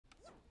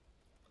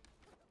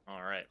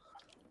All right.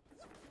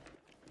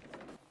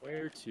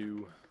 Where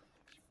to?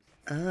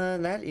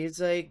 That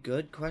is a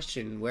good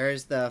question. Where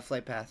is the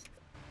flight path?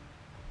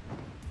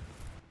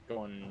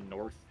 Going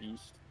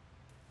northeast.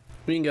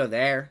 We can go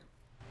there.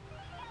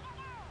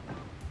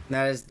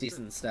 That is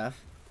decent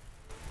stuff.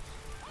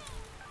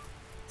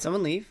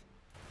 Someone leave?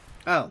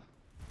 Oh.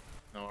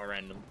 No, a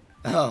random.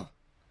 Oh.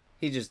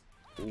 He just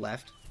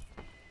left.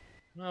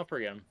 No,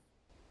 forget him.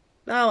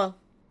 Oh well.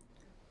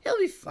 He'll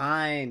be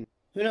fine.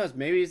 Who knows?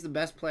 Maybe he's the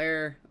best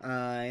player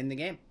in the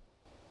game.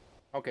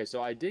 Okay,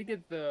 so I did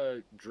get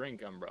the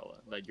drink umbrella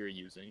that you're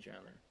using,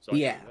 Chandler. So I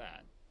Yeah. got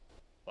that.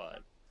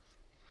 But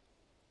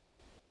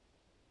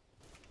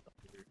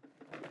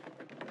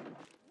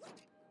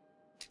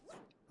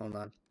Hold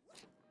on.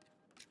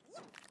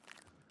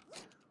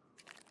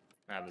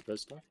 I have a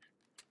pistol.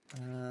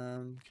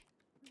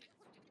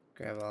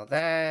 Grab all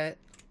that.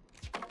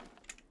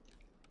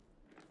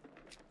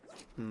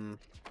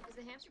 Is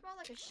the hamster ball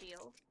like a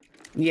shield?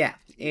 Yeah,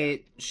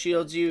 it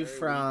shields you Very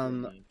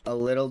from weak and- a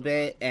little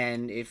bit,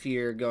 and if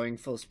you're going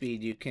full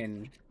speed, you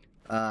can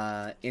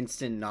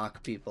instant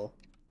knock people.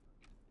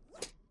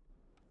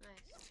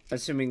 Nice.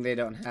 Assuming they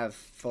don't have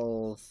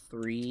full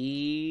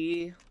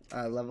 3,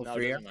 level No, it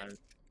 3. doesn't matter.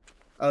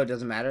 Oh, it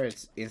doesn't matter.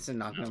 It's instant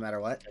knock no matter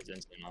what. It's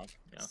instant knock.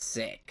 Yeah.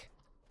 Sick.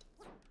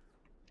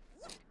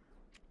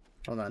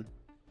 Hold on.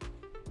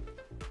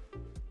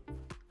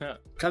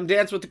 Come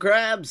dance with the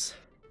crabs.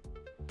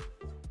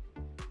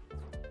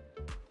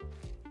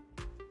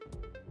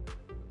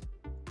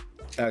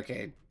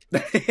 Okay.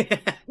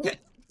 The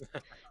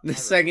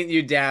second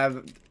you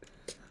dab,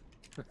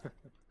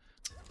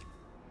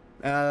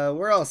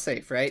 we're all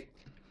safe, right?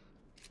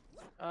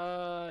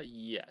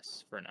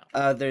 Yes, for now.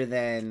 Other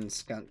than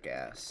skunk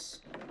gas.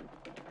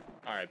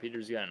 All right,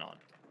 Peter's getting on.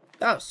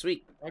 Oh,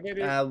 sweet. Okay,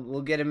 Peter.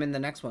 We'll get him in the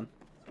next one.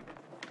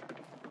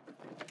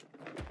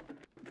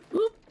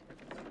 Whoop.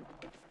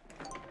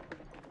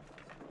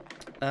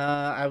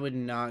 I would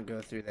not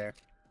go through there.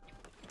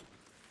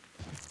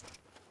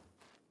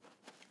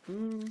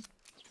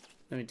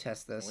 Let me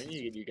test this. We need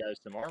to get you guys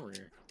some armor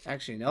here.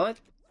 Actually, you know what?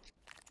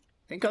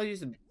 I think I'll use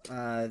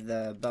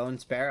the bow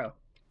and sparrow.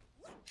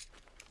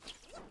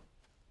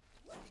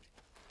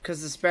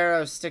 Because the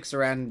sparrow sticks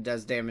around and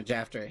does damage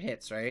after it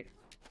hits, right?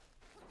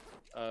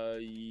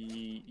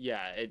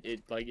 Yeah,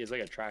 it like is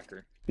like a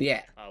tracker.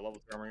 Yeah.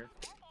 Level 3 armor here.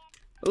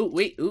 Ooh,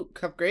 wait, ooh,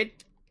 upgrade.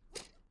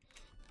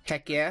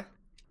 Heck yeah.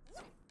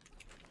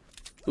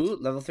 Ooh,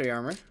 level 3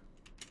 armor.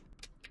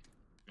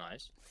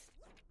 Nice.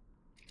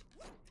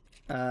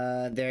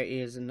 There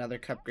is another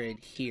cup grade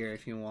here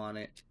if you want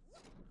it.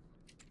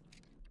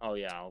 Oh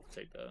yeah, I'll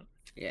take that.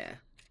 Yeah.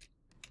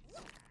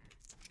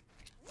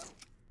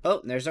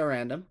 Oh, there's our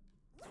random.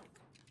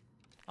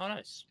 Oh,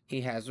 nice.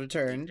 He has Did you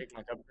returned. take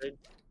my upgrade?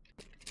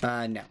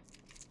 No.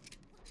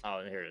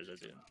 Oh, here it is. I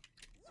see it.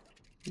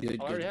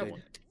 Good, Oh, I already good, have good.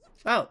 one.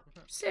 Oh,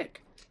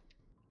 sick.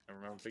 I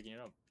remember picking it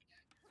up.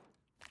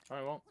 All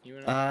right, well, you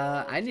and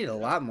I need a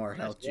lot more nice,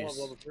 health we'll have juice.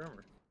 level 3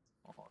 armor.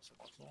 Oh, awesome.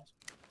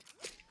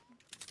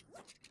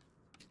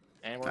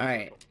 And we're All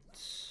right.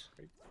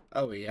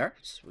 Oh, we are?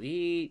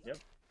 Sweet. Yep.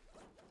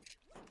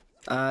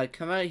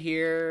 Come out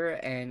here,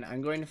 and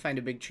I'm going to find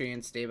a big tree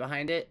and stay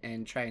behind it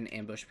and try and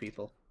ambush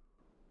people.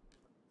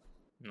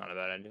 Not a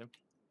bad idea.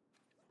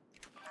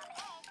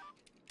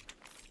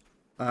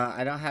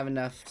 I don't have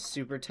enough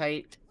super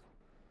tight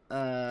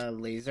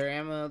laser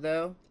ammo,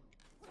 though.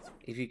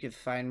 If you could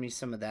find me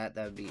some of that,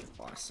 that would be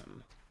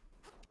awesome.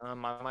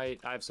 I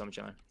have so much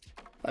on.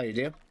 Oh, you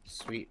do?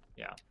 Sweet.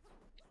 Yeah.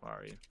 Where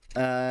are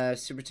you?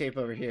 Super tape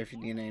over here if you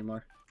need any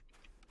more.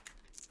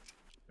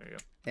 There you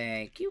go.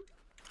 Thank you.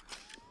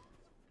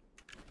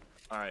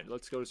 All right,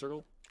 let's go to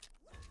circle.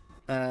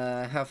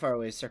 How far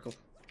away is circle?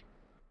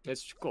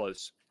 It's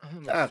close.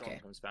 Okay.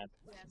 Comes fast.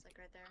 Yeah, it's like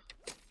right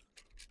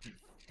there.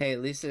 Hey,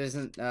 at least it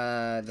isn't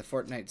the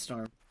Fortnite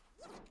storm.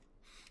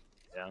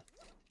 Yeah.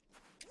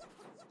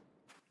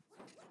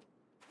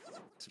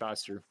 It's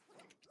faster.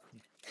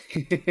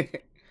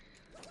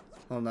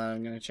 Hold on,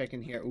 I'm gonna check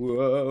in here.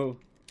 Whoa.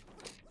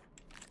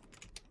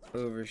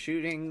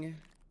 Overshooting.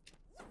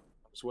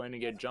 Just waiting to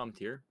get jumped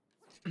here.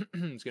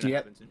 It's gonna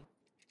Yep. happen soon.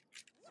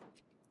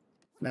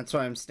 That's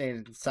why I'm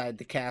staying inside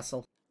the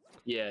castle.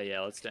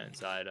 Yeah, let's stay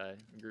inside. I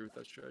agree with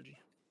that strategy.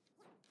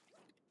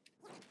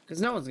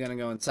 Because no one's gonna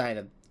go inside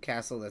a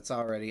castle that's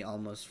already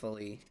almost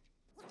fully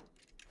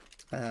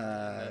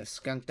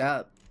skunked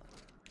up.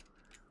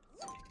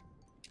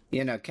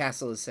 You know,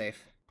 castle is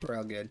safe. We're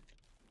all good.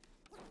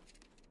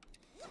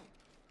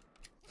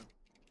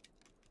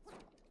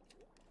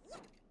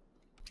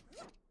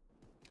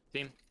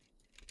 Team.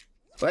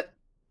 What?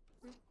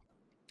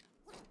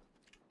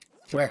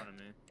 Where? Front of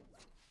me.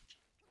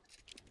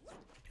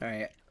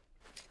 Alright.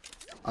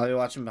 I'll be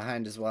watching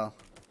behind as well.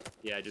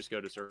 Yeah, just go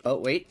to circle. Oh,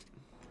 wait.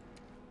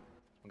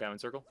 Okay, I'm in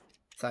circle.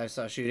 Thought I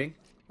saw shooting.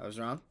 I was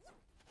wrong.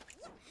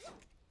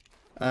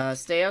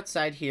 Stay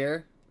outside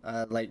here.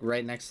 Like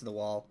right next to the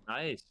wall.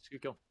 Nice.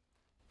 Good kill.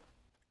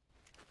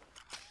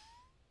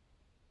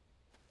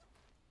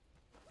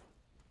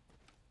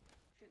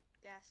 Shoot,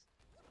 gas.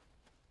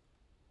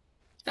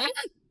 Ah,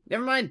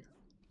 never mind.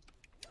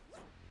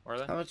 Where are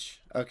they? How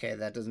much? Okay,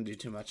 that doesn't do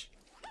too much.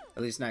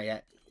 At least not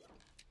yet.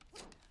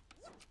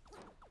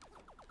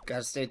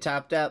 Gotta stay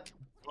topped up.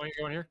 Oh, you're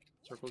going here?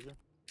 Circles here?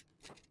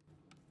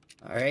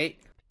 Alright.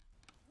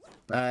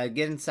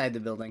 Get inside the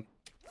building.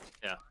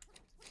 Yeah.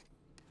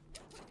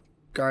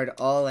 Guard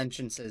all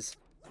entrances.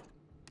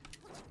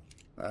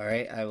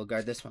 Alright, I will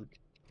guard this one.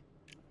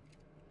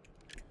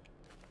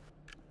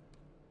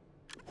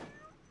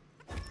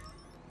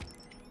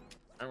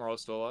 And we're all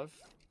still alive.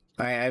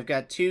 Alright, I've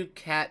got 2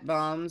 cat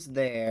bombs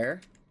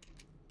there.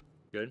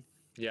 Good.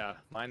 Yeah,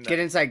 mine. Get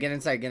inside, get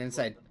inside, get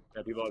inside.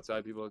 Yeah, people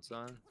outside, people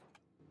outside.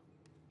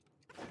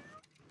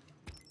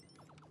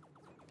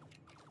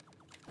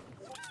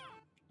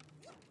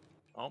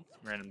 Oh,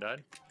 random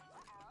died.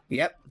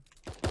 Yep.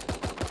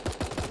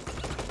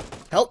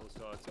 Help!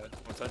 Still outside.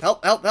 One side.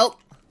 Help, help,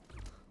 help!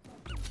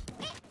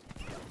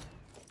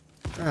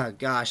 Oh,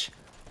 gosh.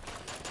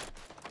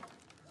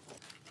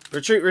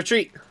 Retreat,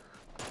 retreat!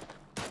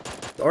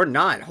 Or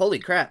not. Holy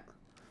crap.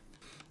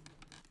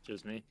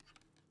 Just me.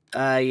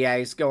 Yeah,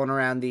 he's going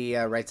around the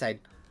right side.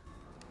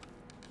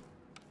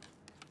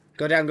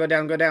 Go down, go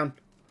down, go down.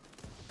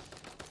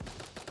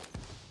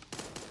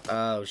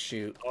 Oh,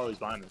 shoot. Oh, he's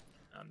behind me.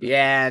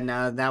 Yeah,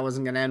 no, that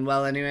wasn't gonna end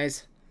well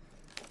anyways.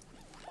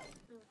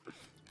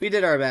 We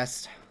did our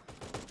best.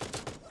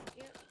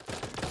 Yep.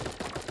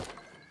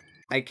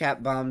 I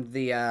cat bombed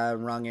the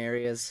wrong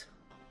areas.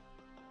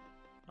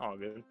 Oh,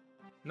 good.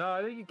 No,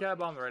 I think you cat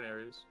bomb the right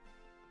areas.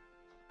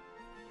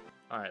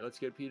 Alright, let's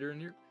get Peter in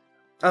here.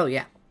 Oh,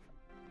 yeah.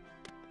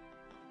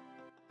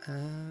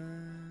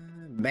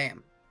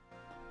 Bam.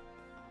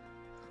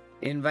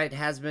 Invite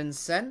has been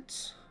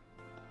sent.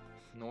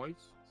 Noise.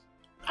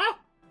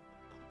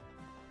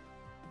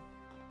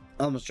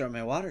 Almost dropped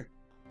my water.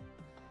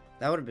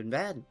 That would have been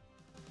bad.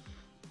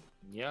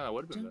 Yeah, that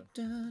would have been bad.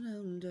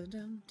 Dun, dun, dun,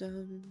 dun,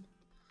 dun.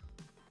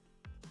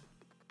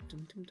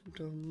 Dum, dum,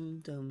 dum,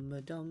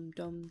 dum,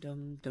 dum,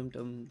 dum, dum,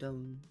 dum,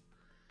 dum.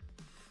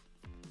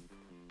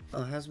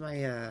 Oh, how's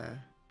my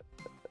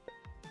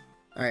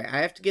Alright, I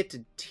have to get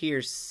to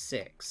tier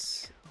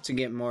 6 to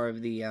get more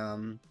of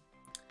the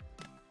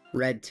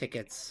red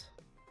tickets.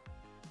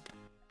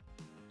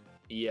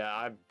 Yeah,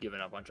 I've given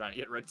up on trying to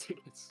get red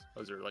tickets.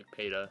 Those are like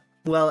pay to.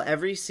 Well,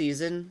 every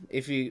season,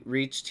 if you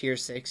reach tier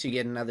 6, you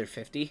get another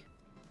 50.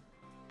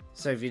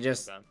 So if you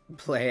just Okay.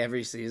 play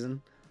every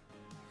season.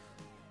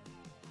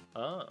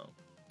 Oh.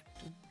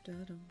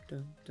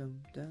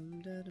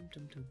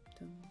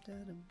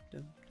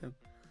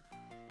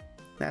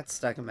 That's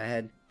stuck in my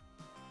head.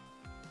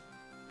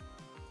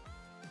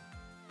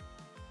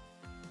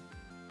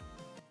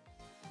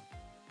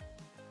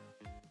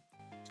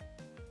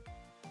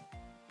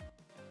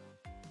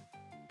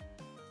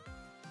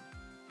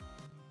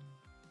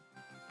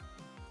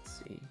 Let's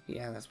see.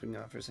 Yeah, that's been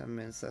going for 7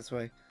 minutes. That's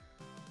why.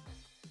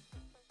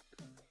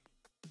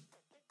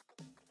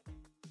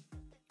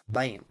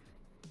 Bam.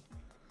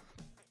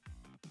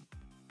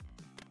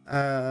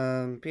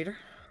 Peter?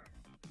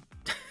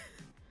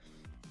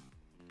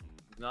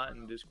 Not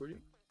in Discord yet?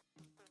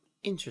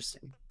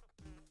 Interesting.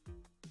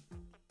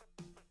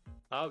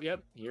 Oh,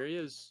 yep. Here he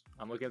is.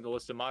 I'm looking at the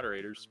list of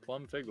moderators.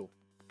 Plum Figgle.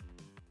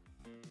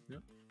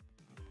 Yep.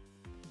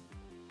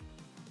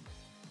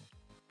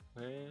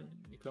 And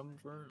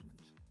confirmed.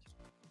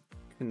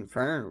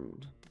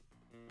 Confirmed.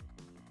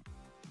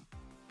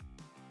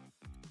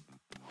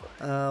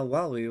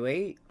 While we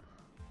wait.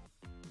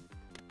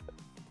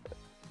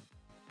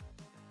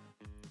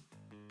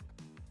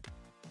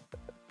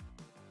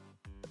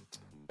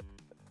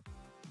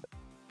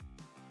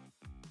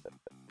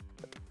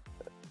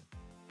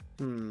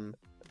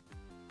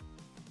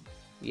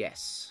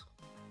 Yes.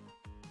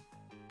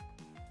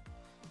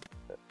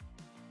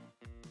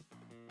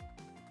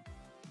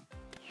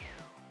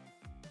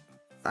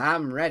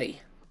 I'm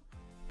ready.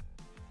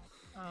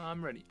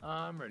 I'm ready.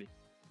 I'm ready.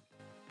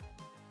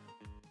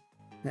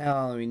 Now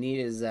all we need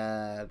is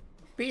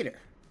Peter.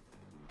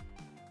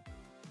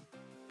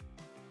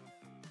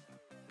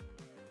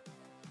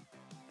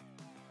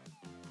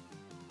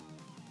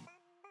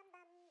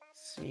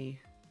 Let's see.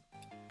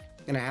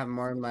 Gonna have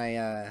more of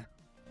my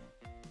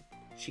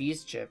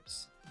cheese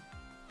chips.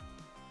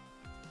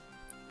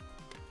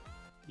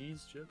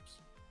 Cheese chips.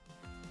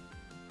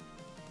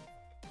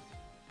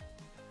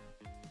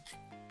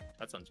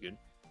 That sounds good.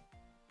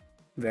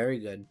 Very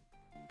good.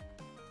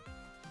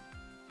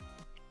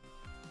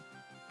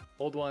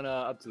 Hold one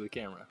up to the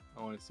camera.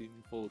 I want to see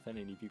full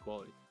 1080p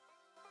quality.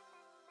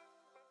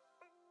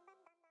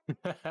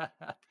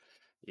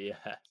 Yes.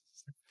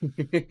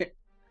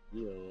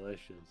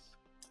 Delicious.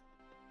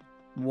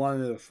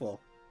 Wonderful.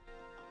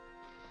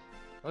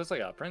 Looks like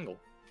a Pringle.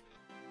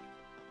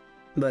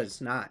 But it's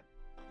not.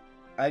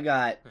 I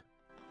got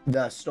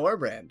the store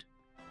brand.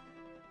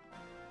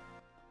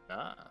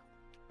 Ah.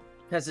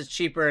 Because it's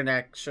cheaper and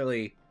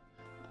actually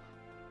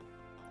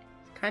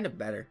kind of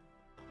better,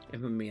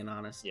 if I'm being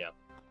honest. Yeah.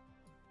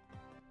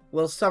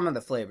 Well, some of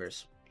the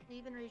flavors. Can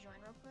you even rejoin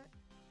real quick?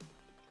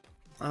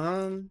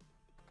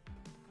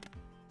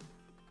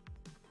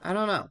 I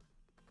don't know.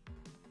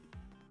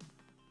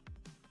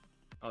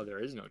 Oh, there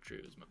is no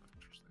Turismo.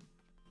 Interesting.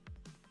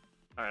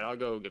 All right, I'll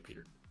go get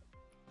Peter.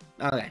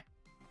 Okay.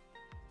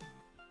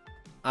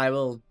 I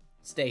will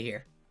stay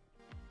here.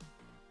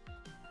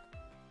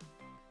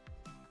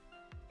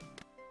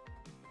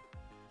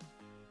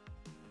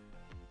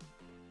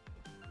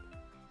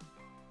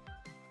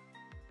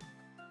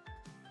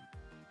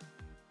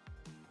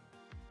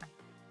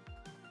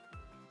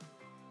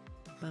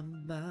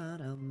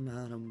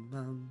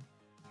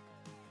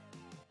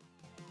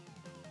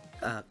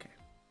 Okay.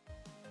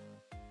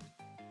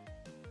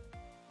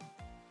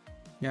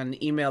 Got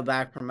an email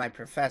back from my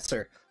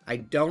professor. I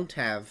don't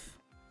have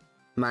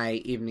my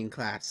evening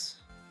class.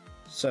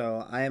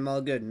 So I am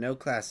all good. No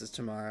classes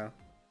tomorrow.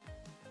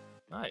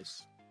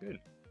 Nice. Good.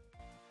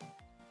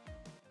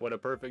 What a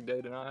perfect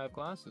day to not have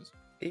classes.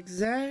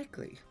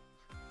 Exactly.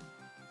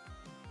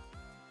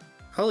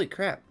 Holy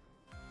crap.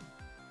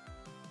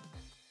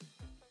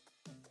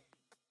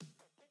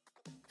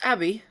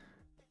 Abby,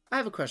 I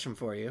have a question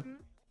for you.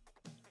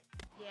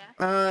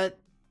 Yeah.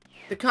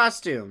 The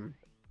costume.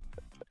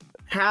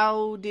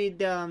 How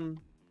did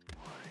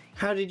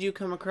you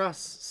come across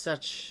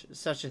such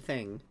a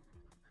thing?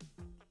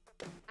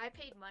 I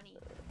paid money.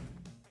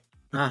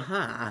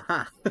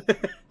 Uh-huh.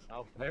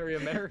 Oh, very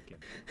American.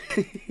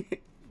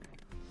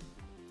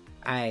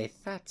 I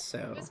thought so.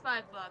 It was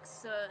 $5,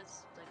 so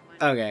it's like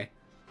money. Okay.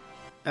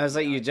 I was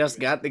like, you just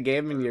got the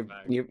game and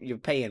you're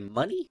paying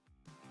money?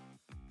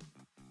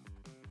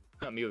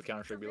 Not me with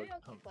Counter-Strike. Be like,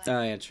 oh.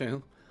 Oh yeah,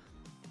 true.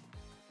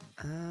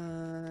 No,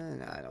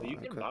 I don't You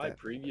want to can quit buy that.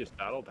 previous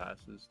battle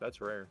passes.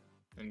 That's rare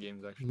in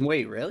games, actually.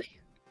 Wait, really?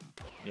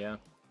 Yeah.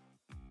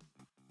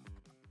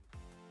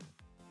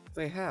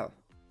 Wait, how?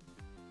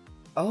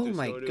 Oh Just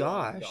my go to,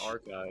 gosh. the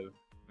archive.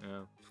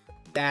 Yeah.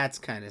 That's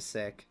kind of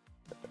sick.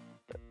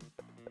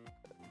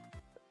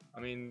 I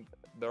mean,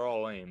 they're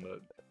all lame,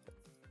 but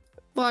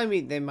Well, I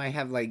mean, they might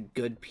have like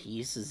good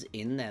pieces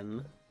in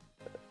them.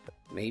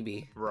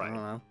 Maybe. right. I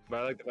don't know. But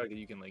I like the fact that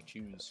you can like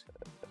choose.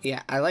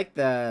 Yeah, I like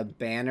the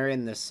banner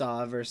in the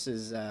Saw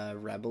versus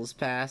Rebels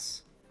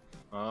pass.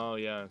 Oh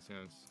yeah,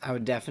 yes. I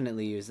would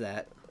definitely use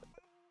that.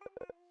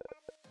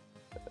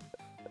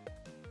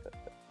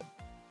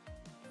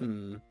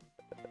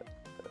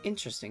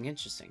 Interesting,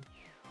 interesting.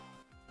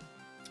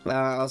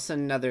 I'll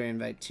send another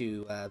invite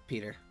to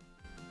Peter.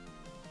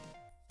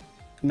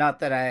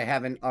 Not that I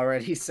haven't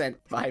already sent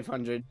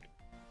 500.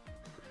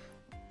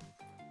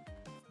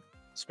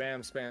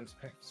 Spam, spam,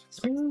 spam.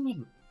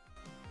 Spam.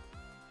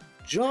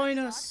 Join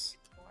us.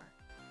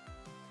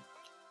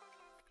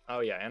 Oh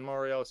yeah, and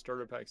Royale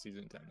starter pack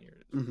season 10 here.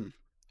 It is. Mm-hmm.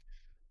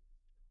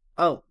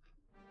 Oh,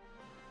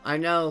 I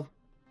know.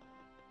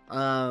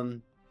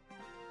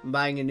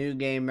 Buying a new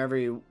game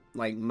every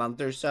like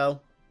month or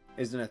so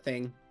isn't a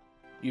thing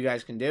you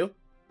guys can do.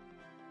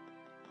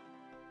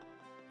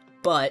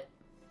 But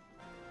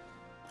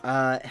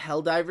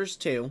Helldivers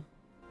 2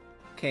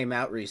 came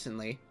out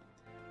recently,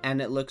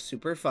 and it looks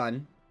super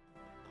fun.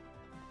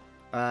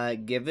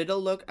 Give it a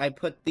look. I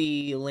put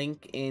the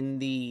link in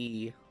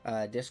the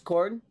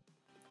Discord.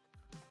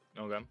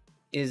 Okay.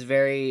 Is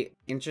very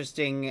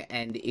interesting,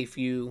 and if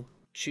you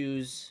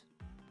choose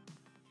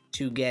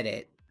to get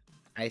it,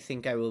 I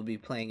think I will be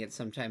playing it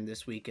sometime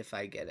this week if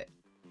I get it.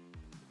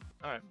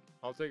 Alright,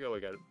 I'll take a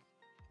look at it.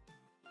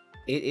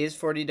 It is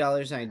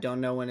 $40, and I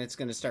don't know when it's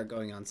going to start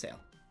going on sale.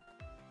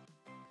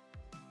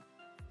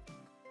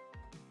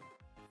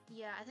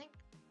 Yeah, I think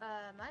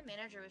my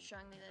manager was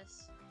showing me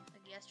this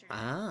like yesterday.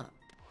 Ah.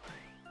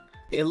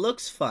 It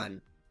looks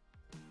fun.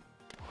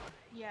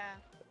 Yeah,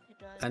 it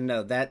does. I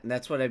know,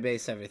 that's what I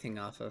base everything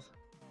off of.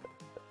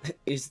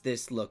 Is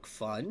this look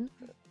fun?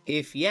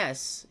 If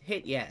yes,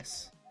 hit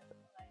yes.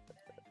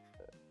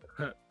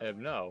 If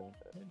no,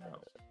 no.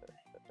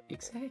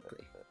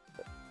 Exactly.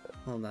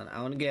 Hold on,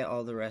 I want to get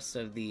all the rest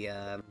of the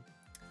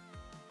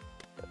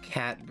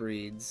cat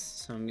breeds,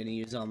 so I'm going to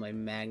use all my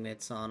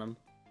magnets on them.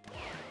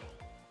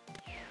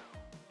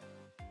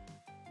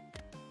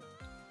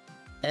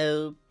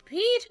 Oh,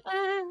 Peter!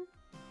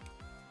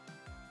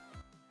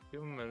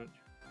 Give him a minute.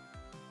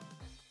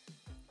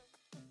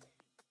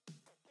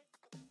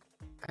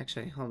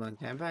 Actually, hold on,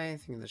 can I buy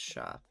anything in the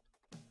shop?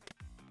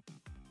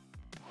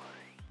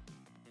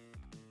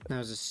 That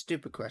was a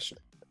stupid question.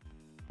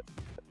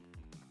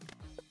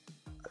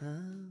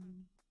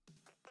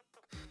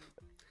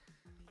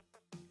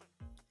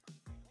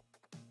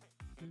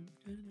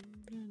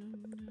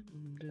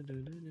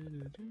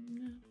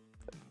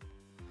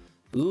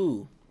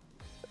 Ooh.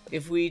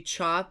 If we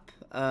chop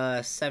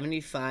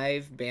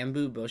 75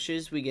 bamboo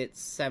bushes, we get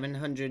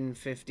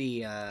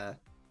 750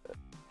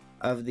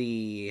 of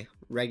the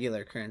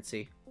regular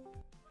currency.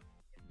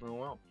 Oh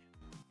well.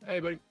 Hey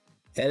buddy.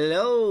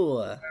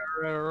 Hello!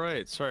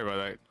 Alright, sorry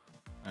about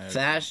that.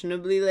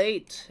 Fashionably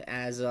late,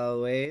 as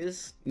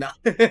always. No.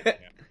 I'm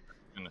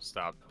gonna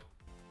stop.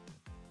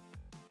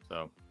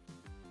 So,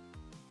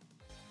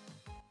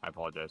 I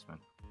apologize, man.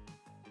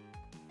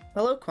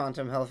 Hello,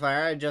 Quantum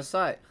Hellfire. I just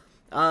saw it.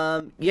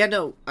 Yeah,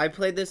 no, I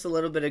played this a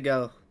little bit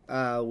ago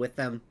with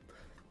them.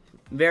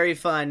 Very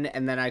fun,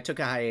 and then I took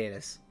a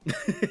hiatus.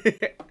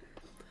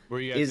 Were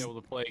you guys Is- able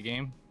to play a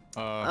game?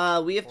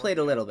 We have played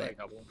a little Played bit.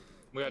 couple.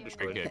 We got Very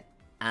destroyed. good.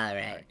 All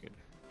Very right, good.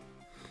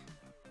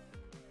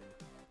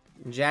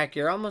 Jack,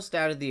 you're almost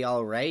out of the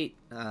all right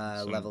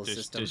Some level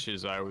system.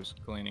 dishes I was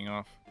cleaning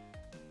off.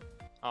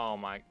 Oh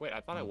my! Wait, I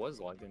thought I was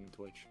logged into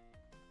Twitch.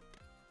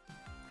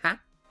 Huh?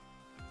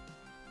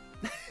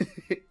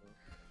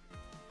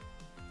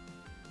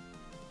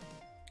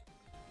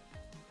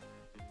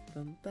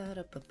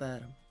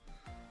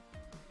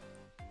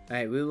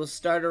 Alright, we will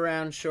start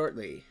around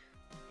shortly.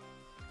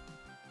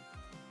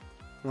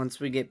 Once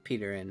we get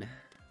Peter in.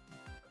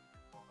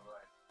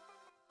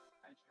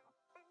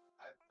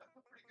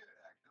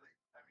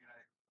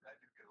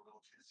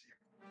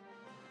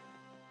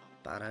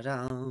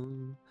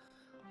 Ba-da-dum,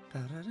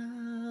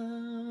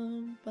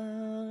 ba-da-dum,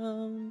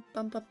 bum,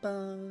 bum, bum,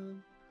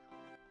 bum.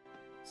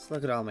 Let's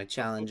look at all my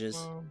challenges.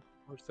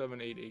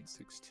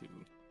 478862.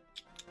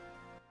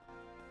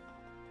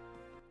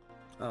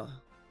 Oh,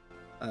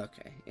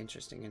 okay.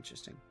 Interesting,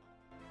 interesting.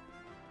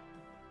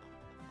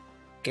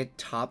 Get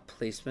top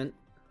placement.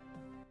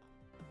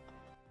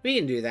 We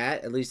can do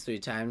that at least 3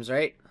 times,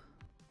 right?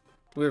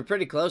 We were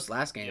pretty close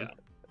last game.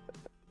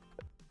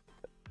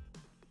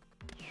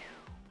 Yeah.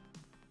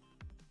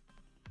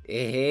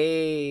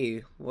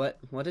 Hey, what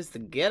is the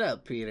get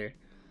up, Peter?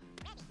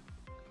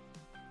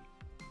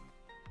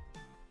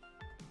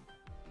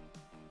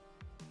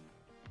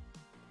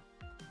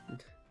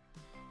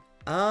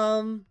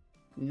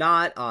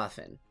 Not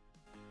often.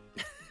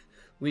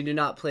 We do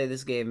not play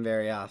this game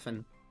very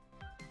often.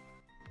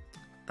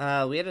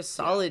 We had a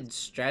solid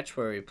stretch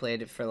where we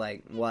played it for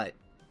like what,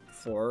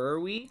 4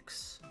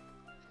 weeks?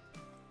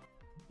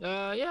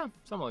 Yeah,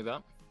 something like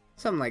that.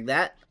 Something like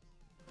that.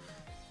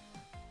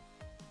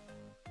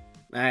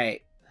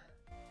 Alright.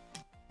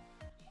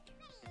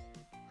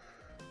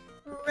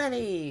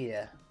 Ready.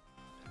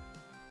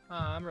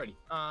 I'm ready.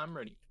 I'm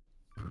ready.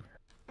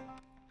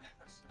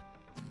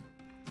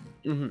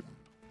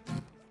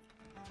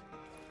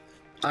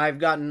 I've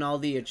gotten all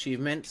the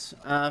achievements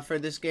for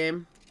this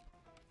game.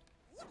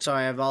 So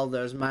I have all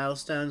those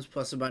milestones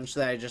plus a bunch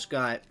that I just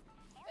got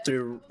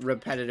through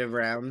repetitive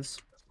rounds.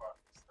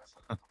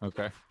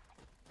 Okay.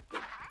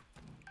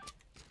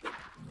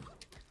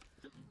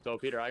 So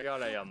Peter, I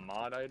got a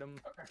mod item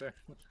there.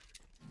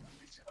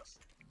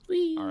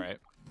 Whee! All right.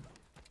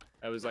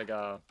 It was like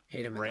a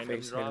Hit him in the random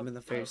face, drop. hit him in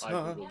the face. I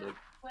Huh? Googled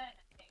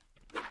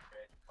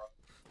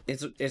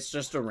it. It's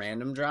just a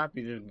random drop,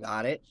 you just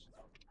got it?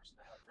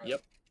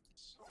 Yep.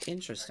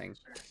 Interesting.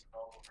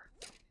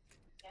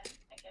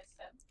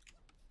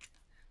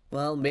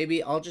 Well,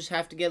 maybe I'll just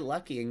have to get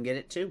lucky and get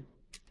it too.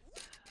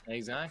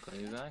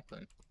 Exactly.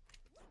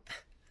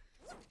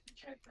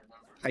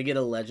 I get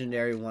a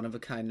legendary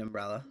one-of-a-kind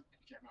umbrella.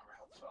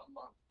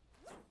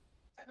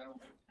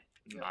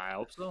 I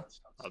hope so.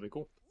 That'd be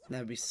cool.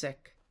 That'd be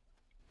sick.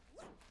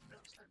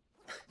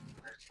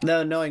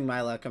 No, knowing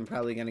my luck, I'm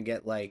probably gonna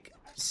get, like,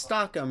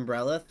 stock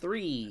umbrella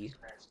 3.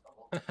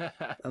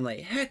 I'm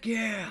like, heck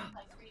yeah!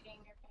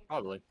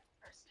 Probably.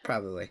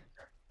 Probably.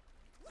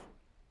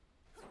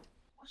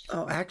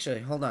 Oh,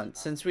 actually, hold on.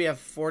 Since we have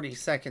 40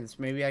 seconds,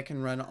 maybe I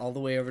can run all the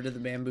way over to the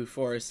bamboo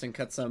forest and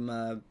cut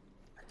some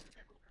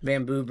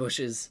bamboo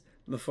bushes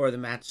before the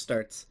match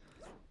starts.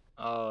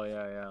 Oh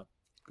yeah.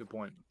 Good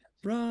point.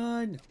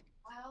 Run!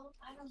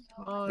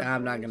 Nah,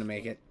 I'm not gonna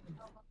make it.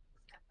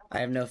 I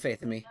have no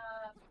faith in me.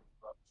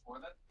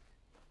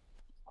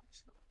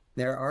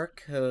 There are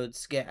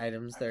codes to get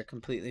items that are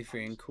completely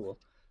free and cool.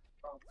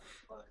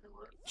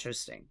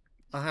 Interesting.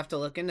 I'll have to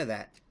look into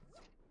that.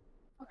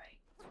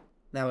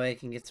 That way I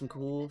can get some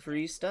cool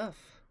free stuff.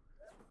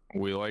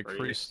 We like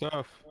free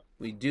stuff.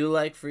 We do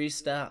like free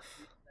stuff.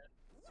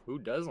 Who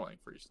does like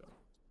free stuff?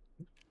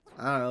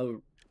 I don't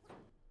know.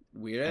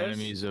 Weirdos?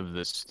 Enemies of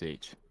the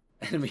state.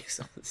 Enemies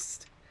of the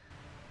state.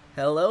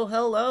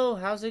 Hello.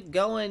 How's it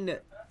going?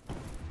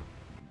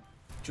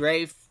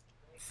 Dre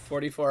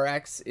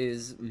 44X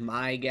is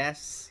my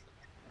guess.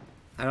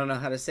 I don't know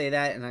how to say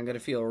that, and I'm gonna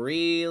feel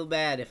real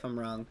bad if I'm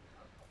wrong.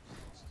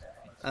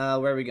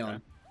 Where are we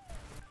going?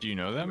 Do you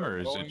know them, or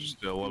is it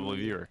just a lovely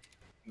viewer?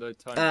 The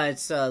ton.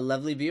 It's a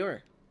lovely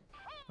viewer.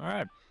 All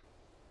right.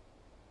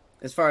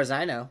 As far as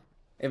I know.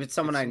 If it's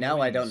someone I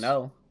know, I don't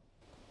know.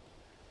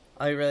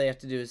 All you really have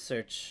to do is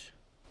search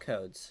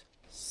codes.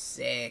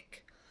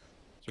 Sick.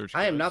 Search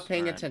I am codes. not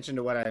paying All right. attention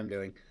to what I am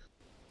doing.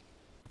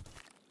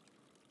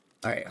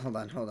 Alright, hold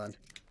on.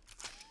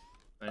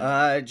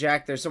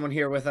 Jack, there's someone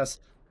here with us.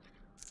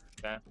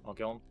 Okay, I'll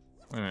kill him.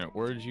 Wait a minute.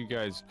 Where did you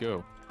guys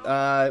go?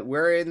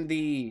 We're in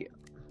the...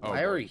 Oh,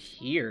 Why are boy. we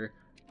here?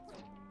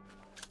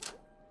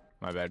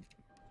 My bad.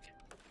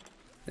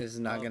 This is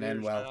not Oh, gonna Peter,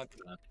 end try well. not to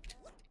do that.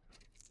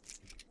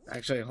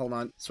 Actually, hold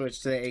on.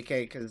 Switch to the AK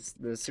because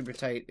the super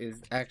tight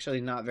is actually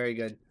not very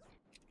good.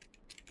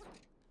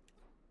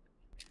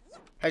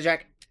 Hi,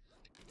 Jack.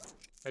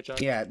 Hey,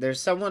 Chuck. Yeah, there's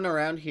someone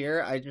around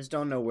here. I just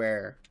don't know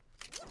where.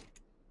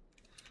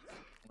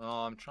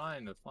 Well, I'm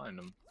trying to find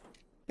him.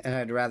 And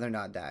I'd rather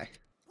not die.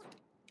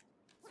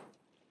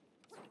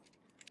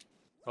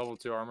 Level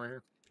 2 armor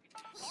here.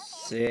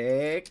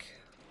 Sick.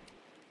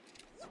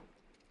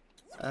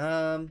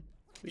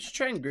 We should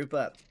try and group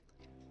up.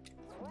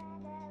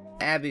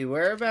 Abby,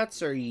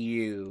 whereabouts are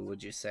you,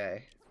 would you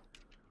say?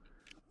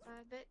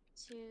 A bit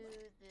to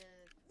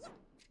the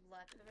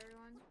left of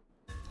everyone.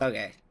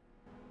 Okay.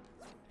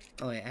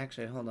 Oh, wait,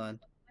 actually, hold on.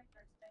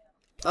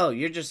 Oh,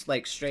 you're just,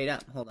 like, straight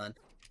up. Hold on.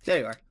 There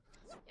you are.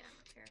 Yeah,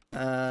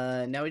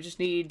 here. Now we just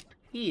need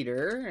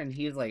Peter, and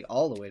he's, like,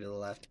 all the way to the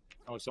left.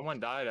 Oh, someone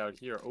died out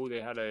here. Oh, they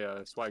had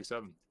a swag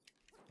 7.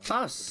 Oh,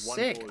 There's one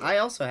sick. bullet. I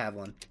also have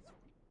one.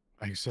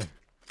 Like I said.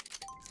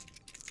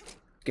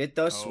 Get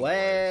those Oh, boy,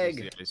 swag.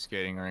 this is the ice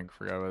skating rink.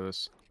 Forgot about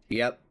this.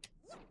 Yep.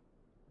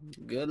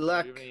 Good Do you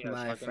luck, have any,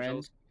 my shotgun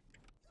friend.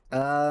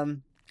 shells?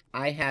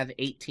 I have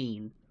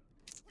 18.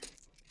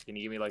 Can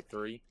you give me like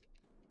 3?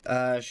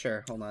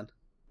 Sure. Hold on.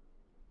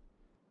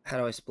 How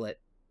do I split?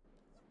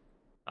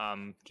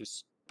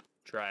 Just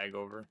drag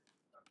over.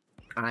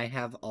 I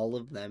have all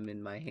of them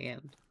in my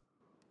hand.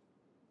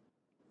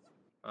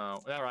 Oh,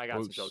 yeah, I got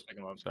some Oops. shells. Pick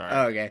them up. Sorry.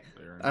 Oh, okay.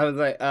 I was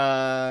like,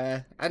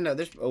 I don't know.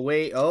 There's a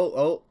way.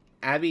 Oh,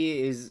 Abby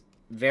is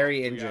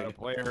very We got a injured.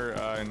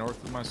 player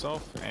north of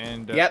myself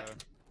and Yep.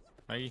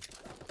 Maggie.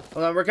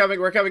 Hold on, we're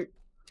coming.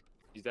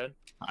 He's dead.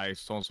 I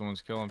stole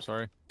someone's kill. I'm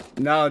sorry.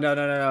 No.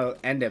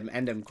 End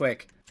him,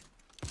 quick.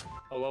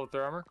 Oh, level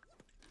 3 armor.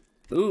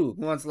 Ooh,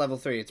 who wants level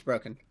 3? It's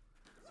broken.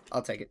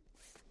 I'll take it.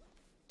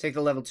 Take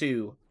the level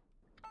 2.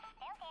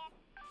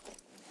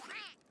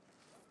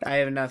 I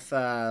have enough,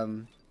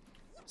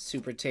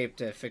 super tape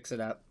to fix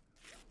it up.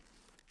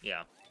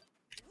 Yeah.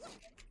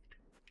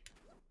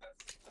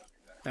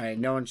 Alright,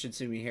 no one should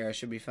see me here. I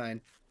should be fine.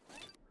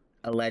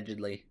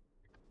 Allegedly.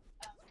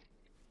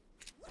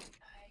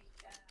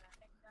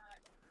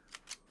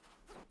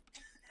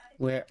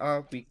 Where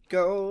are we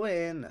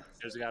going?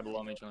 There's a guy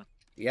below me, John.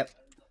 Yep.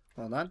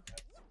 Hold on.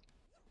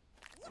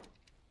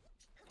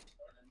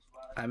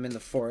 I'm in the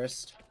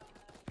forest.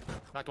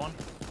 Knocked one.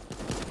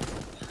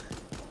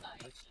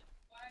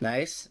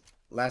 Nice.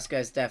 Last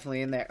guy's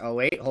definitely in there. Oh,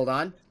 wait. Hold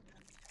on.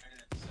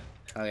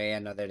 Okay, yeah,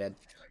 no, they're dead.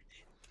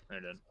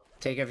 They're dead.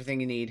 Take everything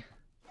you need.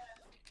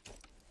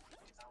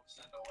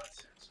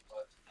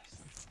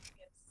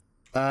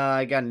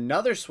 I got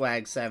another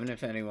swag 7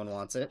 if anyone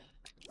wants it.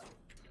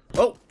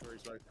 Oh!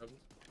 Where's swag 7?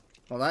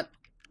 Hold on.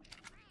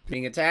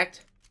 Being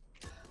attacked.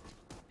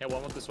 Yeah,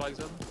 one with the swag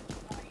 7.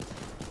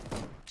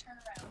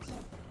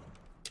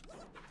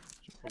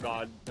 Oh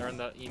god, they're in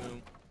the emu.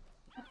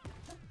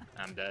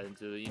 I'm dead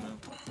into the emu.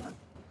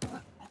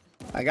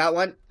 I got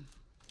one.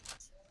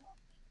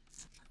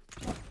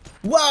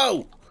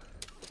 Whoa!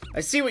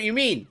 I see what you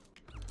mean.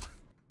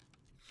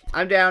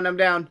 I'm down.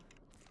 Come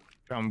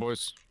on,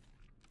 boys.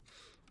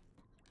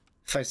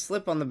 If I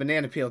slip on the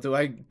banana peel, do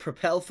I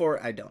propel for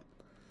it? I don't.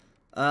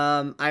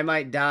 I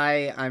might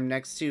die. I'm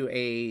next to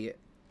a...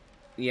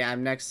 Yeah,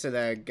 I'm next to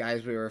the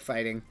guys we were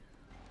fighting.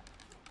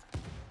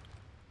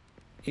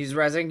 He's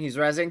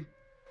rezzing.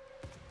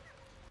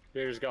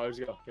 Here, just go.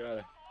 Get out of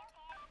there.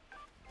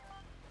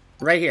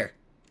 Right here.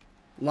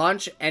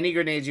 Launch any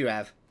grenades you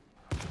have.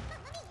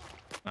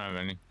 I don't have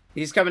any.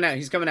 He's coming out.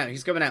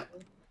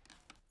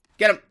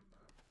 Get him.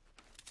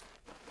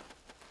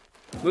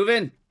 Move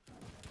in.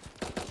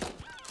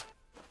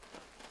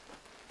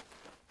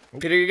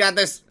 Peter, you got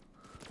this.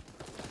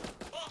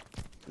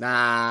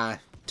 Nah,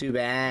 too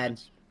bad.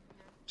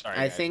 Sorry,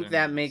 I guys, think didn't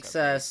that mean to makes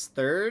separate. us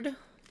third.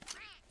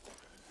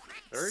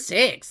 Third?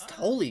 6th.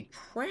 Holy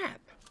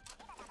crap.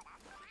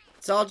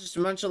 It's all just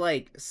a bunch of,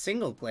 like,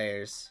 single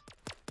players.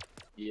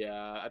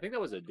 Yeah, I think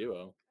that was a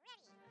duo.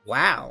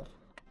 Wow.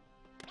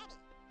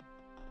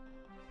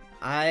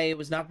 I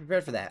was not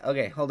prepared for that.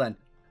 Okay, hold on.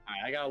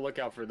 I gotta look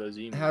out for those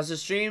emails. How's the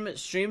stream?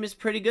 Stream is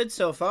pretty good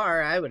so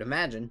far, I would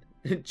imagine.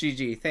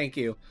 GG, thank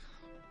you.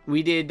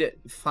 We did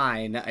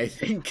fine, I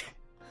think.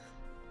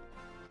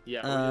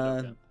 Yeah, we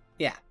did okay.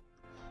 Yeah.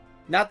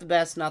 Not the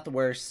best, not the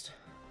worst.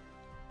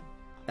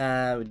 We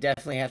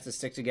definitely have to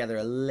stick together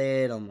a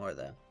little more,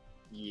 though.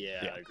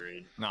 Yeah,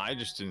 agreed. No, I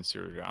just didn't see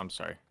her. I'm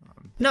sorry.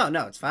 No,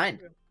 it's fine.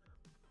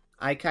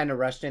 I kind of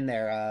rushed in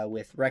there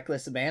with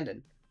reckless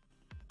abandon,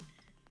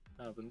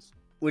 Happens.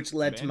 which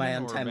led to my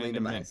Abandon or untimely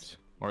abandonment? demise.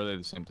 Or are they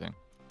the same thing?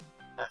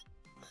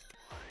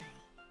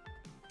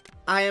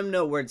 I am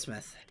no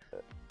wordsmith.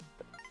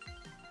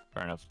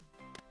 Fair enough.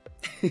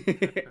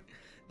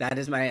 That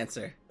is my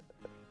answer.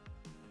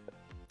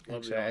 Love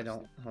Actually, the I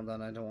don't. Hold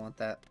on, I don't want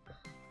that.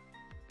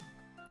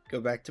 Go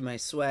back to my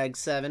swag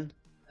 7.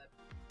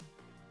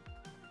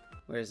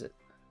 Where is it?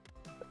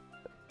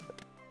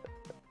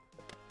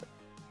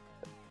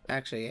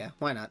 Actually, yeah,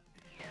 why not?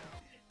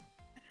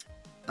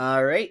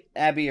 Alright,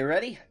 Abby, you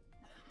ready?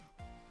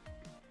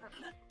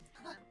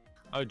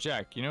 Oh,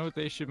 Jack, you know what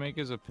they should make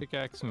as a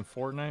pickaxe in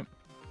Fortnite?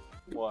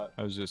 What?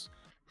 I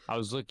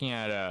was looking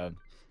at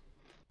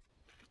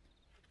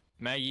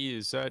Maggie,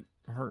 is that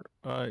her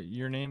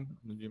your name?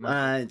 Did you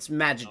mind? It's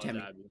Magitemi.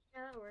 Yeah,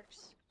 that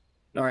works.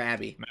 Or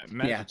Abby. yeah.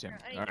 Maggie. I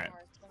need All right.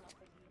 more, so I'm not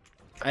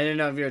picking I didn't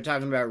know if you were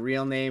talking about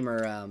real name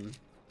or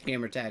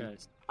gamer tag.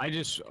 Nice. I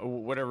just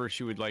whatever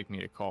she would like me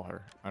to call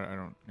her. I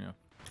don't. Yeah.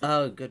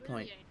 Oh, good it.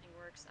 point. Really anything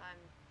works. I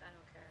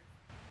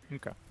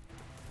don't care. Okay.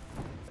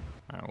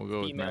 Alright, we'll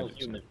go with Female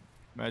Magic. human.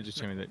 Magic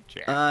told me that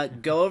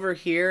Jack. Go over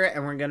here,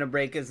 and we're gonna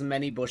break as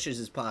many bushes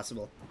as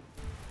possible.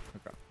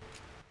 Okay.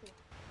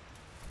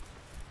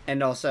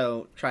 And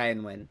also try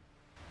and win.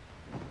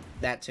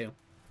 That too.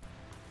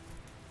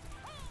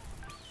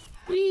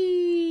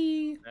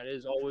 Whee! That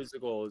is always the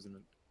goal, isn't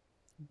it?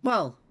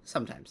 Well,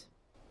 sometimes.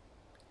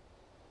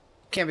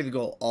 Can't be the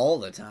goal all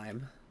the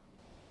time.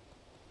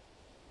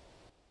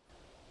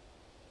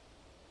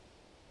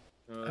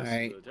 This is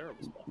Alright. a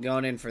terrible spot.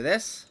 Going in for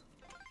this.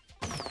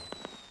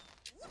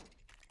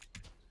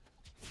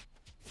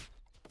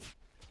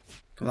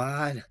 Come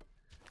on.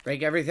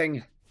 Break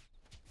everything.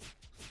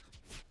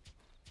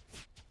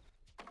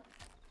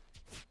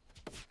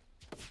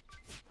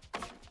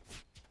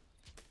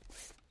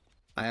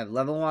 I have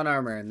level 1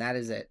 armor, and that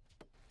is it.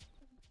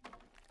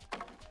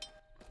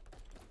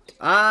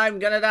 I'm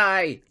gonna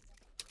die!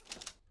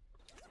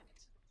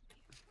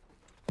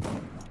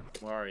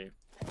 Where are you?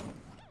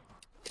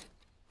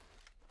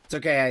 It's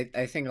okay,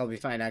 I think I'll be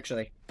fine,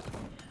 actually.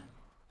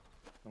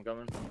 I'm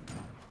coming.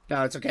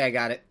 No, it's okay, I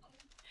got it.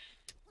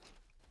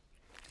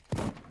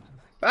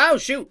 Oh,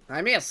 shoot!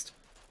 I missed!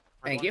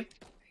 Thank you.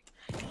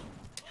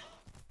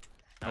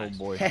 Oh Nice.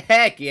 boy.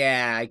 Heck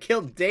yeah! I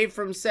killed Dave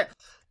from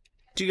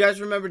Do you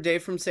guys remember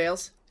Dave from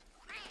Sales?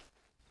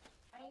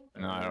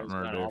 No, I don't Is that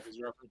remember an Dave. Office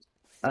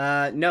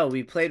reference? No,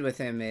 we played with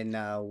him in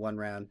one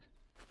round.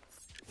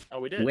 Oh,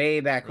 we did. Way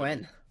back Really?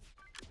 when.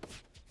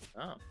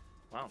 Oh,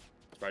 wow.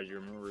 Surprised you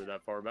remember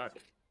that far back.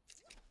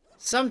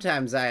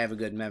 Sometimes I have a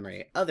good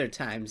memory. Other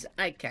times,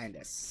 I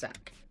kinda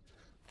suck.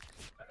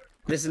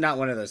 This is not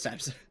one of those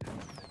times.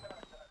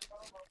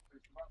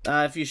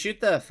 If you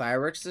shoot the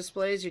fireworks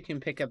displays, you can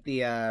pick up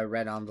the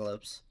red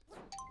envelopes.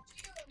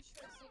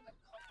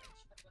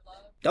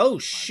 Oh,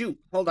 shoot.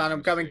 Hold on,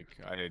 I'm coming.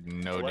 Mistake. I had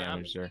no What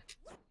damage there.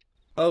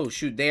 Oh,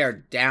 shoot, they are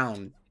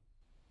down.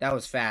 That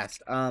was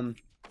fast.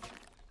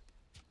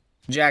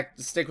 Jack,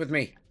 stick with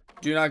me.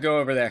 Do not go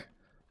over there.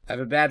 I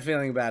have a bad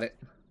feeling about it.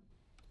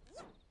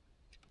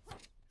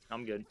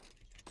 I'm good.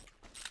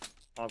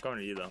 Oh, I'm coming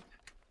to you, though.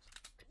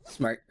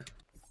 Smart.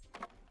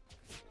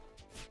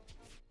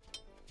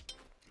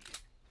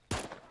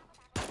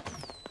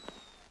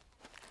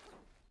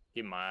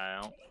 Keep my eye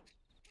out.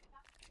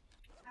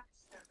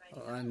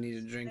 Oh, I need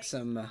to drink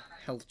some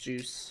health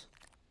juice.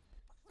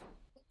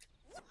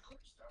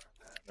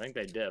 I think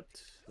they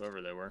dipped,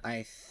 whoever they were.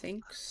 I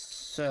think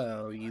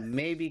so. You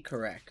may be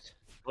correct.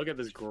 Look at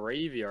this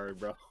graveyard,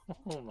 bro.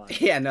 Oh my.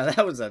 Yeah, no,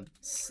 that was a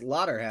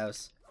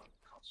slaughterhouse.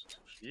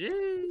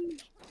 Yay!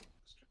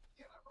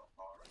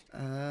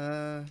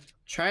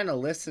 Trying to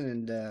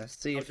listen and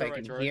see if I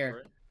can hear.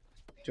 Right.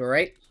 Do it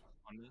right?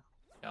 On me.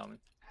 Yeah, on me.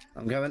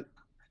 I'm coming.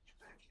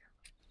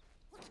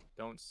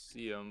 Don't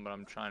see him, but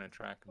I'm trying to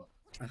track him.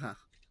 Uh-huh.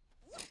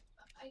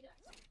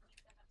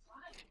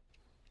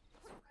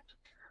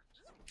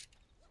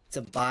 It's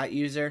a bot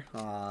user?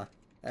 Aw,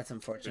 that's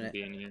Shouldn't unfortunate.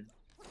 be in here.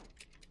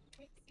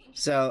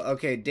 So,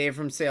 okay, Dave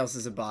from Sales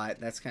is a bot.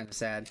 That's kind of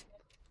sad.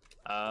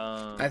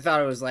 I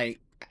thought it was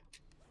like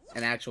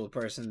an actual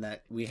person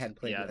that we had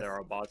played yeah, with. there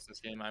are bots in this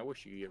game. I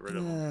wish you could get rid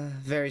of them.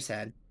 Very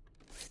sad.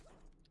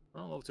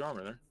 Oh, level 2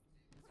 armor there.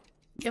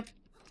 Yep.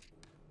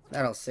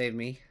 That'll save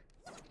me.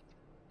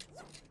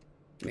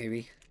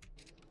 Maybe.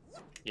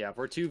 Yeah, if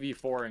we're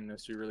 2v4ing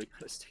this, we really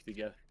gotta stick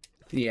together.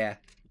 Yeah.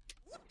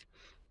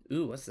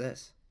 Ooh, what's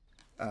this?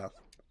 Oh. What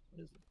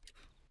is it?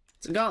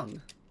 It's a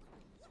gong.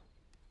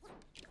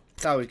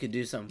 Thought we could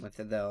do something with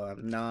it, though.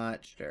 I'm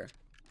not sure.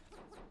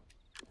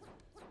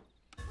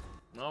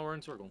 No, we're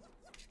in circle.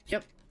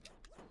 Yep.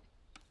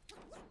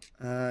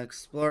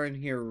 Exploring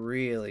here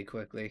really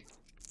quickly.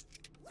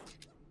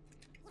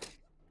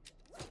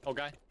 Oh,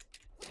 guy.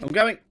 I'm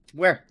coming.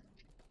 Where?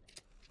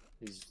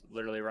 He's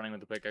literally running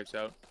with the pickaxe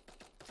out.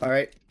 All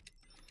right.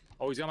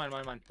 Oh, he's got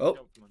mine. Oh.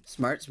 Come on.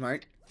 Smart,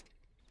 smart.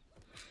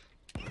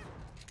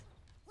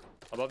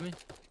 Above me?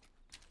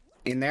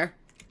 In there.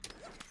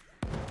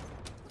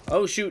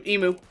 Oh, shoot.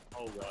 Emu.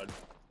 Oh, God.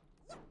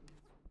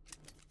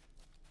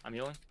 I'm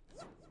healing.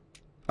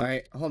 All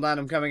right. Hold on.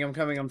 I'm coming.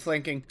 I'm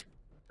flanking.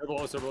 They're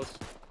below,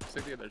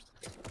 Stick together.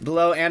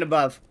 Below and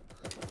above.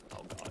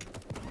 Oh, God.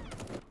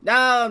 No,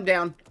 I'm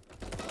down.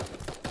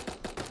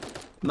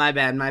 My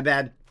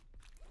bad.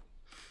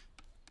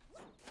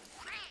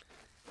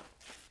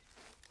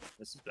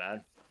 This is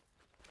bad.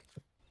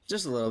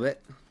 Just a little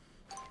bit.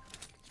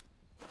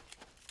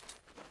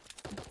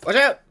 Watch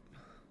out!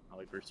 Oh,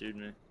 he pursued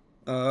me.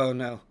 Oh,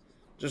 no.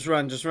 Just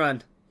run.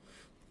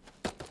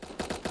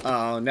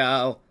 Oh,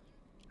 no.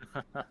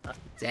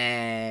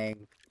 Dang. Yeah.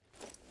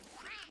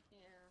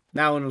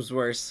 That one was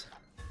worse.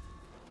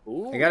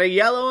 Ooh. I got a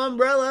yellow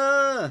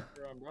umbrella!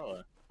 your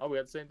umbrella. Oh, we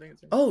got the same thing.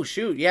 Oh,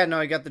 shoot. Yeah, no,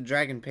 I got the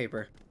dragon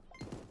paper.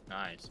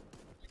 Nice.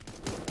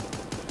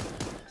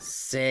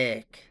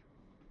 Sick.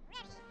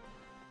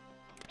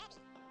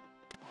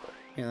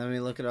 Here, let me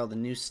look at all the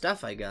new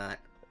stuff I got.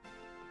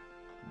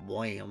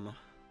 Wham.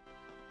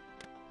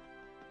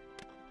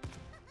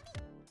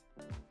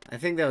 I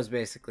think that was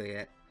basically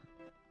it.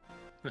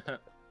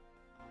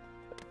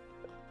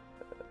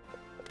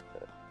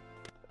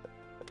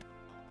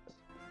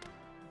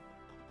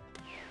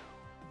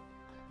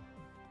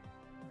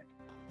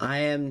 I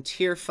am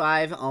tier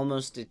 5,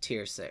 almost at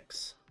tier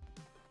 6.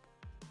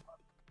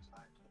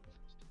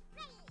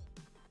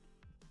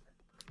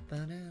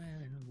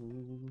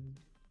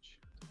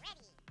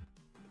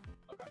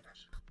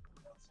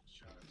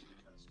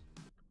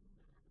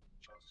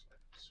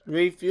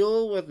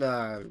 Refuel with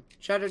a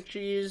cheddar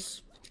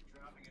cheese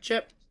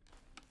chip.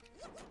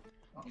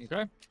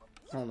 Okay.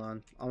 Hold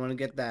on, I want to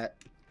get that.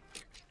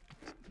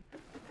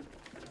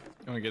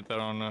 You want to get that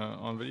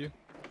on video?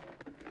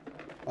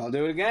 I'll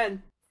do it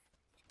again.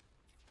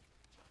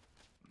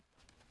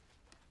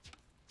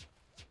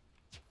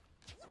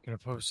 Gonna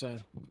post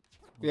that.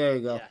 There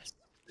you go. Yes.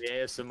 The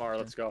ASMR,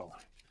 let's go.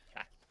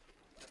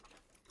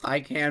 I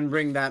can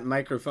bring that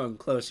microphone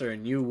closer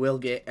and you will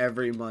get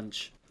every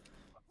munch.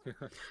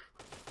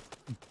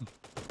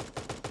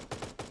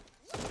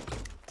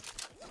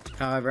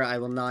 However, I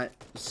will not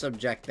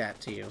subject that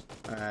to you.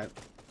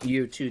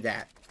 You to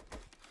that.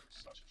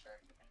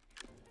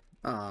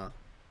 I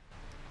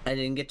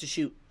didn't get to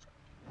shoot.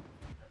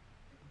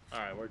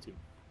 Alright, where to?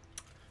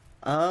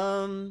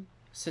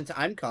 Since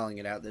I'm calling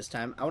it out this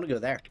time, I want to go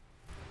there.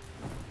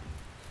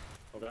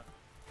 Okay.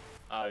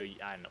 Oh,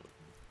 yeah, I know.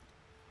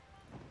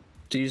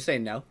 Do you say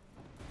no?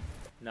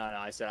 No,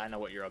 I said I know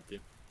what you're up to.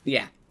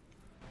 Yeah.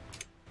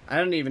 I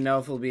don't even know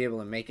if we'll be able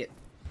to make it.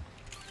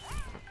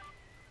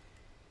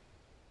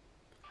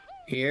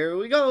 Here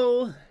we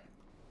go.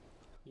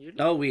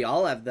 Oh, we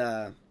all have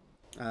the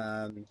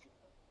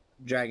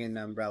dragon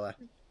umbrella.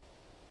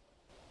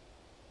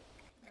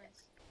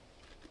 Nice.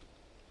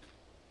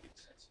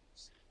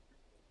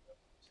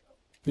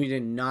 We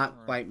did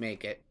not quite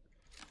make it.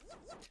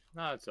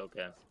 No, it's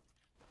okay.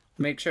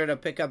 Make sure to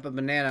pick up a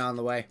banana on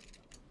the way.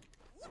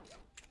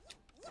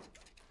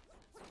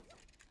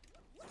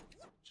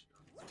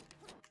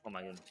 Oh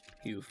my goodness.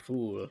 You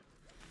fool.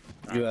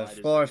 Alright, You well, have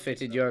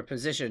forfeited your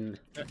position.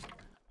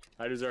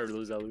 I deserve to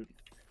lose that loot.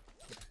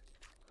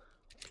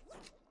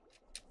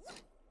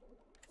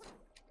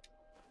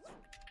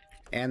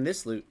 And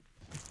this loot.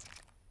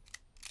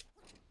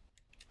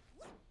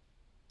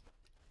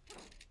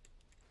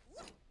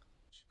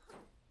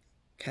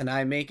 Can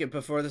I make it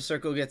before the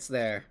circle gets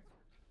there?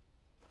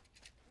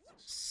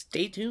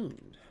 Stay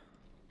tuned.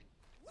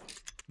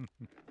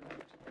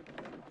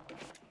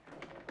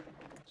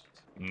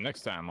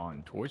 Next time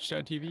on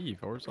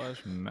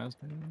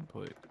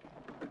twitch.tv/MasterPlay.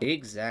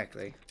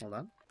 Exactly. Hold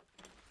on.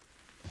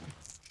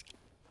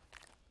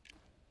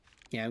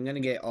 Yeah, I'm gonna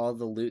get all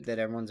the loot that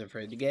everyone's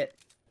afraid to get.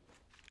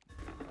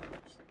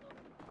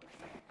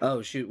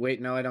 Oh, shoot.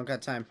 Wait, no, I don't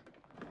got time.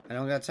 I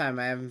don't got time.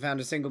 I haven't found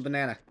a single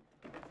banana.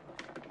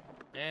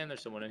 And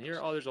there's someone in here.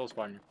 Oh, there's a whole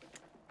squad in here.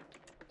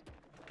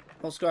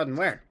 Whole squad and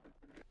where?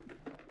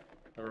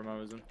 Whoever mine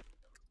was in.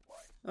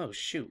 Oh,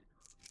 shoot.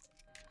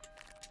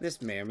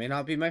 This may or may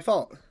not be my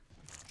fault.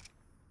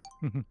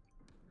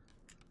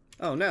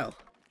 Oh, no.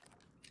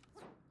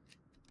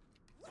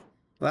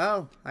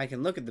 Well, I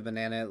can look at the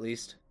banana at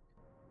least.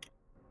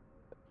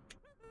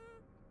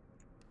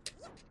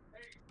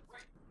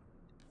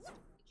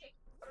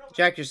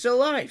 Jack, you're still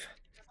alive!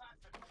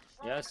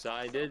 Yes,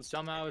 I did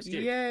somehow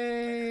escape.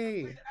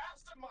 Yay!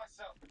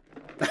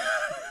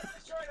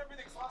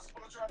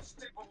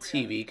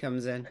 TV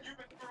comes in.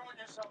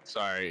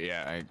 Sorry,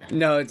 yeah.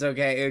 No, it's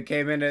okay. It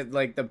came in at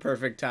like the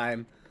perfect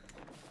time.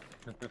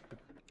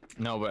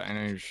 No, but I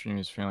know your stream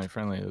is family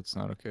friendly. That's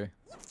not okay.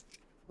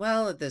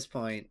 Well, at this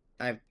point,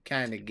 I've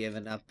kind of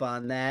given up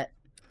on that.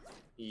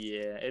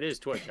 Yeah, it is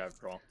Twitch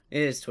after all.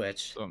 It is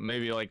Twitch. So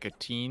maybe like a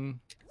teen.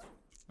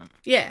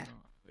 Yeah,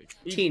 Like,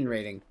 teen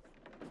rating.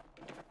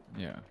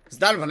 yeah. Is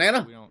that a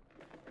banana?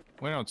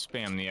 We don't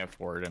spam the F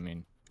word. I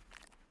mean,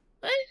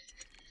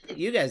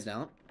 You guys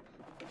don't.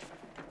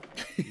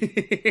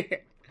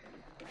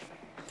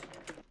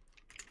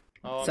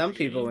 Oh, Some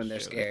people, when geez, they're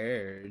shit.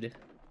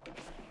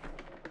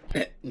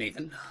 scared.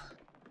 Nathan.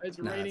 It's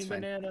Nah, raining it's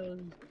fine. bananas.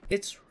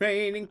 It's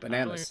raining I don't think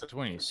bananas. that's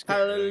when he's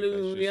scared. I think that's just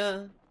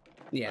Hallelujah.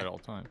 At Yeah, all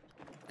time.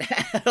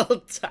 at all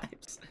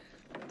times.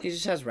 He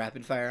just has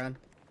rapid fire on.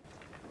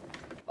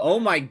 Oh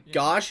my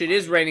gosh, it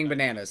is raining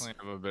bananas. I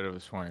have a bit of a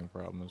swearing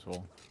problem as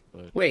well.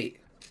 But Wait.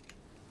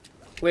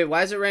 Wait,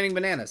 why is it raining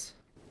bananas?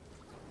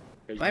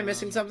 Am I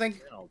missing something?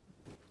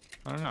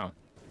 I don't know.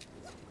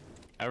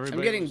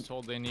 Everybody getting- was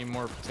told they need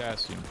more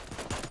potassium.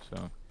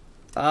 So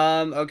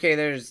Okay,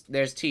 there's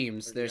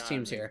teams. There's There's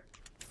teams not. here.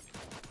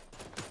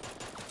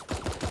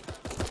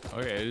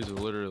 okay, it is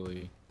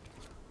literally.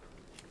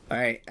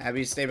 Alright,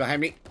 Abby, stay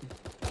behind me.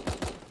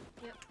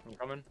 I'm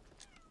coming.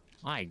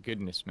 My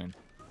goodness, man.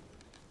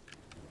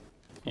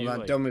 Hold You, on,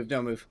 like, don't move,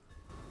 don't move.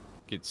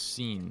 Get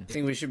seen. I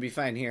think we should be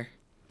fine here.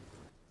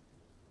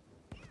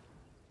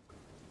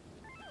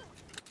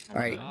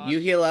 Alright, you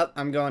heal up,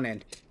 I'm going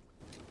in.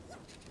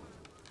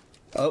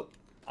 Oh,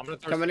 I'm gonna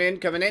throw coming in,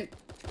 coming in.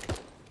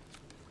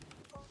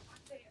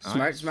 Smart,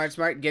 Nice. smart,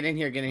 smart. Get in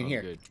here, get in Oh,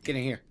 here. good. Get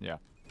in here. Yeah.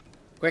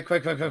 Quick,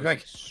 quick, quick, quick, quick.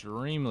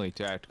 Extremely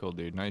tactical,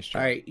 dude. Nice job.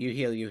 Alright, you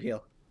heal, you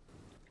heal.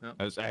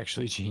 That's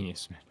actually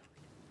genius, man.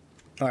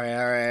 Alright,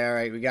 alright,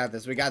 alright. We got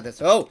this, we got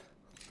this. Oh!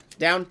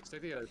 Down,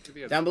 Stick together, stick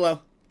together. down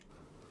below.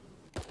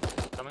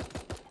 Coming.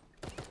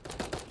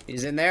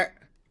 He's in there.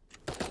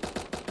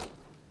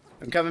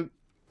 I'm coming.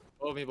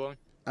 Blow me, blow me.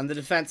 On the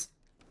defense.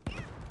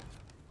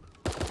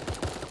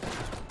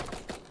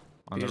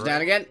 On the He's right.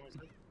 down again.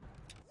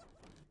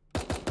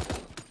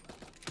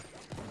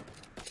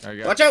 I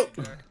got Watch out!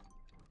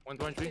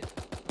 120.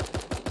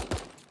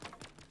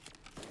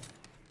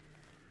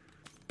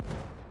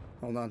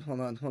 Hold on, hold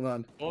on, hold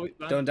on. Blow me,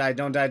 Don't die,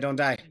 don't die, don't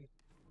die.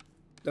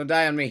 Don't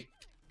die on me.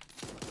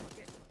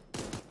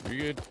 You're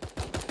good.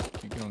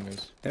 Keep going,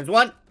 guys. There's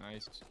one.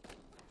 Nice.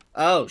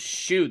 Oh,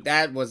 shoot.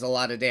 That was a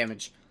lot of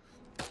damage.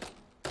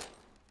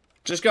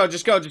 Just go,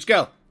 just go, just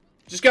go.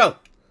 Just go.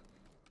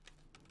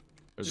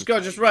 Just go,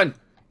 just run.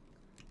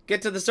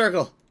 Get to the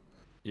circle.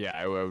 Yeah,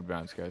 I would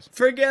bounce, guys.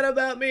 Forget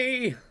about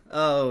me.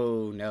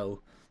 Oh,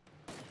 no.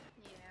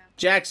 Yeah.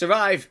 Jack,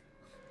 survive.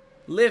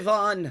 Live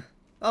on.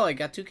 Oh, I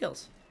got 2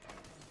 kills.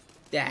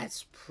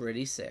 That's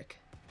pretty sick.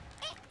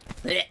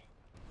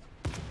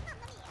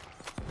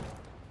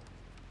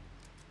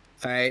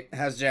 Alright,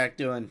 how's Jack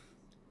doing?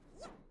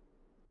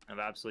 I have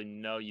absolutely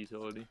no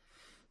utility.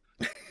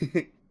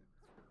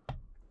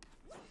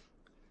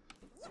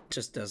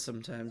 Just does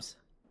sometimes.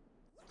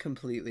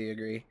 Completely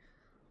agree.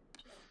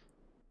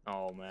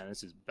 Oh man,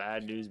 this is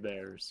bad news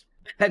bears.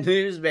 Bad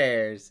news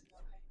bears.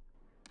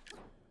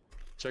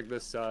 Check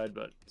this side,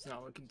 but it's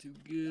not looking too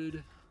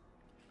good.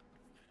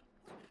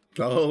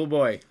 Oh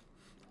boy.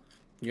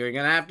 You're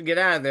gonna have to get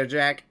out of there,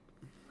 Jack.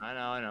 I know,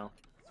 I know.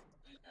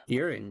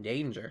 You're in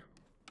danger.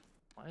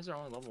 Why is there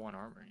only level 1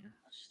 armor here?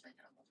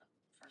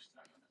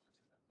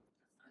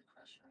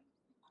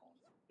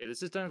 Yeah,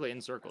 this is technically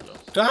in circle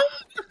though.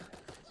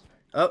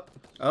 Oh,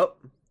 oh.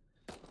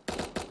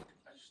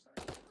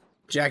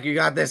 Jack, you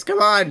got this. Come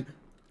on.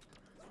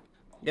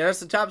 Get us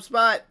the top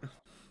spot.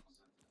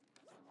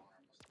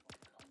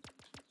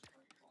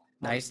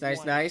 Nice,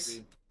 nice,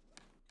 nice.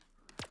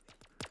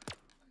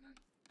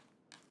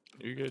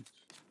 You're good.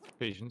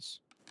 Patience.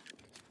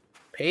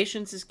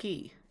 Patience is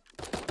key.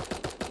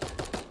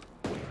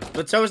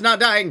 But so is not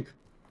dying.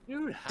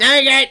 Dude, how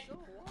Dang it! is he still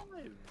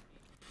alive?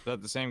 Is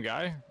that the same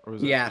guy? Or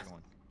was that Yeah. a different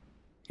one?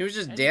 He was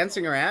just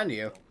dancing around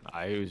you.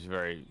 He was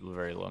very,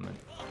 very lemon.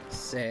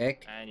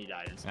 Sick. And he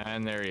died.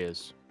 And there he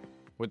is.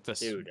 With the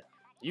Dude,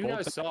 you bolt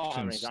guys saw how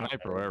action many times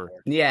sniper, I whatever.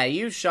 went Yeah,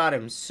 you shot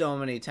him so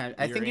many times.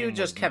 I Your think you aim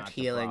just was kept not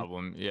the healing.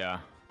 problem. Yeah.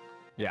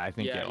 Yeah, I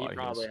think Yeah, he like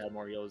probably this. had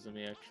more heals than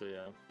me actually.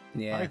 Yeah.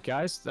 Yeah. Alright,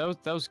 guys, that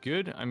was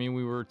good. I mean,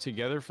 we were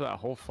together for that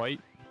whole fight.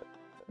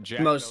 Jack,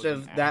 Most was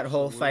of an that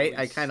whole fight,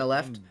 I absolutely kinda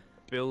left. 7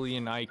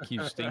 billion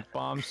IQ stink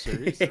bomb.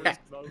 Seriously? Yeah,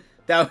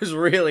 that was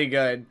really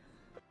good.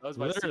 That was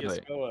my Literally.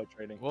 CSGO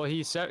training. Well, he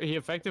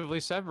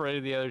effectively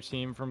separated the other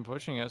team from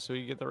pushing us, so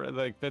you get the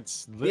like.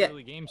 That's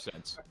literally game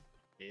sense.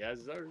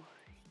 Yes, sir.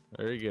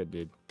 Very good,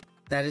 dude.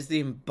 That is the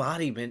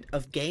embodiment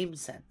of game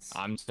sense.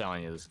 I'm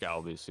telling you, this guy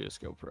will be a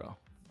CS:GO pro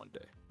one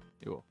day.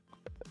 He will.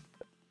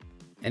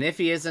 And if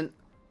he isn't,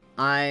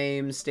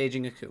 I'm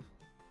staging a coup.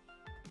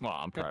 Well,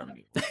 I'm proud of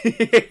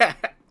you. Yeah.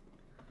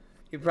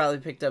 He probably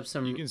picked up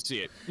some. You can see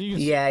it. You can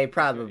see Yeah, he it.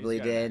 probably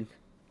He's got a did. knack.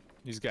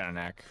 He's got a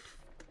knack.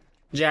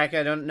 Jack,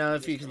 I don't know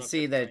if you can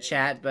see the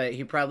chat, but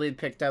he probably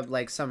picked up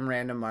like some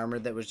random armor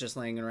that was just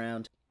laying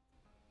around.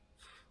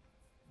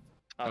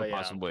 Oh, yeah.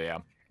 Possibly, yeah.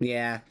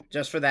 Yeah,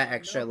 just for that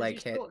extra No, 'cause like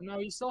he hit. still, no,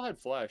 he still had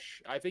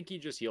flesh. I think he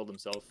just healed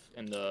himself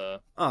in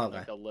the Oh, okay.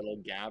 like a little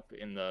gap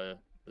in the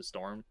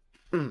storm.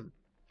 Hmm.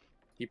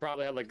 He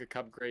probably had like a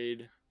cup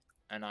grade,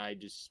 and I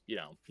just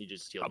he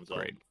just healed himself.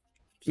 Upgrade.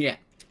 Yeah.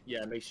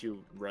 Yeah, it makes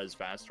you res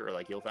faster or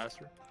like heal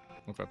faster.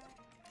 Okay.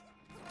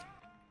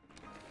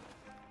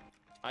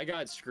 I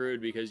got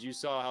screwed because you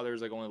saw how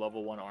there's like only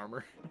level 1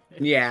 armor.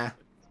 Yeah.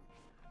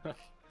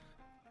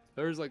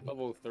 There was like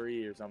level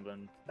 3 or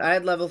something. I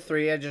had level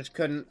 3, I just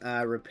couldn't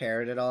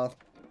repair it at all.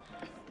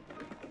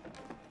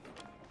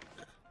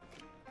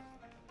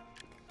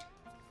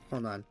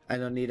 Hold on. I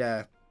don't need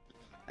a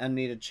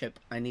chip.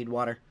 I need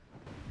water.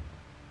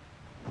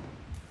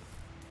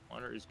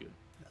 Water is good.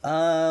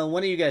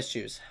 One of you guys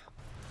choose.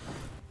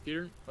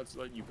 Peter, let's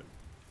let you pick.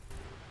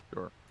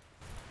 Sure.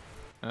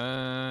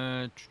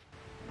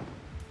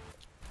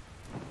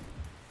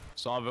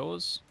 Saw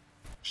villas.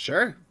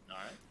 Sure. All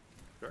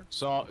right.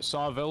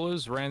 Saw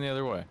villas. Ran the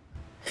other way.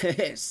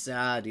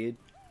 Saw, dude.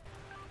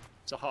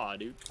 It's a ha,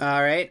 dude.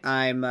 Alright,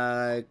 I'm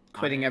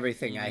quitting I'm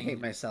everything. I hate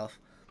eating- myself.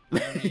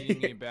 I'm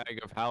eating a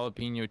bag of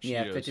jalapeno Cheetos.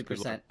 Yeah, Good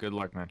 50%. luck, good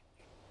luck, man.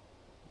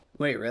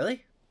 Wait,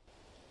 really?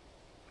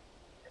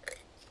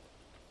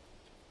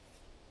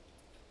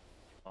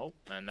 Oh,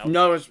 and that was,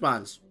 No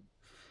response.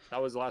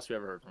 that was the last we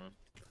ever heard from him.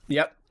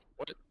 Yep.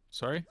 What?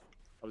 Sorry?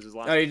 That was his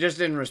last. Oh, you just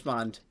didn't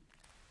respond.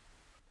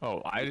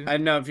 Oh, I didn't. I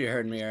didn't know if you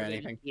heard me or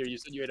anything. Here, you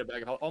said you ate a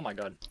bag of. Oh my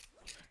god.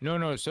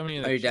 No. Somebody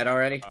in the Are you dead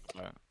already?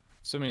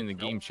 somebody in the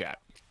game chat.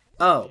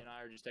 Oh. He and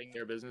I are just taking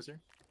care of business here.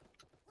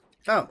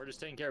 Oh. We're just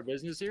taking care of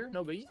business here.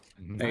 No biggie.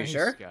 Are you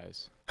sure?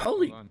 guys?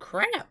 Holy Hold on.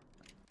 crap.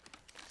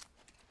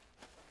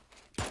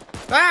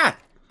 Ah!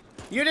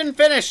 You didn't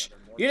finish!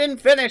 You didn't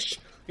finish!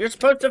 You're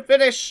supposed to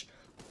finish!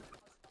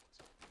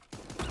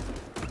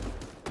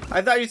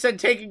 I thought you said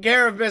taking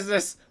care of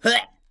business.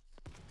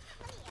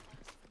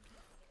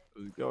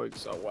 This is going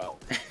so well.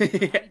 How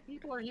many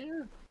people are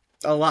here?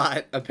 A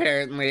lot,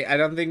 apparently. I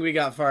don't think we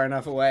got far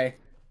enough away.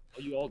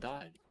 Oh, you all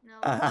died. No.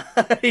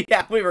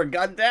 Yeah, we were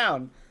gunned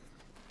down.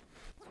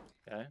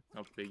 Okay,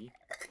 no biggie.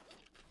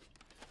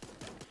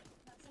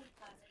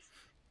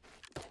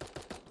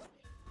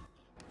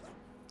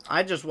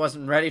 I just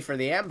wasn't ready for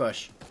the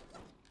ambush.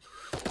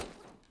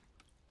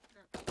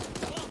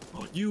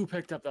 Oh, you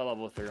picked up that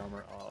level 3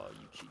 armor. Oh,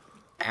 you cheat.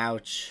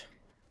 Ouch.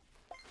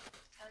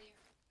 Tell you.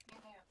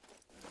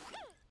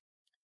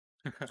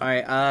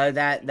 Alright,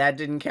 that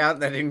didn't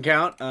count. That didn't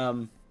count.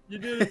 You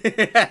did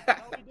it. Oh,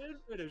 we did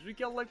finish. We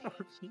killed like 4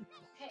 people.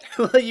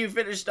 Well, you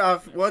finished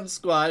off one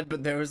squad,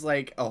 but there was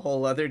like a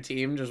whole other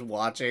team just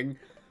watching.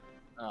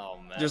 Oh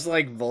man. Just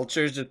like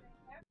vultures. Just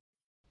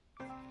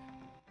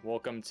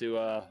Welcome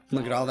to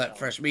look at all that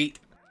fresh meat.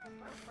 I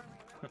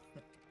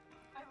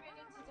ran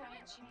into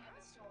Diane Cheney at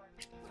the store.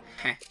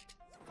 Heh.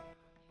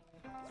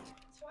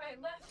 That's why I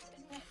left,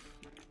 isn't it?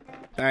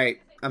 Alright,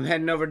 I'm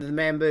heading over to the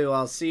Bamboo.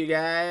 I'll see you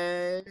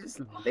guys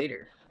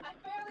later. I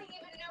barely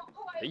even know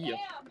who I See ya.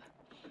 am.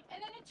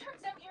 And then it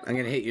turns out you're I'm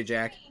gonna hit you,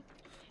 Jack. free.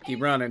 Keep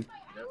And running.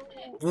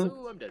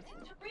 No, I'm dead. to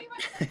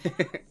rewrite the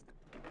past.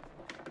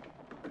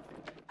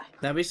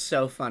 That'd be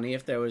so funny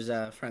if there was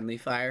a friendly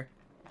fire.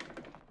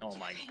 Oh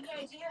my Any god.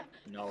 idea?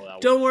 No, that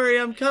Don't worry,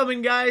 I'm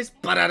coming, guys.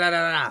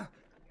 Ba-da-da-da-da.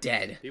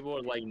 Dead. People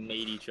would like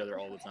nade each other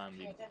all the time.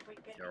 It'd be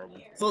terrible.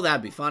 Well,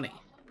 that'd be funny.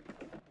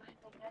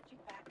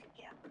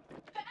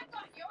 Back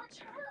on your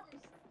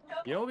terms.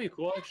 You know what would be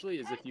cool actually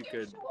is if you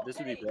could. This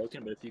would be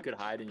broken, but if you could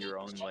hide in your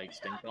own like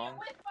stink song,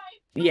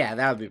 Yeah,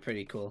 that would be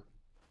pretty cool.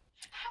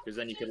 because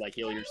then you could like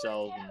heal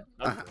yourself. And,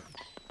 Uh-huh.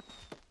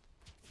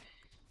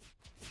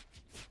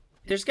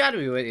 There's got to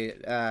be a way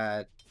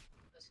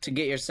to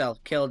get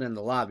yourself killed in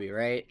the lobby,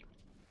 right?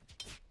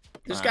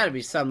 There's got to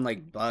be some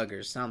like bug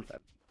or something.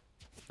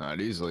 Not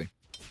easily.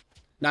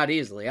 Not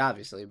easily,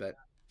 obviously, but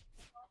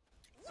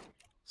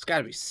it's got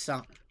to be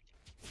something.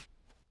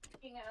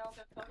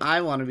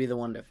 I want to be the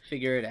one to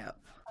figure it out.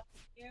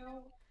 You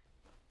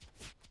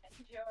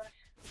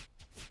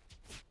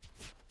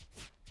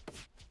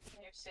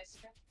and your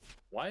sister.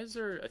 Why is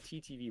there a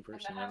TTV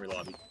person in every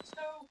lobby?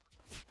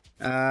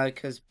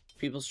 Because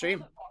people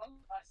stream.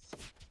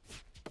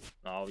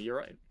 Oh, you're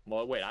right.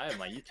 Well, wait, I have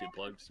my YouTube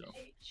plug, so.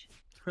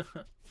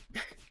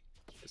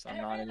 Guess I'm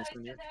not in this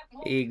one here.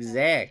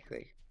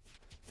 Exactly.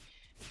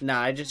 No,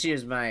 I just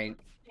use my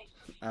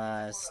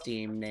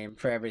Steam name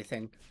for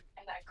everything.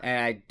 And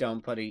I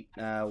don't put a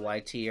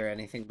YT or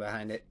anything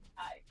behind it.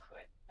 I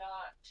could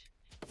not.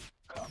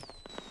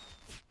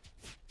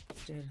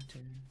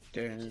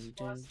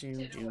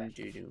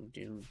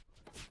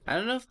 I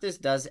don't know if this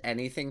does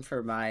anything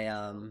for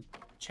my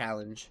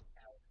challenge.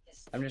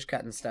 I'm just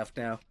cutting stuff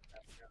now.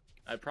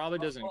 It probably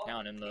doesn't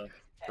count in the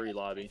free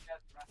lobby.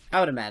 I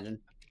would imagine.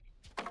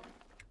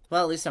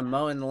 Well, at least I'm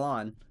mowing the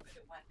lawn.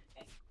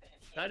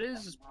 That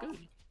is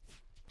good.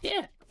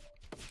 Yeah.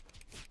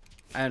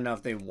 I don't know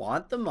if they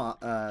want the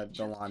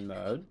lawn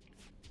mowed.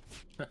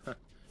 But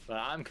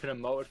I'm gonna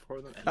mow it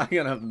for them. I'm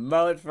gonna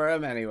mow it for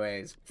them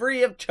anyways,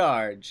 free of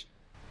charge.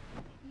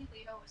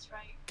 Leo was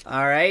right.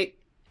 All right.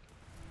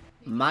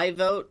 My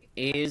vote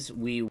is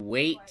we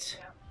wait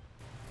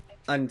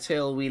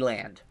until we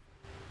land.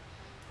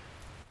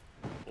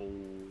 Oh,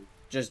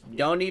 Just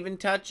don't even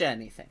touch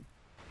anything.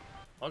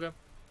 okay.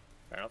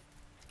 Fair enough.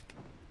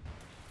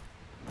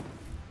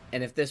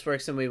 And if this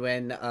works and we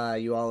win,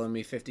 you all owe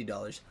me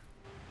 $50.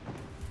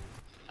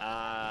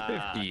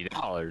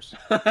 $50.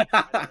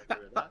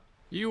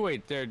 You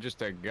wait there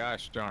just a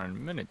gosh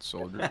darn minute,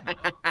 soldier.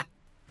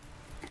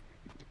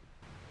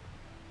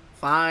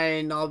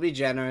 Fine, I'll be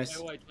generous.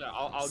 Wait,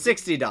 I'll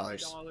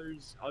 $60.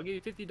 I'll give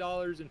you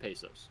 $50 in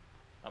pesos.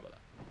 How about that?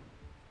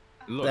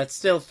 Look. That's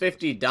still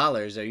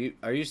 $50.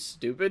 Are you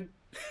stupid?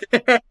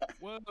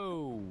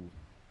 Whoa.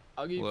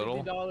 I'll give you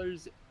Little.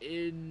 $50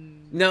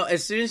 in. No,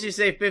 as soon as you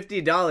say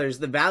 $50,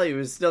 the value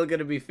is still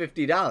gonna be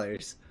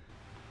 $50.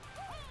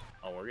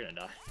 Oh, we're gonna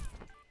die.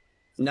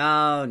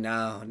 No.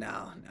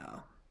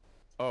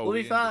 Oh, We'll be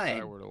we didn't decide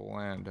fine. where to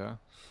land, huh?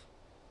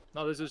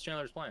 No, this is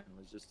Chandler's plan. It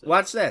was just.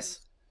 Watch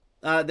this.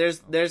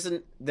 There's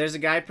a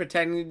guy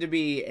pretending to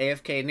be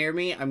AFK near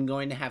me. I'm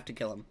going to have to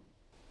kill him.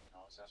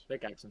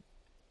 Pickaxe him.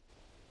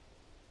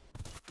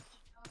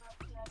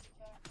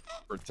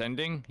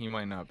 Pretending? He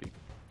might not be.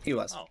 He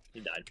was. Oh, he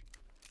died.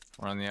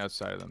 We're on the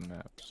outside of the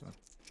map, so.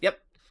 Yep.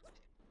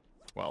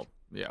 Well,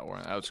 yeah, we're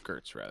on the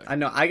outskirts, rather. I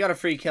know. I got a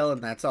free kill,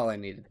 and that's all I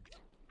needed.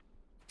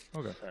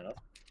 Okay. Fair enough.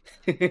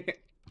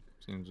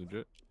 Seems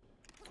legit.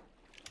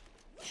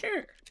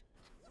 Sure.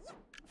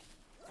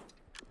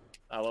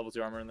 Level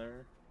 2 armor in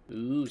there.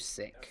 Ooh,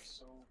 sick.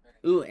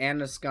 Ooh,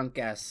 and a skunk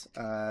ass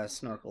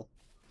snorkel.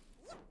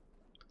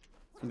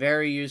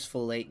 Very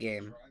useful late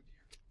game.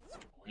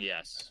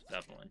 Yes,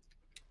 definitely.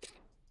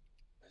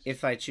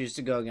 If I choose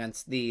to go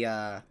against the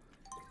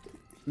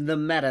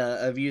meta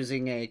of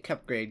using a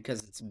cup grade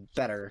because it's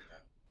better.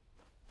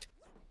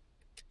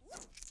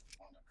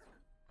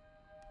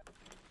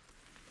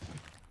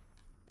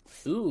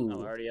 Ooh.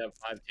 Oh, I already have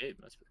 5 tape.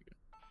 That's pretty good.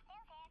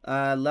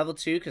 Level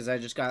 2, because I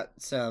just got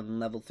some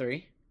level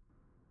 3.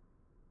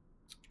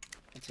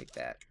 I'll take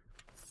that.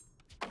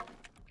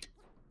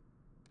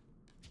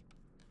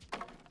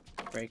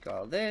 Break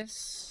all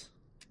this.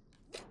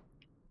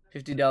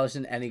 $50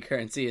 in any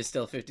currency is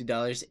still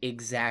 $50.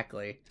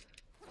 Exactly.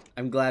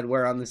 I'm glad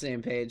we're on the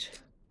same page.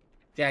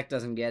 Jack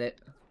doesn't get it.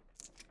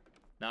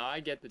 No, I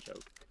get the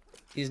joke.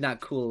 He's not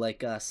cool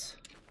like us.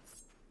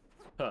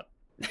 Huh.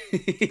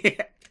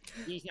 Yeah.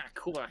 He's not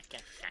cool like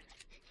that.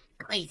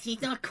 Wait,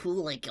 he's not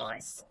cool like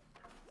us.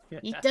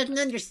 He doesn't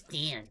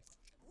understand.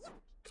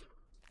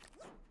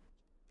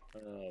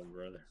 Oh,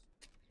 brother.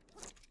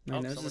 My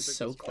Oh, nose someone is took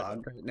so this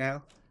clogged right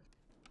now.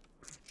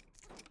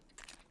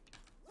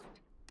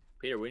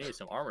 Peter, we need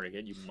some armor to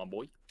get you, my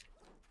boy.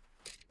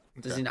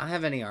 Does he not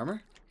have any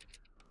armor?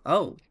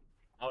 Oh,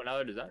 Oh,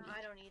 now does that? No,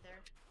 I don't either.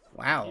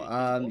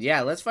 wow.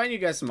 Yeah, let's find you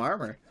guys some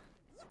armor.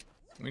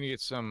 We need to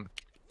get some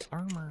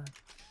armor.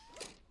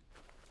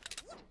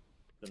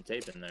 Some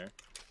tape in there.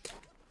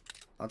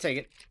 I'll take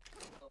it.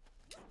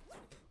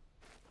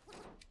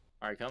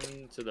 Alright,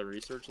 coming to the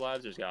research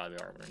labs, there's gotta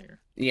be armor in here.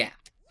 Yeah.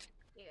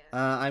 Yeah.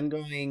 I'm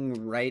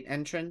going right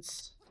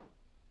entrance.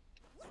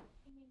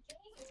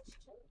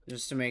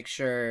 Just to make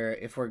sure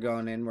if we're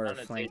going in, we're Found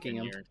a tape flanking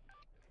in them.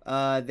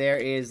 here. There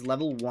is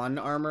level 1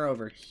 armor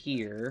over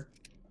here.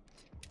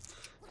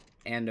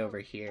 And over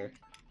here.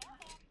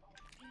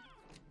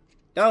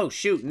 Oh,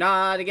 shoot.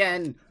 Not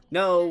again.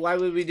 No, why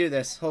would we do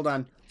this? Hold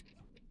on.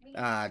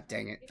 Ah,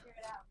 dang it.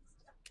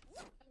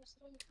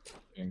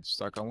 Getting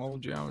stuck on level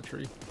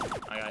geometry.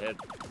 I got hit.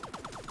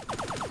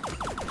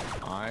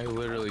 I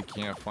literally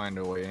can't find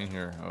a way in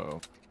here.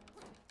 Uh-oh.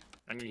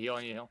 I need heal,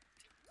 I need heal.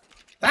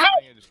 I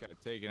think I just got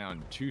taken out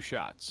in 2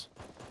 shots.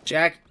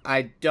 Jack,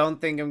 I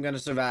don't think I'm gonna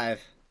survive.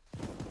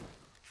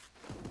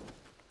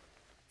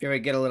 Here,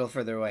 wait, get a little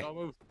further away. Don't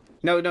move.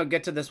 No, no,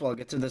 get to this wall.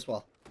 Get to this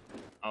wall.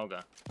 Okay.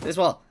 This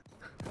wall.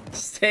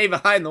 Stay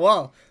behind the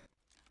wall.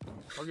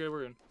 Okay,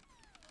 we're good.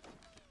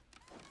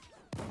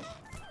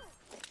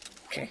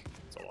 Okay.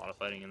 It's a lot of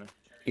fighting in there.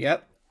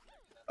 Yep.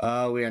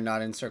 We are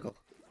not in circle.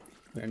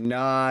 We're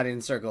not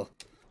in circle.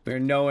 We're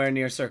nowhere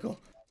near circle.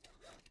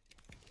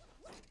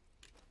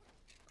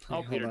 Oh,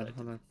 Okay, Peter hold on, died.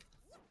 hold on.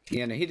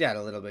 Yeah, no, he died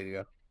a little bit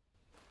ago.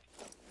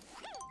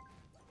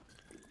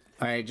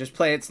 Alright, just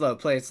play it slow.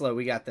 Play it slow.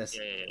 We got this.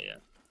 Yeah.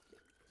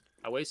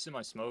 I wasted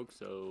my smoke,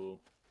 so...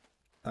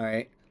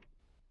 Alright.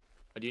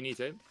 Do you need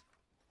tape?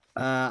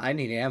 I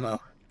need ammo.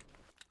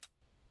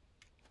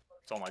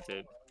 It's all my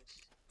tape.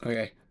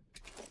 Okay.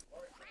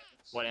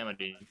 What ammo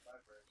do you need?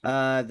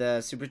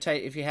 The super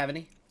tight if you have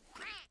any.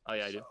 Oh,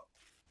 yeah, I do.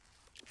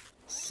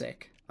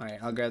 Sick.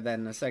 Alright, I'll grab that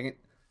in a second.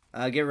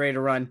 Get ready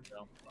to run.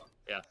 So,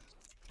 yeah.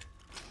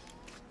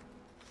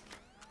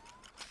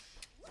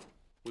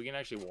 We can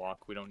actually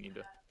walk. We don't need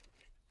to...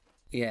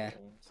 Yeah.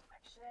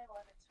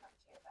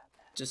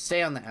 Just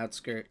stay on the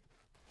outskirt.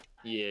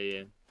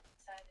 Yeah.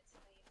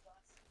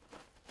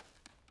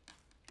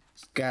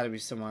 There's gotta be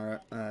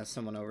somewhere,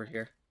 someone over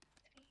here.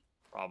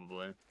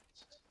 Probably.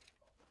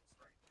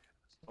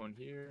 One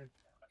here.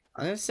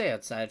 I'm gonna stay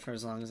outside for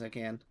as long as I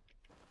can.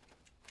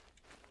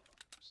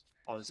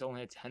 Oh, this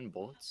only had 10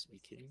 bullets? Are you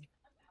kidding me?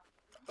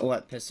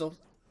 What, pistol?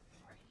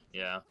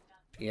 Yeah.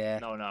 Yeah.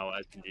 No,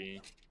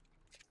 SMG.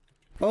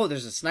 Oh,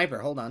 there's a sniper.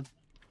 Hold on.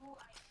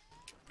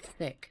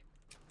 Thick.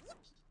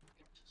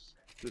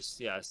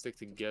 Just, yeah, stick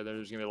together.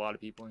 There's gonna be a lot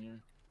of people in here.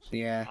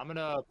 Yeah. I'm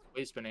gonna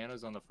place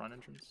bananas on the front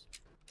entrance.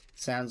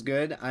 Sounds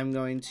good. I'm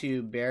going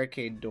to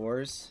barricade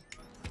doors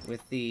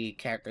with the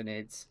cat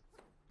grenades.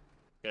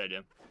 Good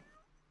idea.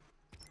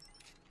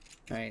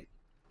 Alright.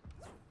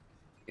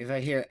 If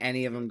I hear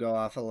any of them go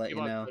off, I'll let you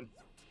Keep on know. good.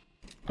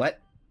 What?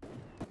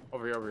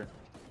 Over here.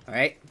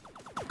 Alright.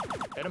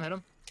 Hit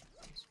him.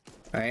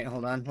 Alright,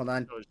 hold on.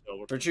 Oh, it's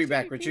over. Retreat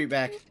back.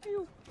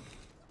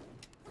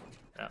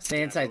 Yeah. Stay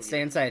Yeah, inside, go stay get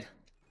it. inside.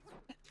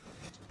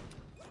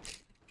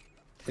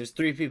 There's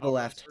 3 people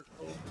left.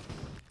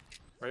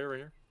 Right over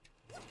here.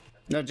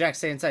 No, Jack,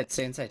 stay inside.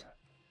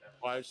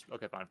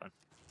 Okay, fine.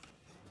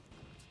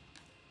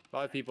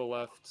 5 people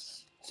left.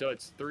 So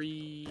it's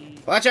 3.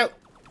 Watch out!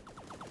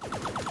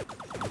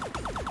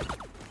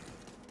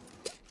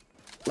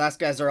 Last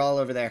guys are all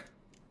over there.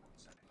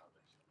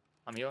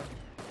 I'm healing.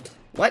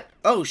 What?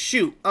 Oh,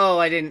 shoot. Oh,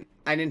 I didn't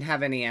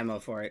have any ammo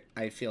for it.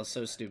 I feel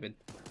so stupid.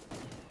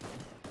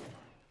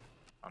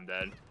 I'm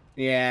dead.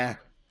 Yeah.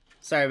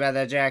 Sorry about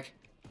that, Jack.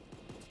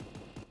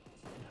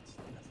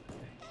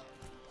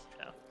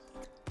 Yeah.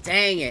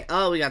 Dang it.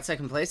 Oh, we got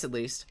second place at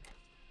least.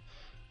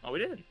 Oh, we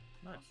did.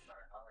 Nice.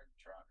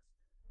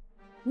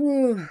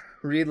 Whew.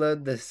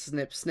 Reload the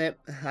snip.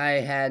 I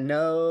had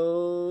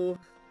no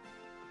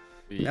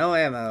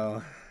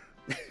ammo.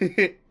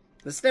 The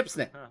snip.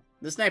 Huh.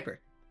 The sniper.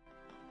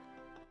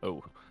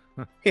 Oh.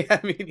 Yeah,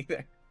 me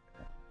neither.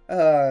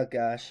 Oh,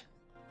 gosh.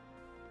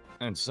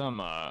 And some,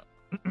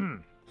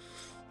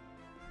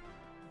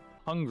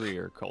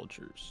 hungrier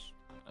cultures.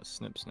 A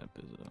snip is a...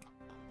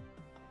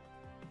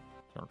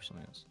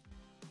 Personally, yes.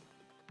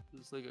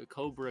 It's like a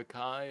Cobra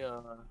Kai,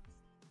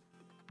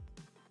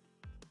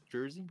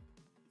 jersey.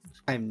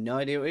 I have no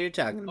idea what you're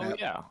talking Oh about.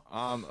 yeah.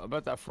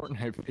 About that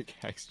Fortnite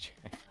pickaxe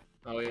check.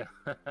 Oh yeah.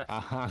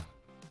 Uh-huh.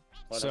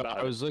 What So about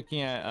I it? was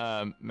looking at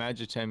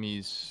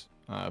Magitemi's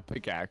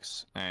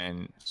pickaxe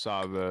and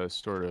saw the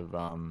sort of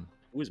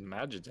Who's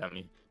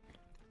Magitemi?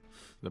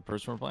 the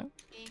person we're playing.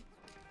 Me.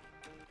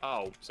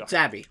 Oh, sorry. It's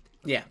Abby.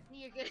 Yeah.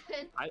 You're good.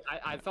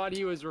 I thought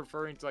he was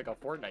referring to like a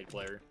Fortnite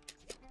player.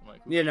 I'm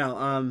like, You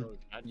know,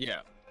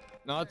 Yeah.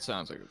 No, it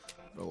sounds like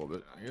a little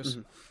bit, I guess.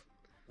 Mhm.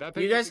 That you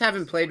picture guys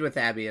haven't played with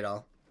Abby at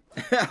all.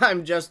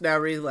 I'm just now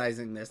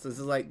realizing this. This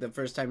is like the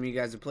first time you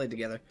guys have played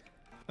together.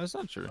 That's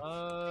not true.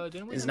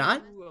 Didn't we? It's do,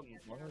 not?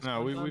 Among Us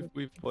No, one time?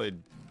 we've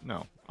played.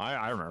 No,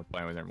 I remember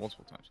playing with her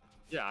multiple times.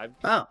 Yeah,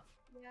 Oh,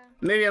 Yeah.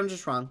 maybe I'm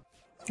just wrong.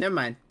 Never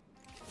mind.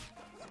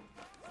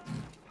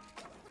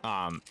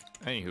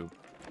 Anywho,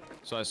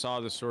 so I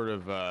saw the sort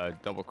of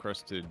double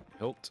crested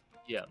hilt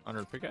yeah. on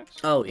her pickaxe,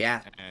 Oh,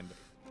 yeah. and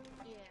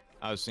Yeah.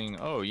 I was thinking,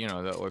 oh, you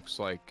know, that looks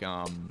like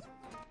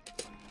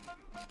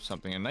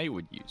something a knight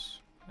would use.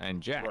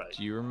 And Jack, Right.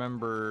 do you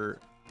remember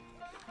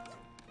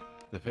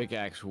the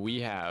pickaxe we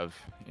have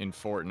in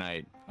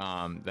Fortnite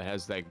that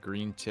has that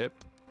green tip,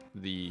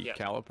 the Yeah.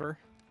 caliper?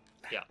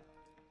 Yeah.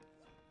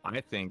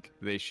 I think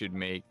they should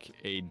make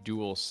a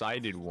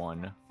dual-sided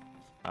one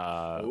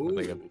with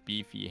like a Ooh.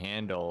 beefy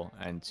handle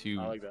and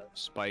two I like that.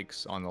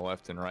 spikes on the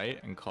left and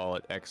right, and call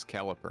it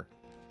Excalibur.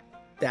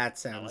 That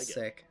sounds like it.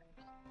 sick.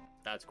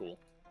 That's cool.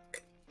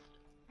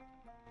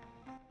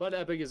 But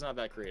Epic is not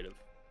that creative.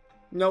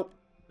 Nope.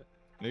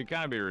 It'd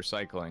kind of be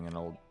recycling an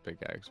old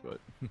pickaxe,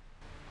 but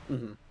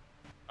Hmm.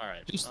 All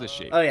right. just the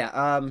shape. Oh, yeah.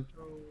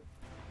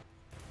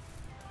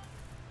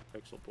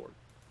 Pixel board.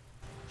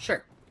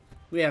 Sure.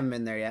 We haven't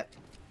been there yet.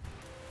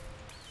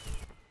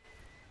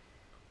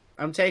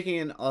 I'm taking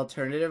an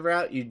alternative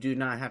route. You do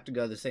not have to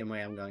go the same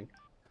way I'm going.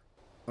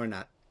 Or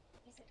not.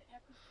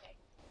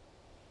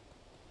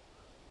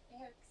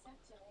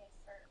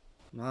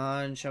 Come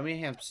on, show me a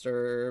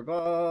hamster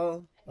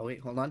ball. Oh, wait,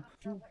 hold on.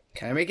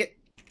 Can I make it?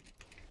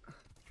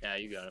 Yeah,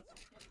 you got it.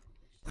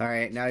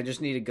 Alright, now I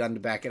just need a gun to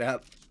back it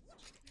up.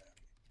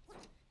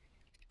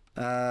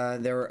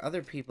 There were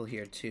other people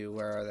here too.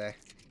 Where are they?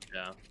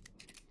 Yeah.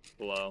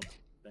 Below,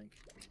 I think.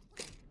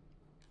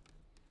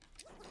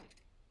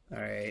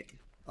 Alright.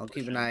 I'll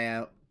keep an eye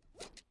out.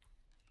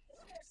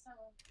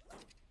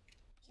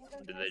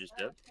 Did they just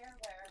dip?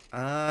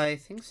 I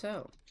think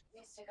so.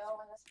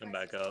 Come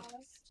back up.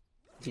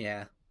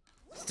 Yeah.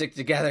 Stick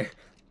together.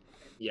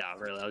 Yeah,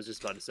 really. I was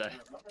just about to say.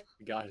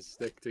 You gotta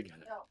stick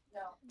together.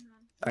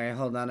 Alright,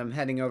 hold on. I'm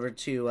heading over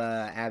to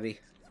Abby.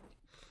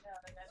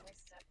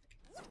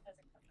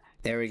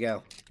 There we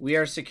go. We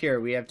are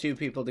secure. We have 2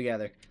 people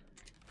together.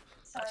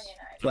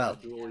 Well,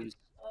 Dualies.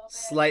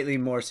 slightly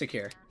more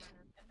secure.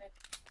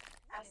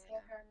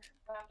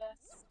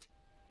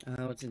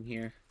 What's in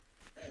here?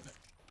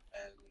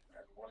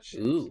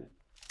 Ooh.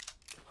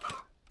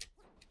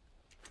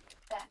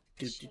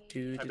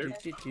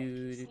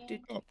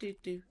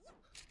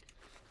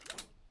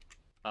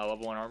 Level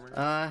 1 armor?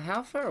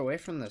 How far away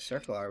from the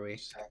circle are we?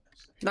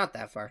 Not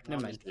that far.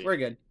 Never mind. Obviously. We're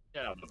good.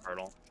 Yeah, the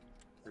turtle.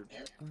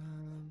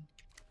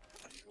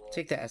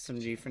 Take the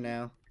SMG for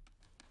now.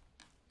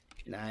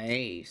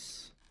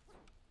 Nice.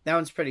 That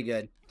one's pretty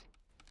good.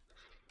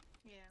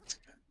 Yeah.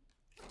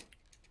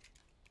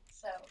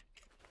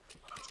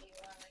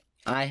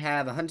 I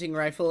have a hunting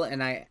rifle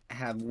and I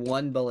have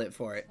 1 bullet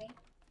for it,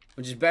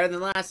 which is better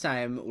than last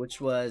time, which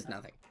was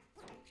nothing.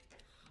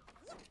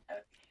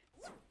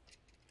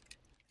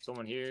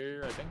 Someone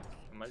here, I think.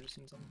 Am I just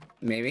seeing something?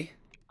 Maybe.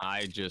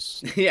 I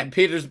just Yeah,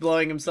 Peter's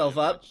blowing himself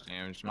up.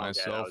 damaged Okay, that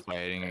myself was by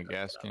hitting a pretty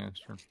gas bad.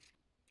 canister.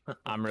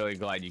 I'm really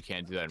glad you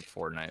can't do that in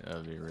Fortnite. That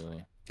would be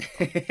really.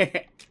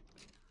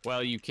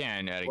 Well, you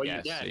can at a Well, you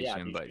gas can, yeah,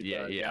 station, you but should,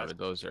 yeah, gas but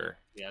those are.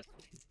 Yes.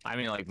 I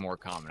mean, like more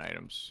common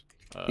items.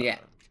 Yeah.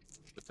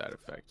 With that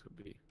effect would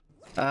be.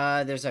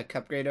 There's a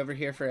cup grade over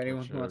here for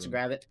anyone who wants to Sure.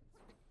 grab it.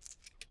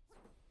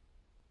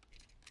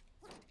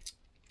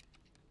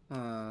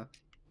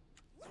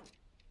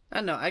 I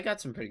don't know. I got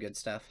some pretty good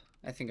stuff.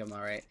 I think I'm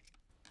alright.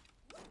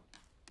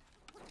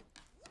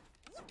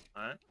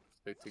 Alright.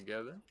 Stick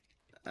together.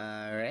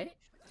 Alright.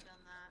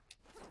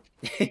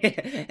 Done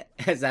that.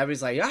 As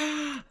Abby's like,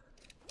 ah!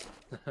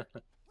 No,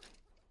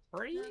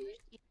 I'm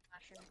just eating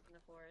mushrooms in the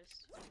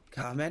forest.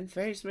 Come and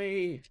face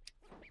me.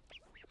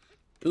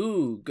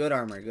 Ooh, good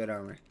armor, good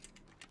armor.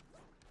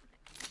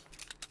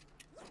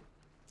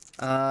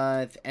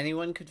 If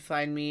anyone could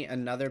find me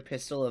another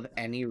pistol of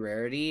any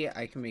rarity,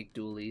 I can make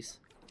dualies.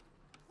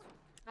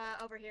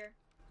 Over here.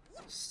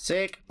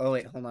 Sick. Oh,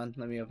 wait, hold on.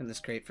 Let me open this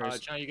crate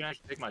first. China, you can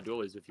actually take my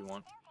dualies if you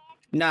want.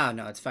 No,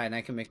 it's fine.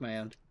 I can make my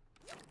own.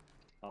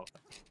 Oh, okay.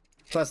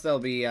 Plus, there'll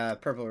be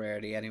purple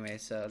rarity anyway,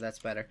 so that's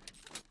better.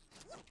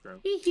 True.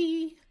 Hee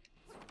hee.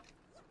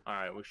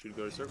 Alright, we should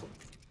go to circle.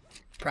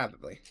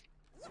 Probably.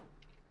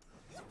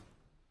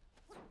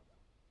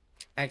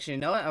 Actually, you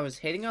know what? I was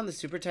hating on the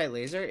super tight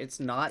laser. It's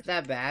not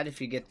that bad if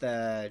you get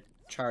the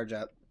charge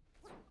up.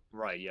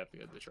 Right, you have to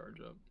get the charge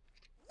up.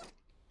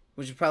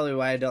 Which is probably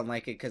why I don't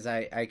like it, because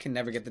I can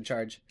never get the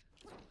charge.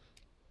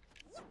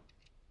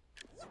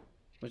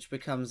 which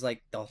becomes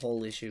like the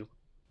whole issue.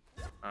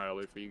 Alright, I'll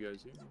wait for you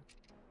guys here.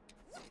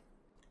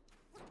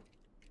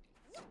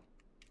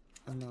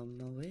 I'm on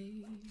my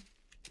way.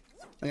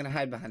 I'm gonna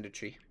hide behind a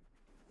tree.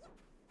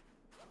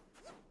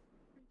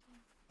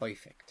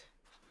 Perfect.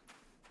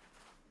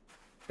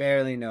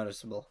 Barely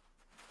noticeable.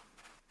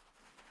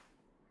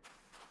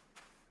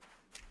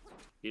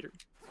 Peter?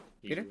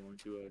 Peter? You want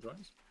to join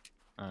us?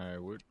 I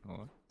would.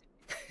 Hold on.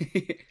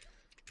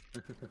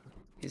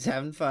 He's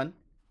having fun.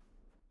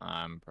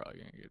 I'm probably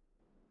gonna get.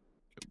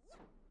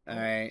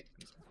 Alright.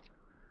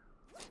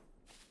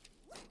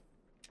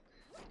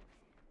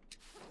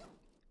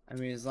 I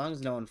mean, as long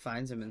as no one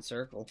finds him in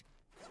circle.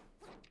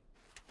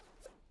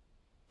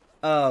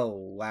 Oh,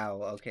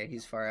 wow. Okay,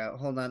 he's far out.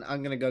 Hold on,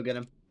 I'm gonna go get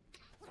him.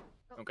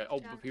 Okay. Oh,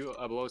 yeah. people,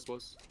 below us,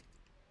 close.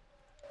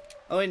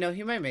 Oh, wait, no,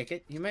 he might make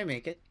it. He might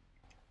make it.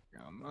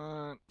 Come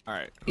on. All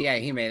right. Yeah,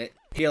 he made it.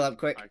 Heal up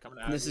quick. Alright, coming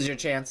at This you. is your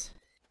chance.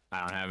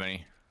 I don't have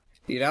any.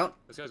 You don't?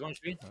 This guy's 1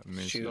 HP. I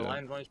missed Shoot. The it.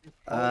 lion's 1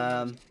 HP.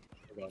 Um,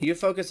 Oh, God. you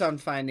focus on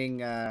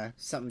finding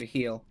something to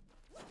heal.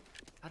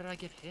 How did I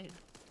get hit?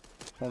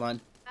 Hold on.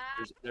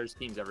 There's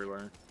teams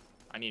everywhere.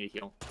 I need a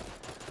heal.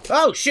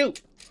 Oh,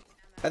 shoot!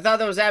 I thought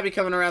that was Abby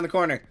coming around the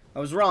corner. I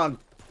was wrong.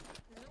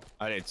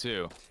 I did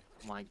too.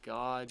 Oh my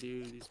god,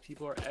 dude. These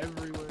people are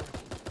everywhere.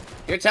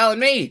 You're telling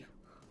me!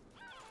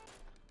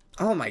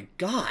 Oh my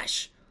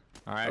gosh.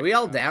 All right. Are we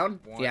all down?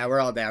 one. Yeah, we're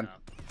all down.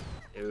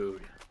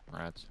 Dude.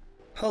 Rats.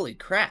 Holy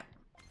crap.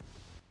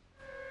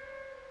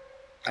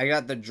 I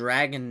got the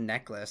dragon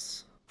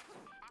necklace.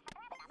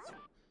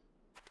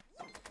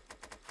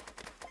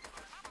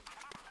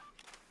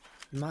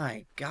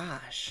 My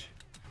gosh.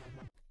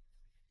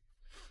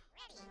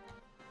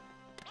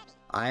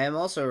 I am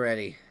also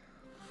ready.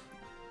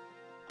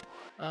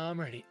 I'm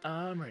ready.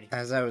 I'm ready.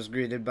 As I was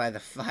greeted by the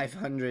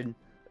 500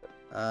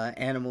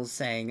 animals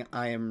saying,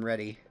 I am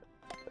ready.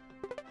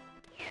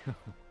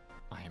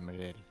 I am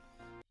ready.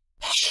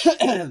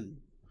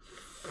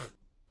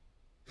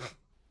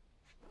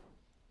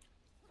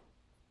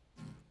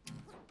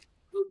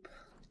 Boop.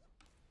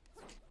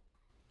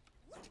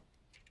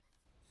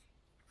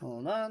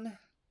 Hold on.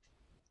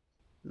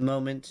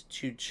 Moment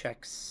to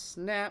check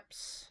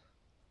snaps.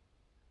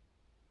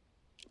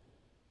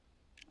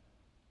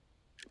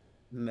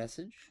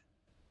 Message.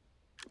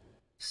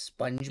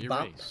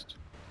 SpongeBob. Erased.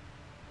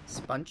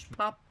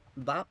 SpongeBob.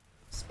 Bop.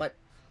 Spot.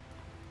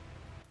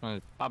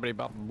 Bobbity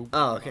bop boop.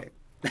 Oh, okay.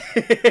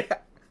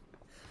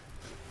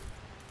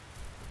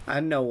 I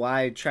don't know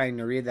why trying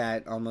to read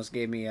that almost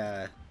gave me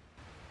a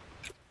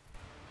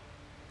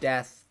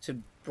death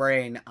to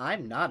brain.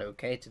 I'm not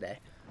okay today.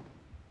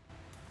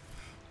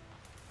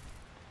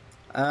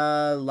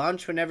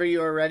 Launch whenever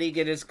you are ready.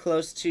 Get as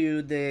close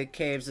to the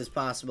caves as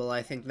possible.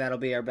 I think that'll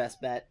be our best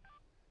bet.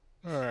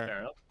 All right. Fair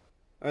enough.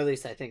 Or at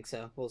least I think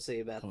so. We'll see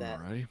about that.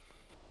 Alrighty.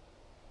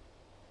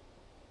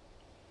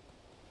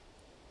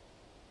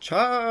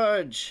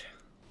 Charge!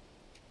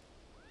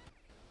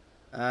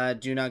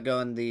 Do not go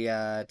in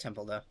the,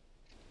 temple, though.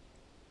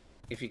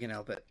 If you can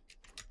help it.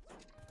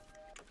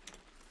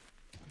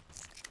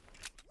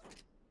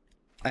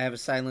 I have a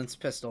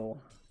silenced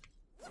pistol.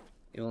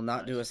 It will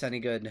not do us any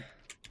good.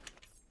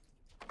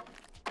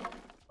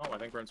 Oh, I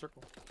think we're in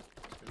circle.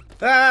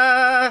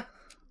 Ah!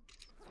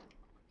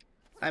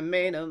 I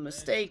made a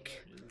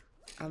mistake.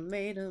 I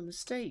made a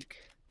mistake.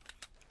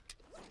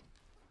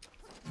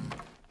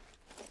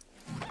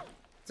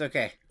 It's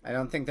okay. I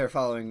don't think they're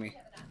following me.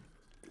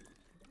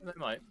 They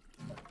might.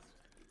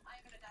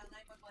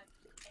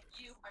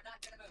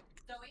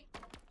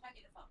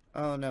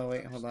 Oh no,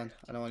 wait, hold on.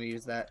 I don't want to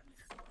use that.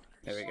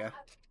 There we go.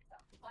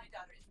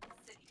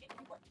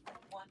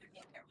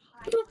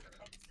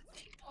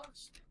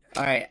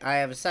 Alright, I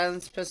have a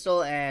silenced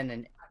pistol and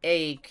an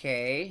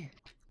AK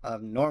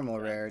of normal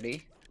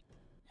rarity.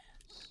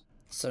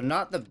 So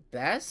not the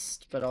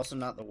best, but also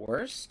not the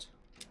worst.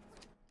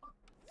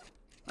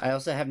 I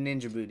also have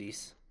ninja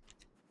booties.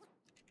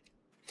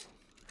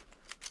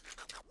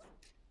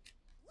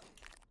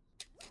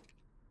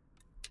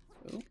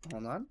 Ooh,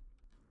 hold on.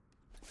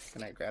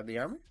 Can I grab the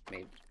armor?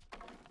 Maybe.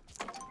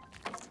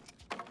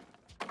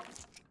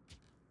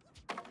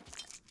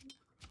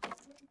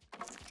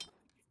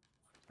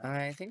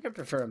 I think I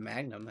prefer a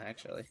Magnum,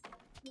 actually.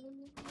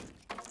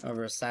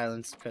 Over a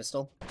silenced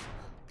pistol.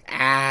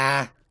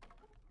 Ah!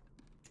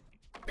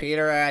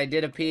 Peter, I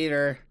did a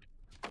Peter.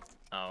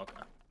 Oh,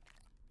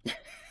 okay.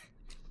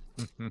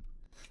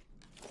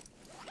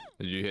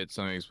 Did you hit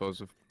something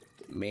explosive?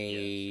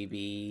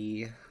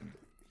 Maybe.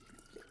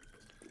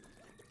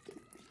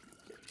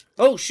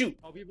 Oh, shoot!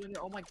 Oh, people in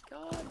there. Oh my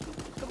god.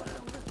 Come on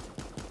over here.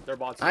 They're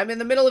bots. I'm in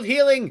the middle of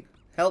healing!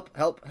 Help,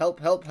 help, help,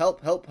 help,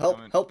 help, help, help,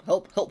 Coming. help,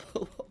 help, help,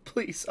 help,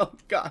 please. Oh,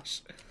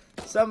 gosh.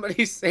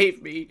 Somebody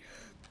save me.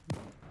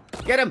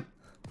 Get him!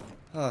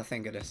 Oh,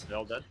 thank goodness. They're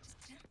all dead?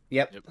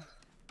 Yep. Yep.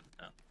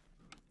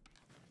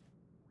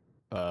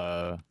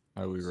 How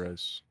do we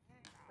res?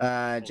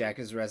 Jack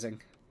is rezzing.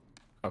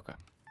 Okay.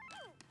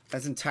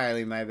 That's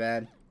entirely my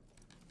bad.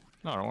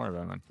 No, don't worry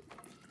about it, man.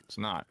 It's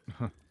not.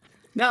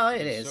 No,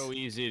 it It's is. so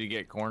easy to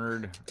get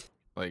cornered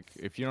Like,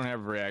 if you don't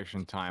have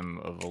reaction time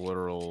of a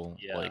literal,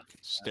 Yeah. like,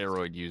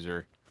 steroid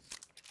user,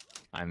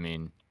 I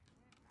mean,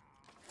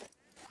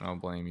 I don't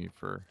blame you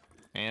for...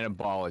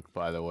 Anabolic,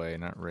 by the way,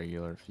 not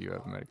regular if you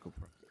have medical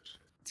problems.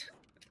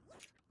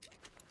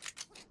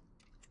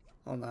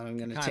 Hold on, I'm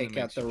gonna Kinda take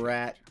out makes the you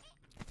rat.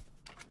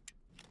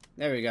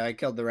 There we go, I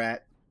killed the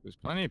rat. There's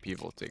plenty of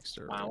people who take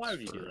steroids. Wow, why would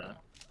you for, do that?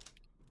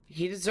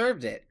 He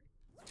deserved it.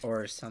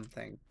 Or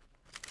something.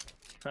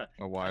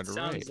 A wide That array.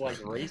 sounds like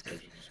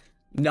racist.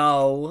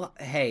 No,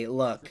 hey,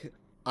 look. It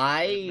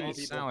I may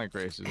sound like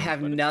racism,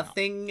 have but it's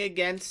nothing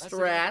against That's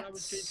the guy that I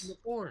was chasing rats.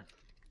 before.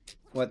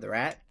 What, the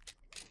rat?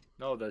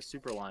 No, the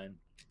super lion.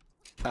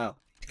 Oh.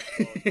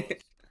 not.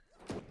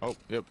 Oh,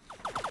 yep.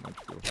 Much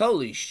cool.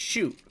 Holy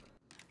shoot.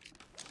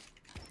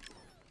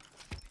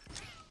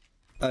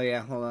 Oh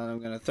yeah, hold on,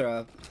 I'm gonna throw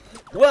up.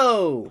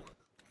 Whoa!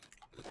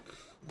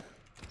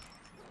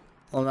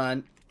 Hold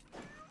on.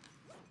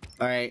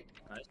 Alright.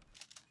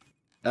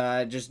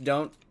 Nice. Just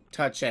don't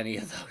touch any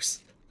of those.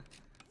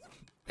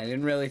 I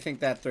didn't really think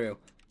that through.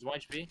 Is 1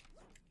 HP?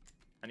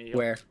 I need help.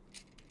 Where?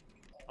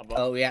 Above.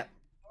 Oh yeah.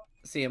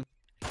 See him.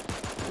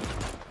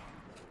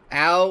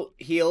 Ow!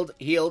 Healed,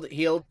 healed,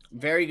 healed.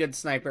 Very good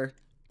sniper.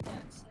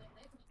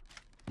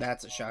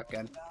 That's a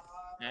shotgun.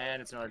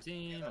 And it's another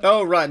team.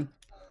 Oh, run.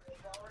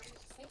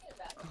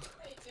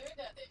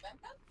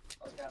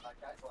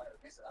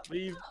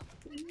 Leave.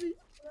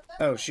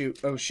 Oh shoot,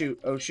 oh shoot,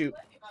 oh shoot.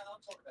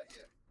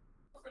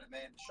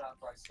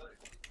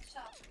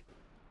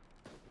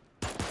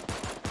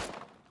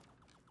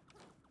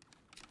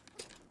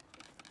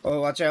 Oh,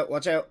 watch out,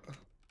 watch out.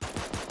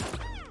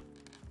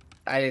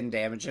 I didn't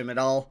damage him at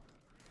all.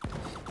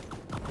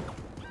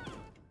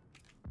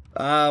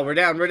 We're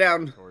down, we're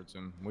down. Towards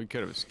him. We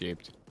could have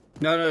escaped.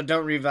 No, no,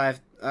 don't revive.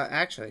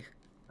 Actually.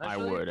 I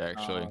would,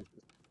 actually.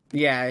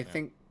 Yeah, I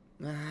think...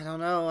 I don't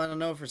know. I don't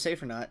know if we're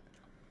safe or not.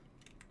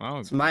 Oh,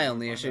 It's my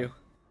only issue.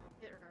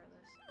 Hit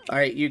regardless.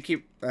 Alright,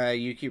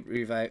 you keep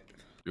revive.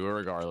 Do it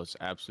regardless.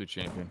 Absolute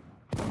champion.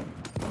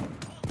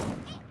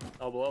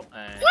 Elbow up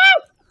and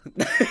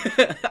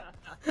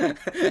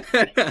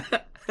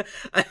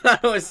I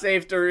thought it was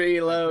safe to I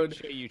reload.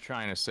 appreciate you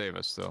trying to save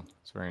us, though.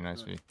 It's very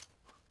nice of you.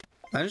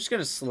 I'm just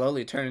gonna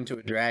slowly turn into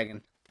a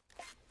dragon.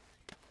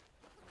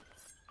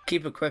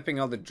 Keep equipping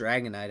all the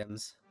dragon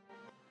items.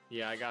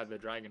 yeah, I got the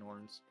dragon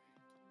horns.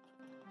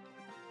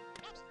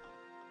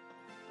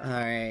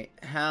 Alright,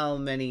 how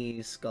many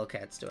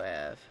skullcats do I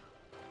have?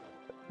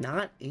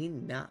 Not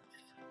enough.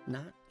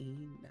 Not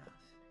enough.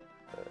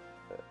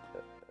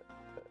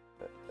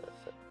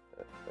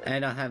 I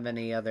don't have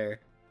any other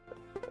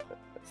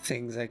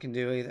things I can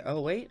do either.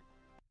 Oh, wait.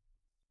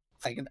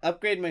 I can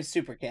upgrade my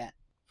super cat.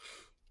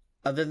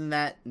 Other than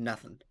that,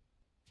 nothing.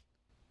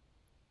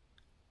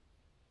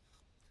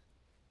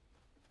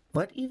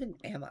 What even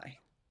am I?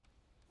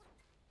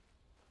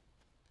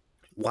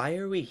 Why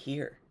are we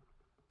here?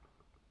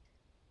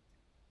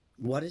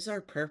 What is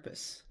our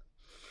purpose?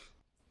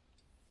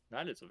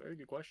 That is a very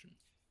good question.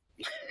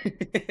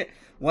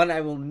 One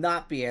I will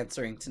not be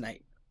answering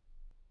tonight.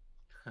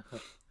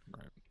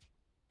 Right.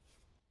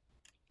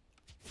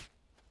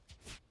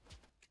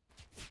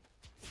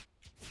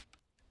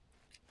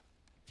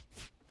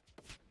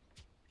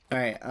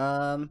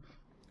 Alright,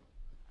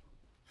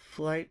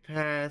 flight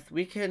path.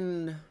 We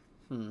can...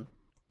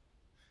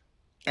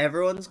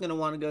 Everyone's gonna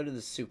want to go to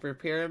the Super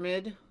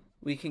Pyramid.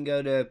 We can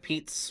go to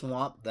Pete's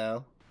Swamp,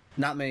 though.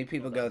 Not many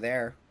people go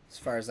there, as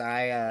far as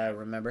I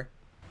remember.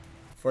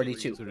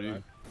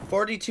 42.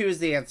 42 is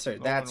the answer.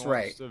 No That's one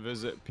wants right. to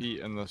visit Pete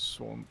in the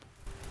swamp.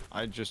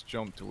 I just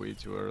jumped way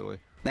too early.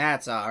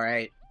 That's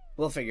alright.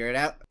 We'll figure it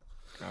out.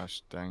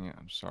 Gosh dang it,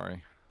 I'm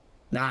sorry.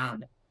 Nah.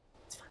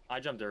 I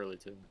jumped early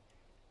too.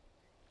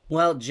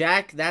 Well,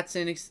 Jack, that's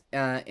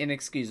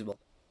inexcusable.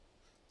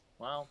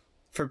 Wow.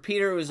 For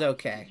Peter, it was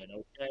okay.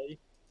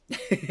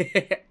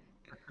 Okay.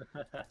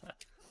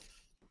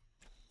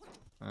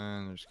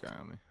 And there's a guy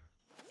on me.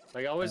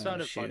 Like I always Oh,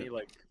 found it shoot. funny,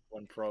 like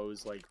when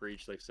pros like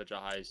reach like such a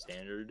high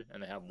standard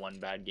and they have one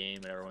bad game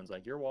and everyone's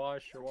like, "You're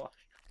washed, you're washed."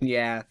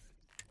 Yeah.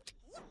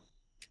 Oh,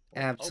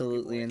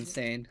 Absolutely people like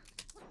insane.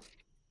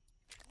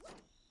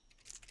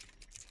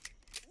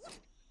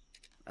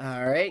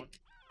 Alright.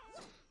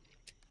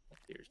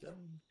 Here's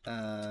done.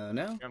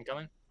 No. Here I'm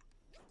coming.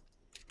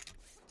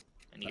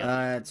 And you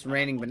got It's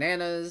raining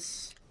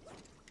bananas.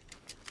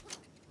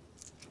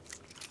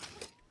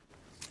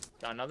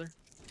 got another.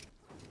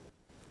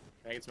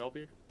 Can I get some help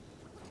here?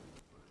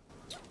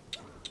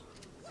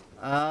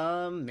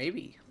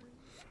 Maybe.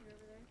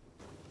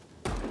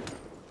 You're over there.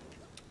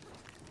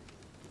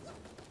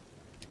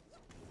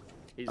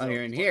 He's Oh,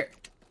 you're in here.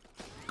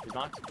 He's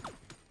knocked.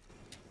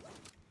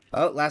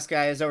 Oh, last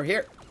guy is over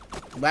here.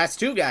 Last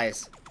two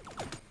guys.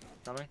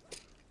 Coming.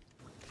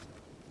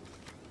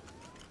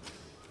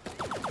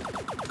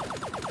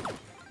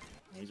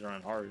 He's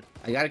running hard.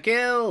 I got a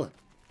kill.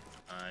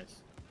 Nice.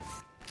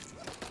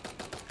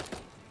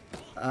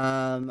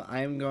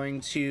 I'm going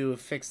to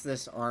fix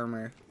this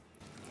armor.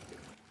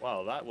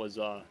 Wow, that was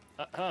 5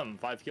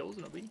 kills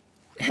in a beat.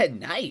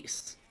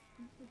 Nice.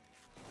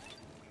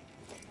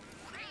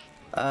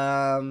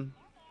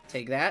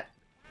 Take that.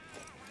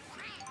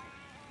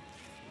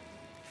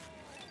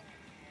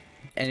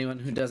 Anyone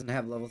who doesn't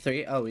have level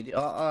 3? Oh, we do.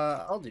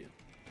 I'll do.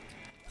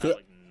 I have,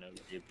 like, no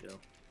idea,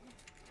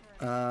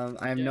 though.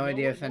 I have no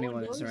idea if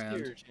anyone is around.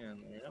 Here,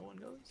 Chandler. No one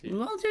goes here.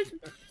 Well, dude,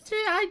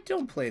 I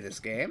don't play this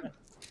game.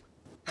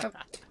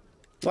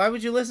 Why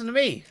would you listen to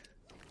me?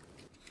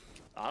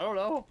 I don't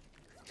know.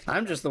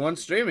 I'm just the one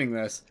streaming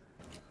this.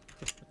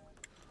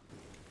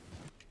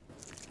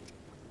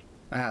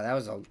 Wow, that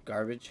was all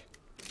garbage.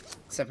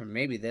 Except for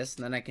maybe this,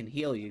 and then I can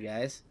heal you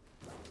guys.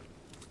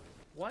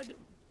 Why do,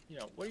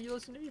 what are you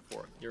listening to me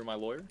for? You're my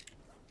lawyer?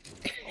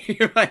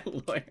 You're my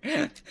lawyer.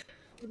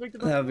 That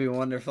would be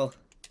wonderful.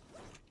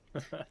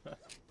 I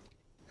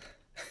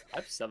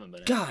have 7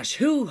 minutes. Gosh,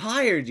 who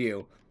hired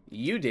you?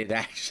 You did,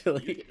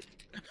 actually.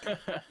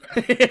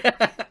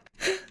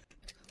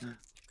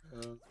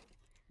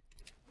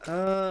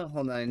 Hold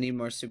on, I need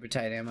more super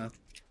tight ammo.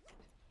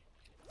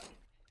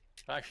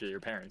 Actually, your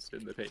parents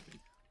did. They paid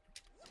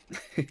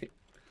me.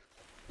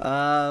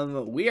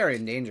 We are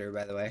in danger,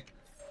 by the way.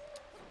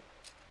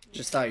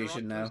 Just thought you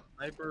should know.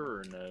 Sniper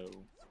or no?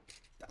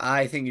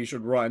 I think you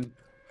should run.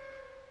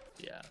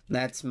 Yeah.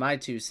 That's my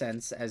 2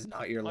 cents as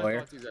not your My lawyer.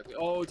 thoughts exactly.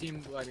 Oh,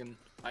 team wagon.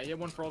 I hit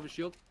 1 for all of his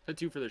shield. Hit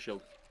 2 for their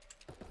shield.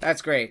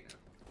 That's great.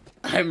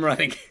 I'm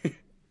running. Yeah,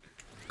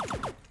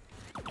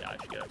 I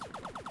should get extra.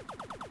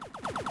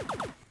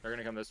 They're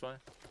gonna come this way.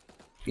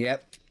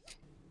 Yep.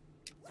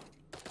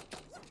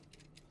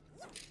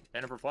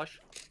 Banner for flush.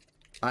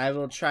 I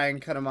will try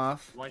and cut him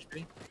off. 1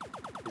 HP.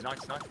 He's knocked.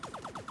 He's knocked.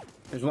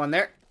 There's one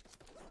there.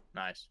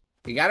 Nice.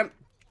 You got him?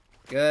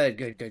 Good,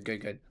 good, good, good,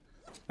 good.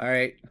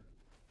 Alright.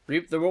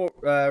 Reap the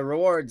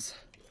rewards.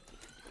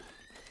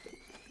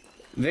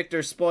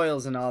 Victor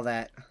spoils and all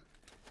that.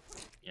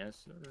 Yes,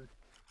 sir.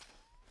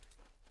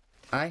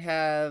 I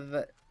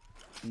have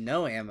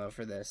no ammo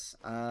for this.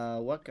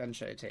 What gun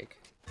should I take?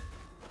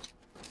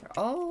 They're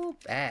all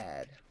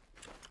bad.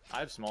 I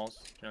have smalls.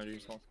 Can I do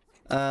smalls?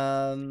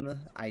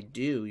 I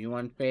do. You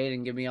want fade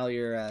and give me all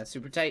your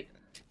super tight?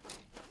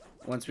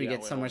 Once we Yeah, get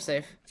wait, somewhere hold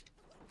on. safe.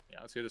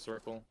 Yeah, let's get a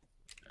circle.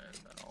 And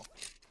then I'll...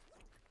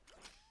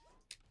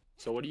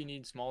 So what do you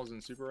need, smalls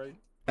and super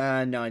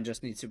right? No, I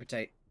just need super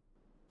tight.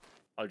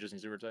 Oh, just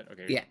need super tight?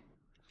 Okay. Yeah.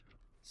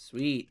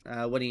 Sweet.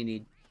 What do you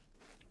need?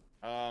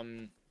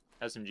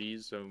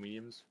 SMGs, so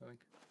mediums, I think.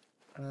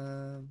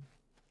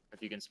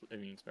 If you can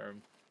spare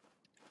them.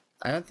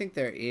 I don't think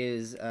there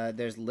is.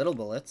 There's little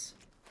bullets.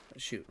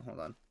 Shoot, hold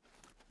on.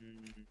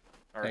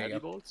 Or There you heavy go.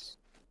 bullets?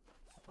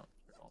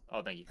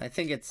 Oh, thank you. I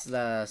think it's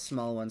the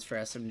small ones for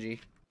SMG.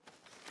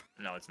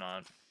 No, it's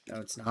not. No,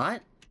 it's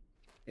not?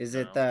 Is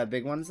it No. the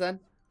big ones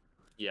then?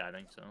 Yeah, I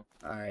think so.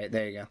 Alright,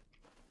 there you go.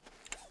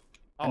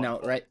 Oh, No,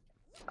 full. right.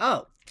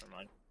 Oh, Never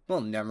mind.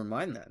 well, never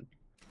mind then.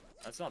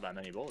 That's not that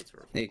many bullets for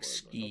a full clip,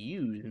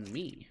 Excuse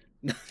me.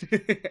 but-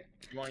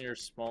 You want your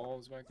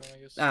smalls back then, I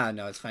guess?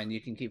 No, it's fine.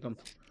 You can keep them.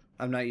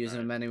 I'm not using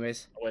them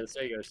anyways. Oh, wait,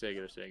 stay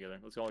together.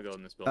 Let's all go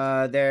in this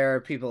building. There are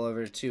people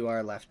over to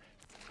our left.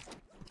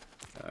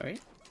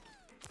 Alright.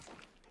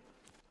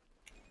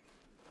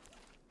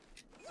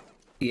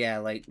 Yeah,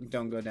 like,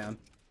 don't go down.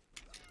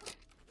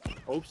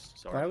 Oops,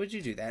 sorry. Why would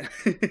you do that?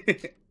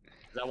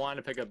 'Cause I wanted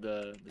to pick up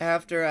the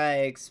After I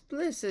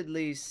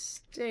explicitly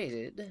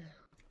stated...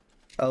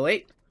 Oh,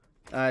 wait.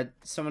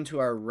 Someone to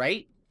our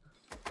right?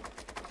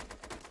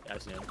 Yeah, I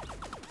see him.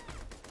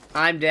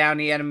 I'm down.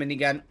 He had a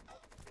minigun.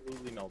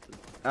 Completely melted.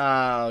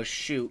 Oh,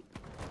 shoot.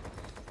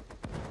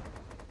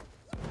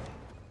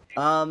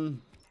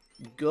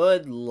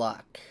 Good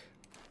luck.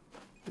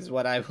 Is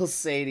what I will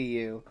say to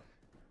you.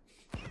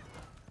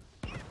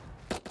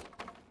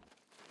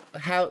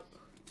 How...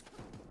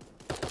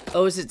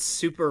 Oh, is it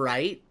super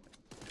right?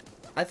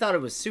 I thought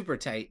it was super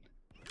tight.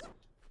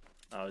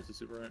 Oh, is it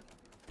super right?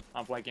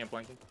 I'm flanking.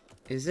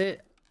 Is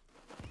it?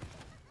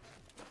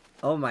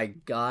 Oh my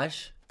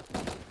gosh.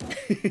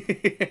 Or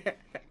did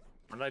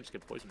I just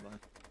get poisoned by?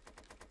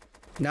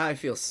 Now I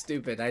feel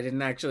stupid. I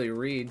didn't actually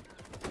read.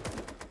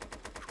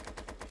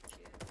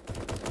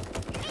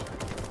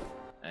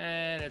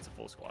 And it's a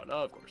full squad,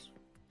 of course.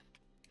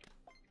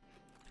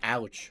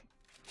 Ouch.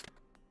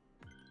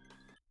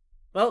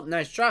 Well,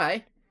 nice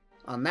try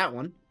on that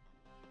one.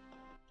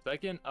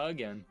 Second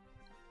again.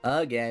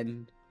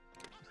 Again.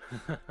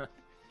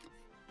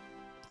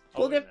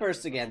 We'll get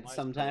first again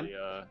sometime.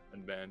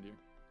 Unbanned you.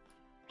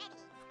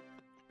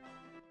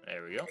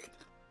 There we go.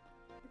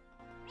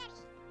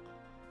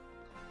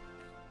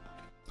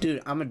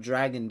 Dude, I'm a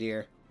dragon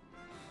deer.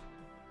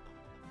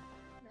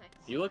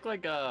 Nice. You look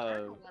like I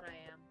don't know what I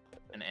am.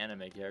 an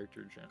anime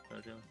character,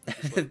 don't you?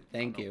 Just like,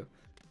 Thank you.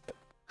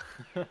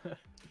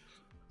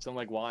 Some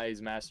like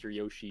wise Master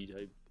Yoshi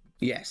type.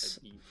 Yes,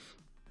 type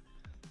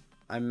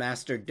I'm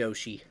Master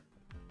Doshi.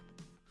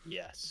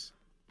 yes.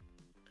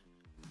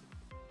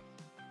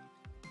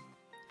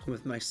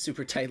 With my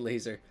super tight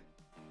laser.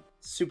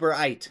 Super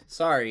ite.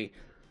 Sorry.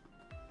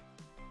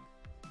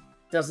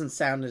 Doesn't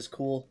sound as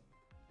cool.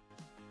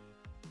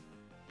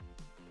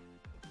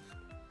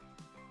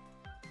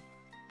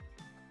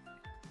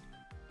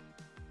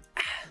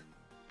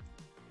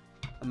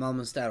 I'm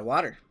almost out of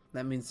water.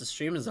 That means the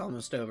stream is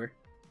almost over.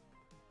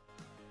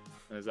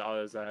 Is that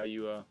how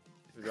you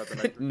is that the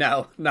night?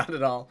 No, not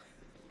at all.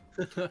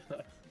 But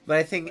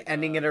I think Like,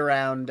 ending it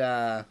around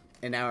an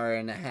hour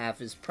and a half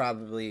is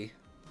probably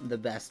the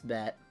best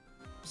bet.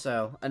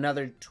 So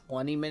another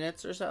 20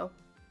 minutes or so.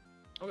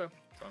 Okay,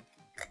 fine.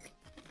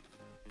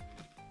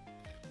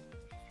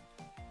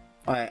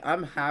 Alright,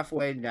 I'm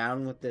halfway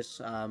down with this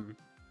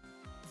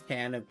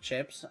can of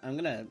chips. I'm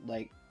gonna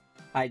like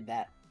hide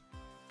that.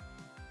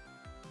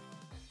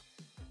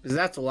 Because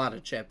that's a lot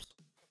of chips.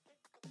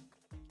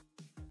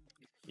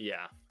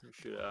 Yeah, you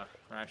should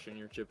ration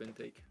your chip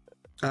intake.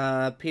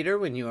 Peter,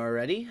 when you are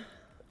ready.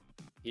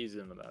 He's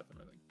in the bathroom,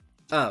 I think.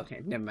 Oh,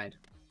 okay, never mind.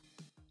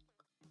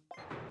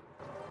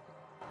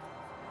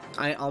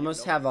 I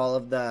almost have all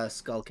of the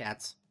skull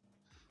cats.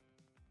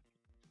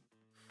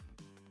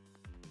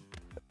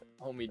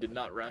 Homie did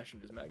not ration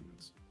his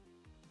magnets.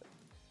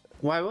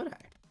 Why would I?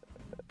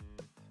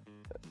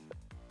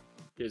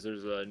 Because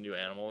there's a new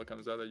animal that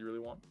comes out that you really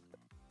want.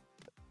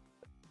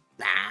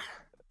 Nah,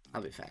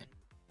 I'll be fine.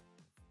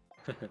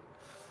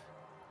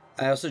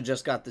 I also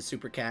just got the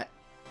super cat.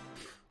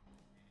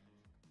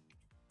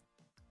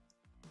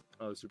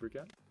 Oh, super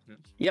cat? Yes.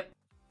 Yep.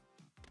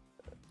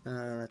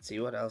 Let's see,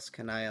 what else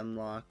can I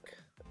unlock?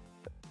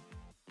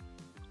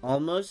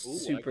 Almost Ooh,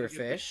 super I could get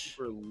the fish.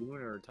 super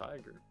lunar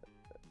tiger.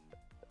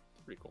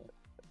 Pretty cool.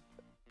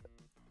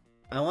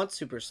 I want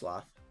super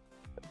sloth.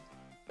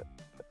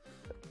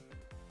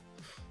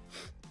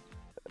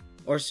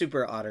 Or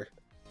super otter.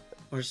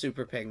 Or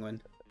super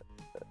penguin.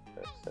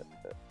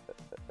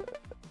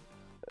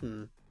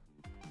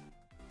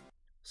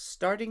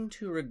 Starting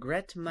to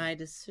regret my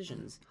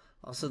decisions.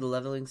 Also, the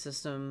leveling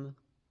system.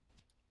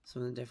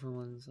 Some of the different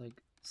ones,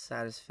 like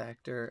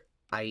Satisfactor,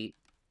 Ite.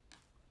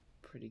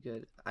 Pretty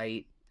good.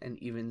 Ite,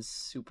 and even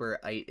Super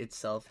Ite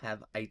itself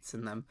have ites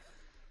in them.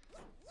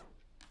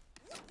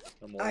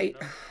 I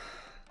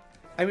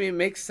mean, it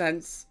makes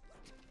sense.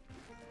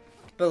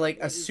 But, like,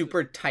 a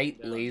super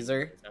tight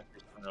laser.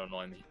 No,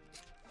 annoy me.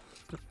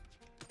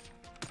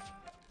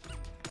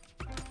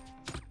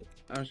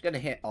 I'm just gonna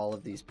hit all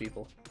of these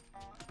people.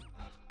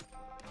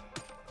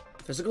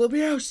 Physical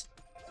abuse!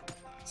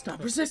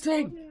 Stop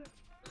resisting!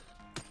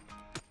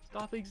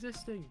 Stop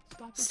existing!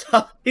 Stop!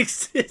 Stop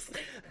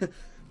existing!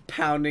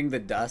 Pounding the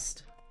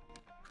dust.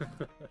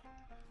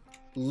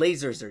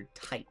 Lasers are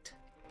tight.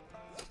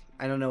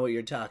 I don't know what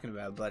you're talking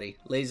about, buddy.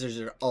 Lasers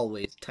are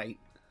always tight.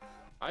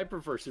 I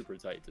prefer super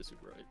tight to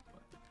super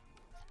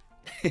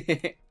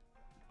light.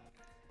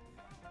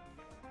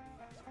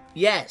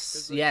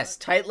 Yes, yes.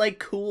 Tight like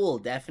cool,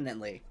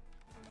 definitely.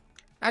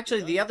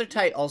 Actually, the other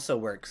tight also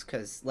works,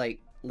 because, like,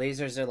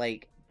 lasers are,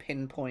 like,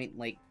 pinpoint,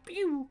 like,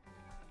 pew!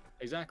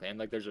 Exactly, and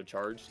like there's a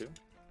charge too.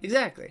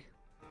 Exactly.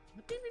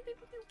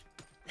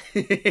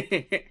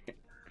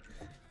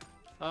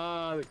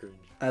 Ah, the cringe.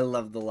 I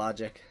love the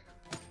logic.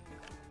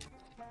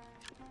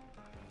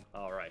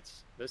 Alright,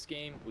 this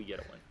game, we get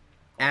a win.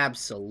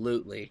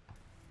 Absolutely.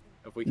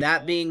 If we can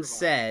That only being survive-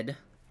 said,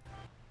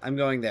 I'm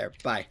going there.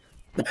 Bye.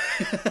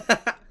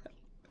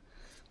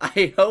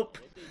 I hope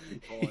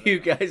you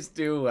guys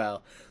do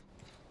well.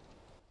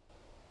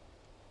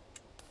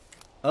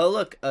 Oh,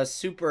 look, a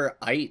super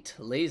ite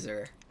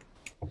laser.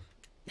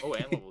 Oh,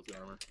 and level 2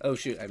 armor. Oh,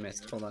 shoot, I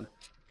missed. Hold on.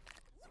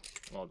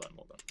 Well done,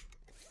 well done.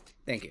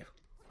 Thank you.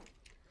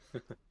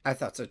 I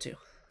thought so, too.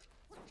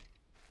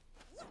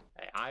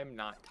 Hey, I'm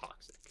not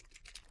toxic.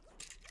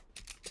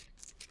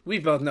 We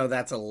both know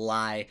that's a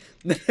lie.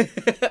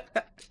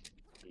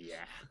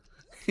 Yeah.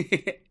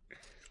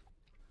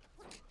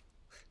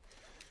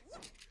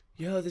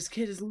 Yo, this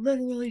kid is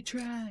literally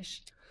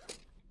trash.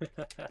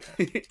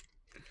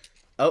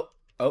 Oh,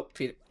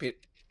 Peter.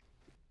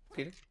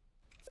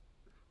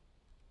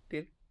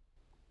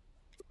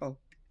 Oh.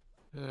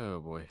 Oh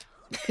boy.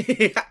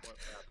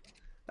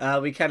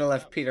 We kind of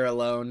left Peter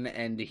alone,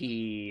 and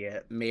he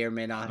may or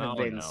may not have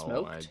been no,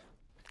 smoked.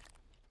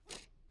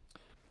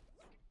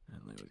 I'll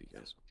leave with you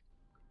guys.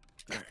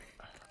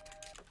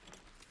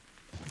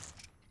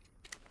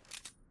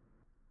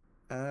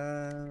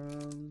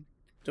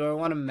 Do I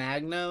want a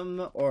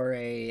Magnum or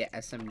a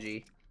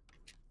SMG?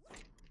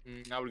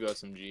 I would go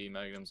SMG.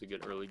 Magnum's a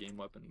good early game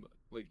weapon, but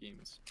late game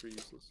is pretty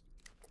useless.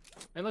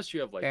 Unless you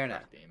have like Fair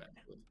enough. cracked aim,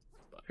 actually.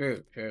 But...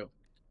 True.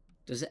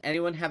 Does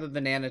anyone have a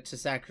banana to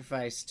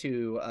sacrifice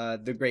to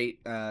the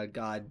great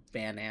god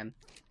Banan?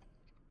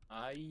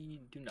 I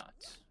do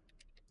not.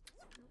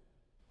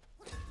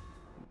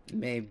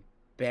 May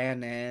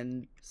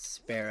Banan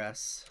spare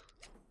us.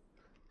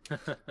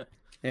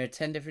 There are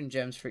 10 different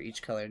gems for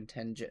each color and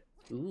 10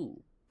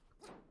 Ooh.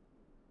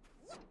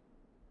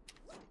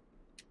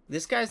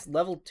 This guy's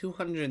level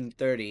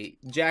 230.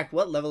 Jack,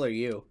 what level are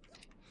you?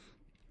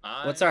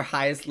 What's our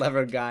highest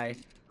level guy?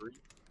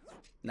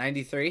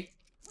 93?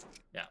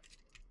 Yeah.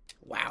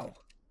 Wow.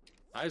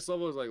 Highest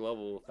level is like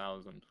level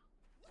 1000.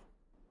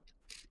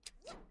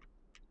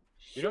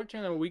 You know,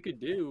 Chandler, what we could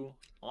do,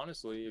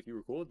 honestly, if you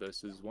were cool with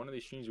this, is one of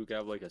these streams we could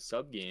have like a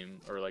sub game,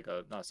 or like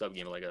a not sub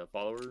game, but like a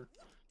follower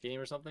game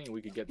or something, and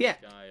we could get this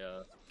guy,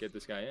 get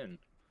this guy in.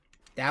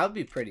 That would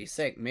be pretty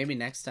sick. Maybe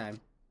next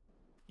time.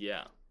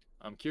 Yeah.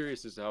 I'm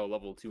curious as to how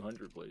level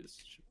 200 plays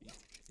should be.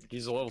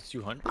 He's a level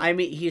 200. I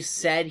mean, he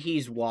said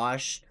he's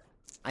washed.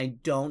 I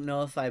don't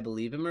know if I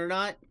believe him or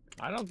not.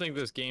 I don't think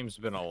this game's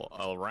been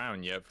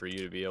around yet for you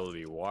to be able to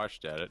be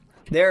washed at it.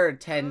 There are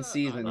 10 I don't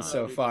seasons know,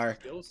 so dude, far. The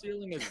skill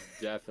ceiling has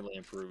definitely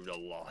improved a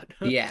lot.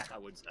 Yeah. I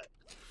would say.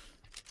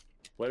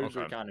 Players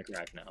are Okay. kind of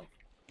cracked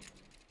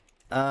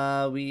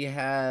now. We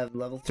have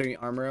level 3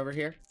 armor over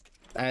here.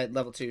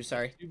 Level 2,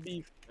 sorry. To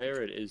be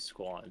fair, it is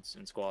squads,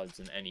 and squads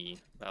in any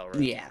battle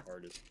royale Yeah.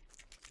 artist.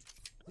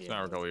 It's been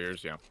a couple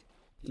years, yeah.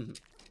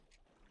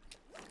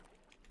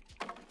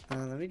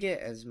 Let me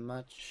get as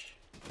much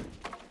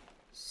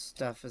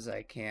stuff as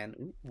I can.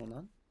 Ooh, hold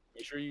on.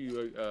 Make sure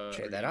you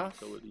Trade that use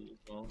off. utility as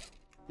well.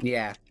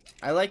 Yeah,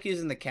 I like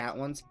using the cat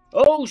ones.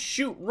 Oh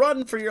shoot!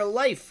 Run for your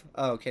life!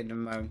 Oh, okay, never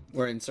mind.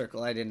 We're in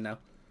circle. I didn't know.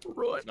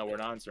 No, we're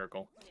not in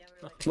circle. Yeah,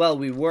 we're like, Well,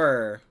 we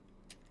were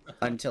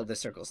until the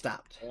circle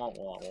stopped, Wah,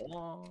 wah,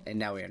 wah. and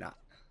now we are not.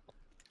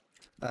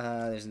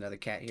 There's another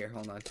cat here.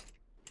 Hold on.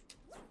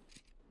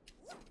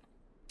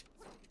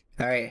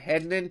 All right,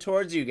 heading in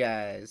towards you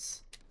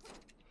guys.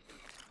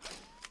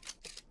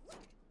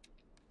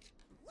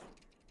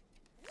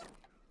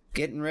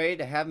 Getting ready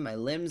to have my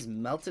limbs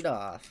melted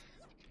off.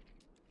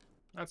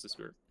 That's the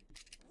spirit.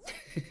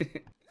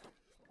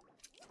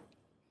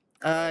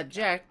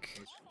 Jack,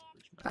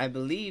 I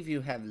believe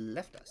you have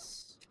left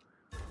us.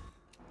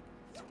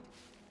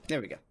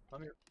 There we go.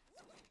 I'm here.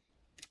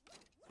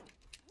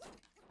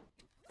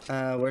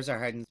 Where's our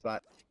hiding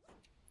spot?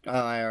 Oh,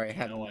 I already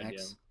have No an idea.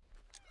 X.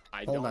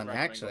 I Hold don't on, recommend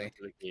actually. going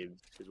to the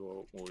caves because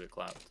we'll get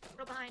clapped.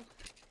 we're behind.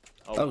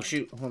 Oh, fine.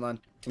 shoot, hold on.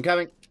 I'm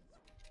coming.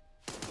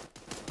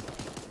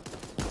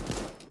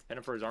 Hit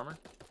him for his armor.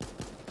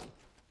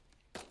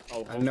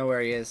 Oh, I know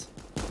where he is.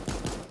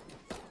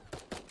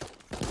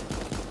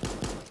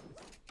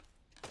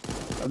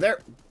 Oh, there.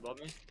 Love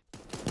me.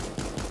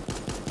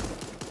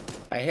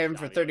 I hit him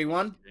for Not even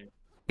 31. okay.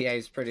 Yeah,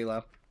 he's pretty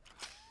low.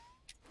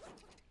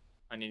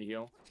 I need to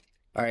heal.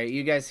 Alright,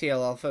 you guys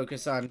heal. I'll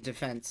focus on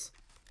defense.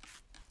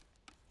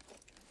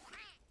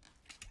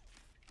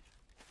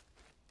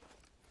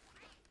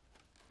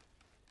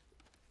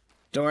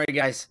 Don't worry,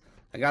 guys.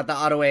 I got the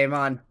auto aim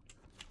on.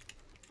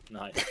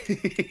 Nice.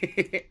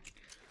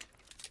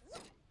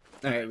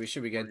 Alright, we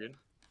should be We're good.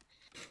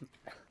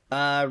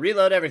 good.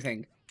 Reload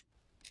everything.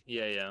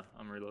 Yeah,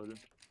 I'm reloaded.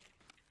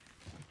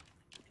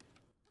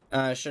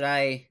 Should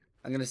I...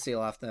 I'm gonna seal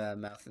off the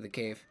mouth of the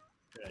cave.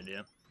 Good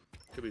idea.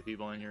 Could be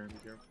people in here. Be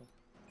careful.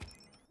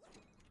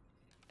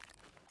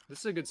 This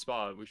is a good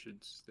spot. We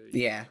should stay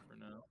Yeah. for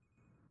now.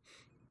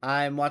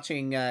 I'm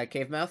watching,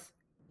 cave mouth.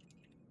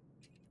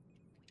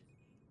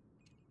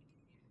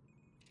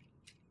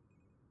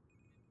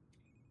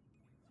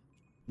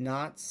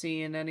 Not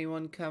seeing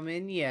anyone come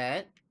in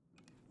yet.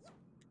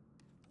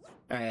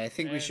 Alright, I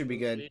think we should be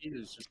good. Shade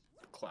is just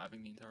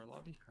clapping the entire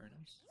lobby. Very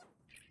nice.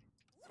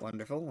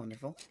 Wonderful,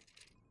 wonderful.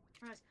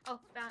 Nice. Oh,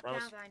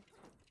 Promise. behind.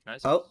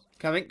 Nice. Oh,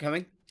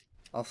 coming.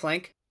 I'll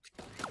flank.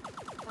 Oh,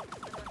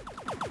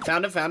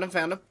 Found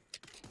him.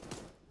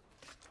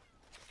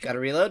 Gotta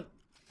reload.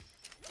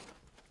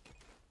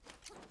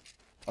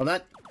 Hold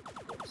on.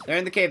 They're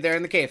in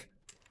the cave.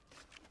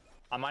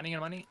 I'm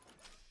mining.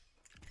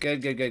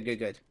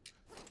 Good.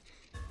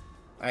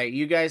 Alright,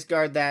 you guys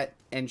guard that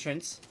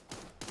entrance.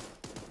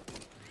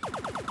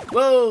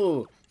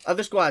 Whoa!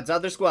 Other squads.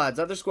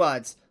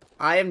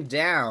 I am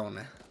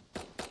down.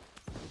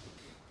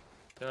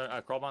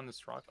 I crawl on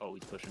this rock. Oh,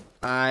 he's pushing.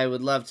 I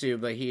would love to,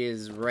 but he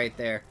is right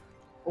there.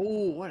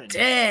 Oh, what a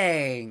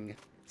Dang!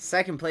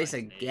 Second place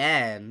Nice nade.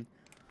 again.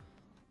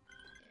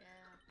 Yeah.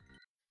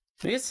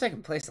 We get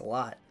second place a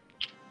lot.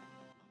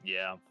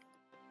 Yeah.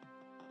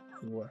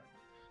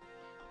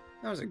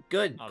 That was a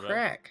good Not bad.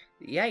 crack.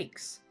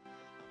 Yikes.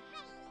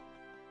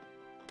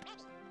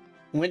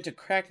 Went to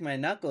crack my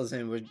knuckles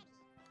and with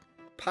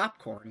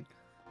popcorn.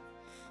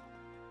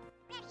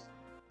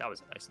 That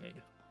was a nice nade.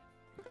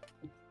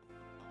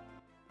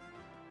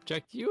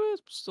 Jack, do you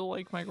still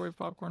like microwave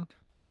popcorn?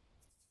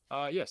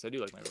 Yes, I do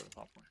like microwave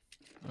popcorn.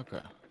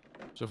 Okay.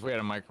 So if we had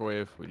a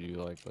microwave, would you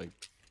like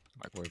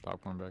microwave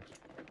popcorn bags?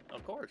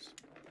 Of course.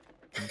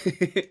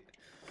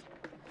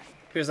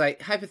 Here's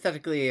like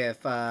hypothetically,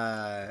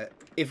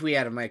 if we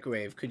had a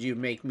microwave, could you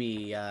make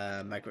me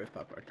microwave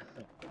popcorn?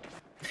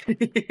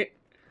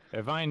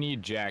 If I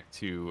need Jack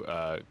to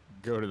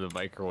go to the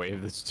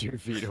microwave that's 2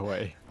 feet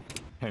away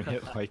and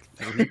hit like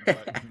 3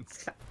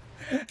 buttons,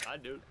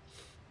 I'd do it.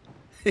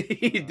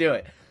 You do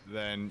it.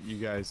 then you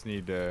guys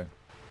need to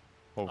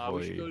We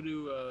hopefully should go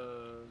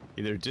to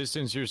either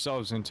distance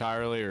yourselves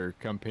entirely or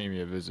come pay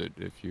me a visit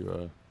if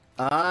you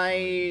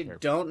I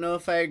don't know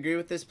if I agree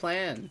with this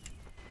plan.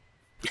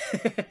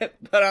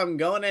 But I'm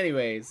going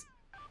anyways.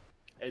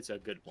 It's a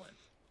good plan.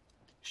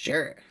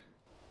 Sure.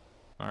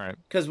 all right.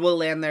 Because we'll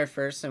land there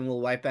first and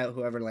we'll wipe out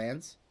whoever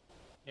lands.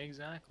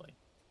 Exactly.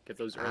 Get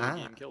those early Ah.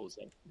 game kills.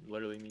 That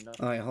literally mean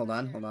nothing. Oh, wait, hold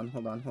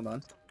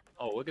on.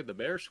 Oh, look at the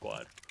bear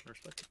squad.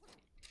 Respect.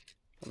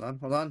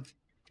 Hold on.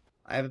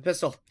 I have a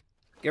pistol.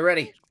 Get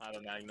ready. I have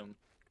a Magnum.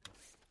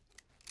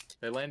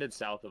 They landed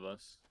south of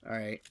us. All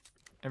right.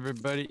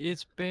 Everybody,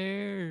 it's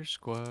Bear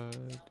Squad.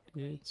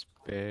 It's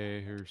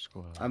Bear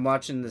Squad. I'm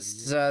watching the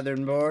Everybody, it's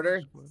southern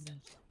border. Bear Squad.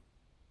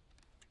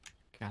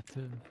 Got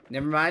to.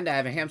 Never mind. I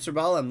have a hamster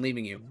ball. I'm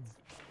leaving you.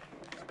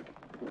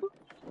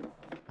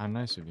 How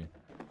nice of you.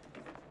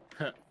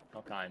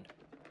 How kind.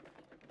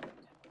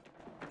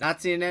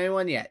 Not seeing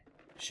anyone yet.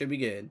 Should be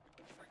good.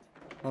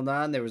 Hold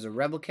on. There was a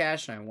rebel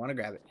cache, and I want to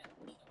grab it.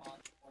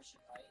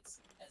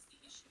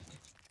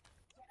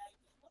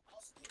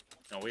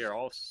 No, we are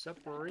all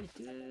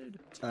separated.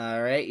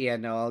 All right. Yeah.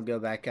 No, I'll go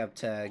back up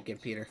to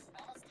get Peter.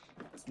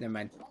 Never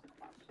mind.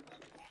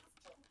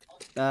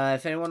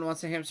 If anyone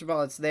wants a hamster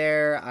ball, it's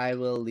there. I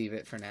will leave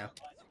it for now.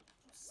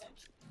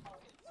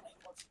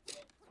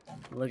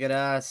 Look at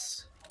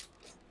us.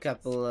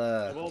 Couple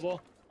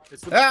Ball.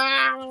 It's the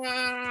Ah!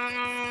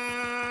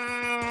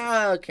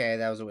 Okay,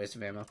 that was a waste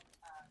of ammo.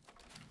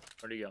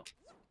 Where'd he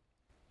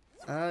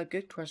go?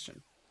 Good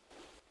question.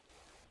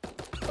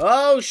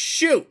 Oh,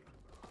 shoot!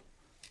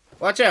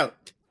 Watch out.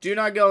 Do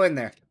not go in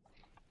there.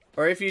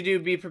 Or if you do,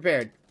 be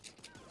prepared.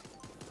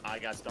 I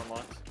got stun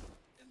locked.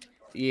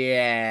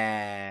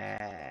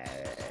 Yeah.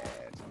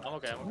 I'm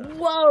okay. I'm okay.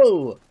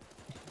 Whoa!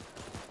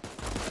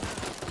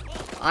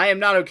 I am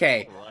not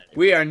okay. Alright.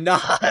 We are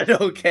not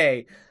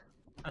okay.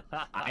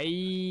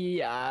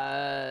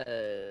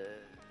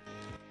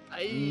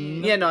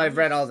 Yeah, no, I've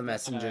read all the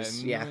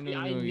messages. Yeah. I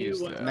knew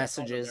what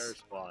Messages. Bear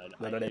Squad. I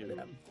Blah, blah, knew. blah,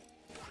 blah.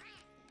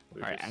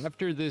 We Alright, just-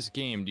 after this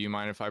game, do you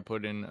mind if I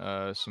put in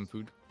some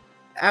food?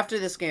 After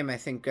this game, I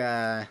think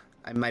I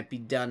might be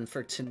done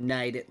for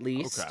tonight at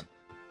least. Okay.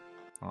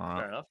 Alright.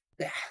 Fair enough.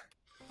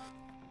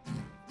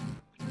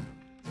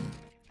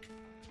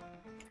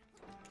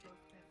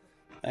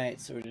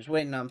 Alright, so we're just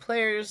waiting on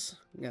players.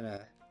 I'm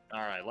gonna All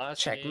right, last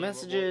Check game,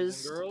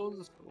 messages. boys and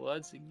girls.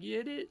 Let's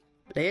get it.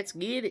 let's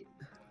get it.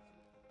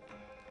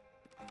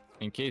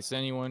 In case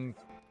anyone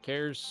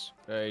cares,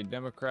 a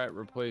Democrat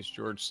replaced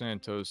George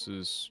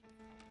Santos's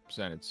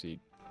Senate seat.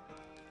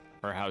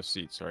 Or House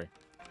seat, sorry.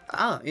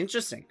 Oh,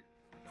 interesting.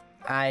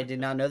 I did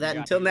not know that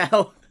Yeah. until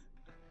now.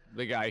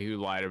 The guy who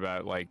lied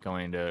about, like,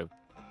 going to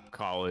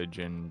college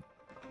and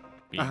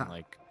being, Uh-huh.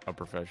 like, a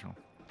professional.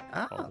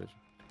 Oh, Television.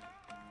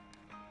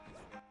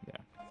 Yeah,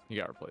 he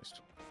got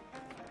replaced.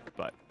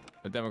 But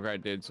the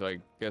Democrat did, so I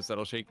guess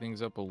that'll shake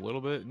things up a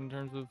little bit in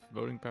terms of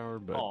voting power,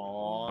 but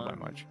Aww, not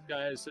by much. This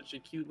guy has such a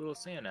cute little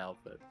Santa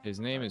outfit. His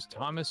name is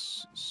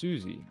Thomas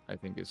Susie, I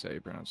think is how you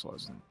pronounce the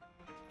last name.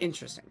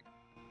 interesting.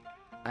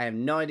 I have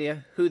no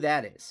idea who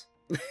that is.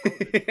 He's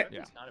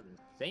Yeah. kind of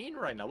insane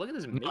right now. Look at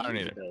this I don't amazing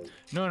either. build.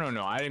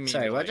 No, I didn't mean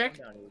Sorry, to, what, like,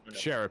 Jack?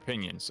 share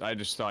opinions. I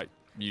just thought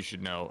you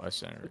should know a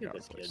senator Look at got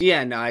this replaced. kid.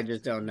 Yeah, no, I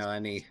just don't know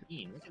any.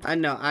 Look at I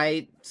know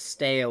I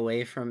stay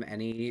away from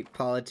any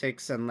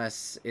politics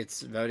unless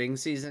it's voting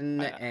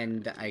season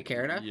and I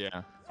care enough.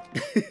 Yeah,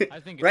 I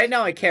think Right it's-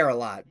 now I care a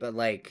lot, but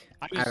like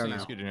I I just don't think know.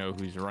 it's good to know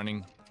who's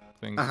running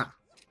things. Uh-huh.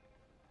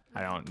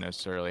 I don't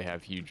necessarily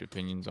have huge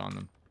opinions on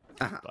them,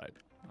 Uh-huh. but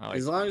I like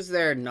As long as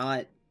they're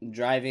not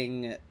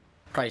driving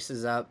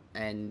prices up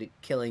and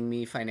killing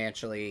me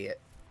financially,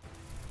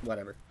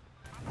 whatever.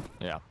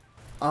 Yeah.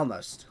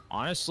 Almost.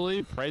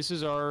 Honestly,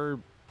 prices are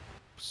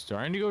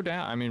starting to go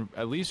down. I mean,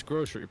 at least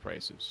grocery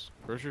prices.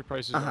 Grocery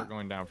prices Uh-huh. are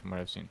going down from what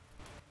I've seen.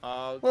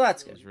 Well,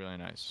 that's good. It's really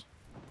nice.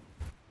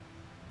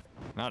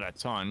 Not a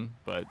ton,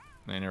 but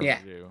they never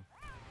Yeah. do.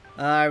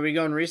 Are we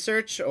going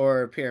research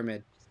or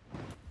pyramid?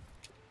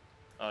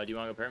 do you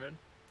want to go pyramid?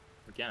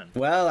 We can.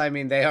 Well, I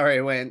mean, they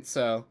already went,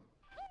 so.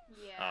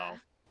 Yeah.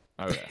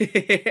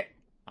 Okay.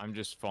 I'm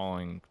just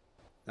following.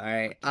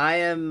 Alright, I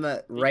am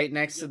right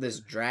next to this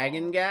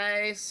dragon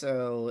guy,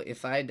 so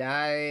if I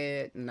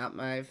die, not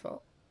my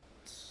fault.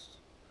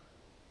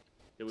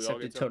 Did we all Except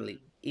get it totally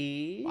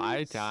is.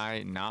 I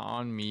die, not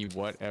on me,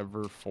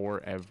 whatever,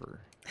 forever.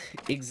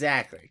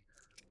 Exactly.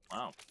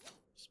 Wow. I'm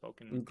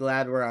Spoken.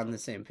 glad we're on the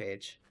same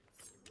page.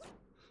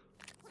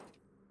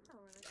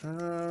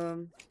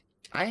 Oh,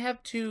 I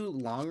have 2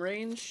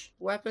 long-range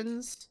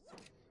weapons,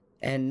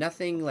 and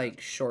nothing like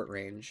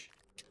short-range.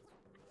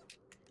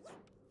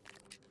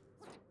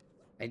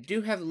 I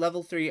do have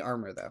level 3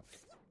 armor, though.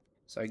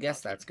 So I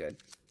guess that's good.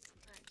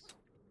 nice.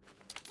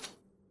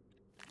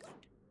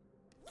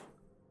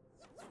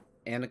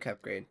 And a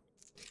cup grade.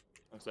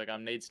 Looks like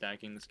I'm nade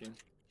stacking this game.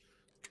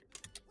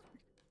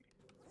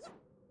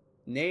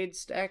 Nade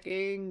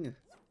stacking!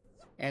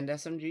 And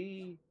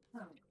SMG.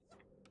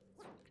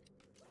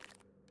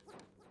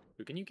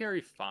 Dude, can you carry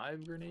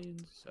 5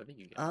 grenades? I think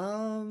you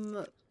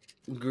can.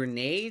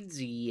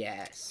 Grenades,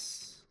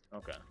 yes.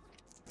 Okay.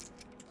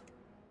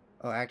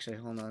 Oh, actually,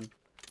 hold on.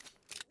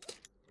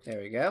 There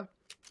we go.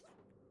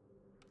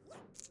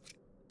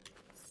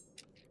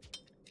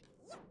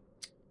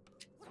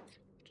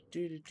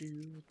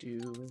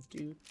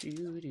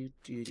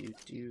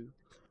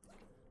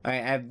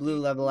 Alright, I have blue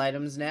level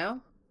items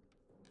now.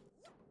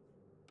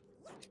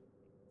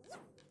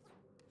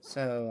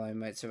 So I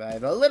might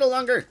survive a little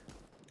longer.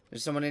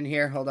 There's someone in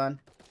here, hold on.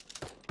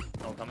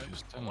 Oh, coming?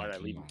 Just Why did I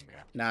leave?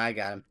 Nah, I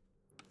got him.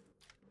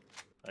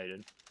 I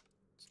did.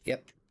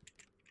 Yep.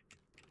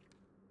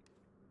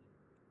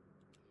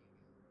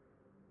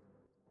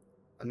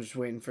 I'm just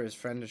waiting for his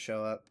friend to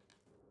show up.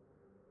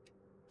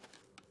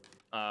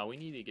 We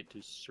need to get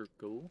to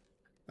circle.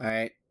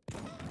 Alright.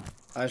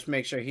 I'll just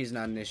make sure he's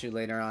not an issue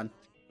later on.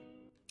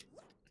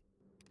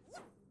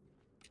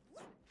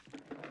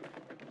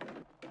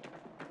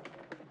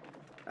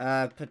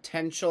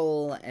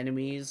 Potential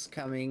enemies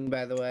coming,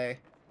 by the way.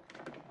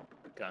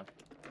 Okay.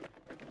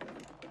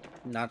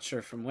 Not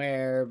sure from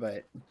where,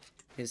 but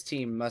his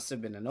team must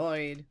have been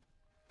annoyed.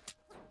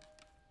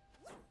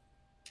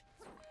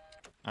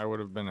 I would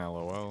have been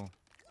LOL.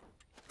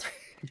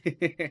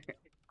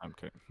 I'm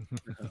kidding.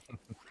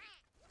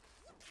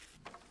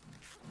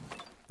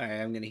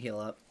 Alright, I'm gonna heal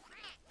up.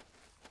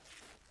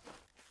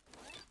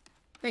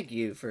 Thank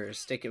you for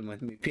sticking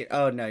with me, Peter.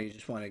 Oh, no, you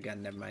just want a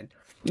gun. Never mind.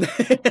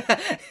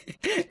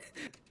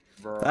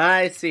 Bro.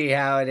 I see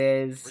how it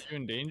is. Were you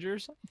in danger or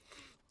something?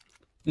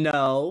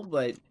 No,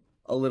 but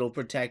a little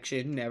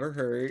protection never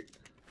hurt.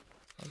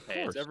 Of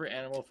Hey, it's course. every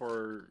animal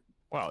for.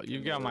 Well,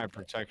 you've got my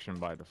protection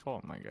by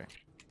default, my guy.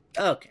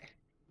 Okay.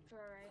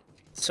 Alright.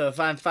 So if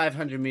I'm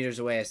 500 meters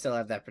away, I still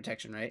have that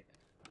protection, right?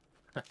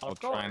 I'll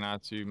try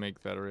not to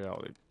make that a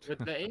reality. With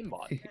the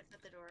aimbot. That's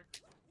at the door.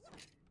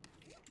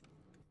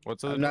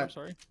 What's the I'm door? not-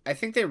 Sorry. I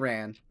think they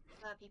ran.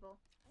 People.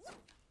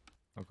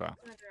 Okay. Come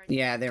over right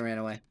Yeah, they ran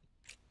away.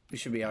 We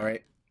should be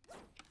alright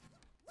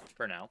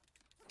For now.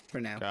 for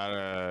now. Got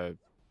a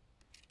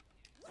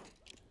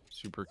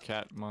super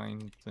cat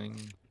mine thing.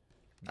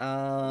 We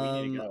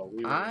need to go.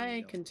 We really need I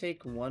to go. can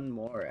take one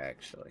more,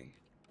 actually.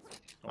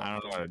 I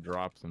don't know how to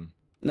drop them.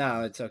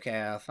 No, it's okay.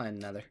 I'll find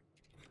another.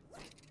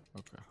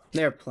 Okay.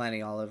 There are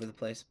plenty all over the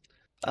place.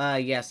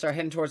 Yeah, start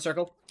heading towards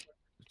circle.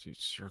 Dude,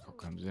 circle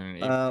comes in.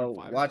 At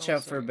 8.5 Watch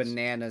out for milliseconds.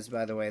 bananas,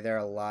 by the way. There are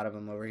a lot of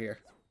them over here.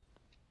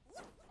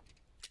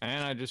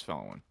 And I just fell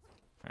on one.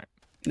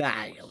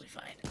 Nah, you'll be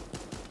fine.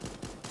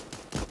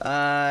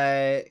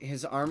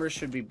 His armor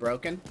should be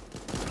broken.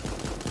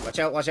 Watch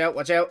out, watch out,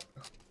 watch out.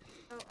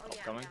 Oh,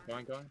 yeah. Coming,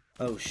 yeah. coming.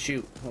 Oh,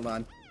 shoot. Hold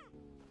on.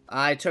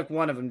 I took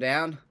one of them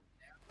down.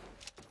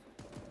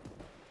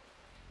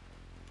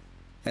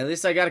 At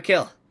least I got a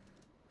kill.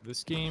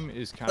 This game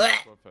is kind of Blech.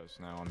 slowfest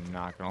now. I'm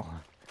not gonna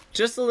lie.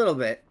 Just a little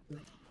bit.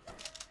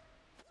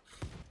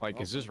 Like,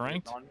 is this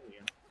ranked?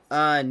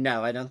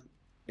 No, I don't.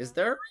 Is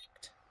there?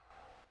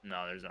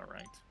 No, there's not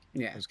ranked.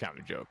 Yeah. It's kind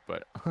of a joke,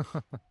 but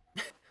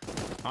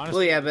honestly,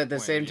 Well, yeah, at but at the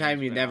this point, same the time,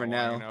 game's you been never out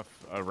long know.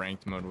 Enough, a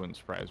ranked mode wouldn't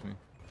surprise me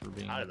for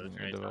being How did those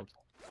ranked developed.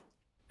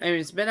 I mean,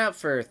 it's been out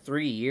for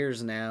 3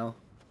 years now.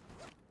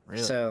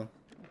 Really? So,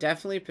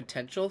 definitely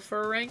potential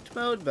for a ranked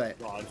mode, but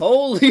God.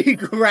 holy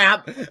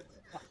crap!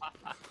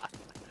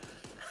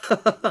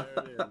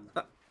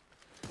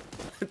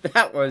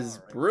 That was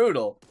Alright.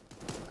 brutal.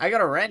 I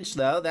got a wrench,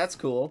 though. That's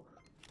cool.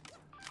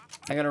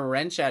 I got a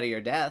wrench out of your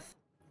death.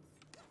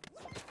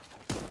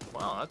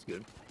 Wow, that's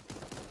good.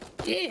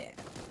 Yeah.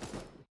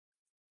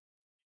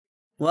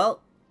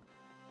 Well,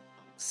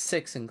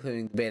 6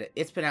 including the beta.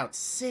 It's been out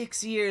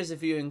 6 years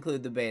if you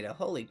include the beta.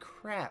 Holy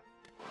crap.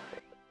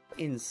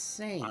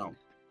 Insane. Wow.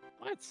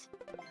 What? This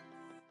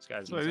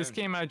guy's So this insane.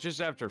 came out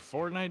just after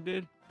Fortnite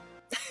did?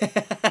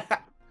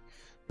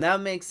 That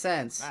makes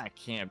sense. That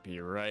can't be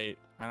right.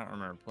 I don't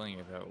remember playing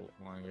it that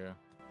long ago.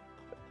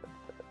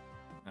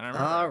 And I remember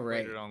I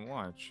Alright. played it on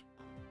launch.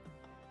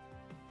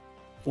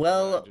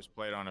 Well, I just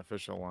played on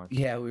official launch.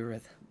 yeah, we were.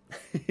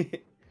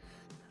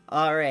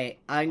 All right,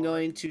 I'm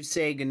going to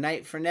say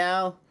goodnight for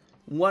now.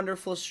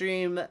 Wonderful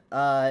stream,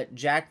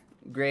 Jack.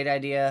 Great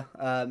idea.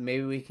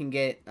 Maybe we can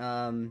get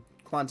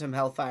Quantum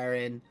Hellfire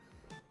in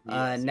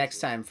Yes, next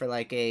yes, time for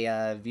like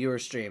a viewer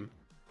stream.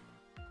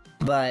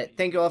 But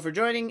thank you all for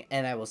joining,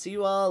 and I will see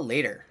you all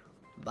later.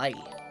 Bye.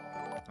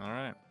 All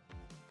right.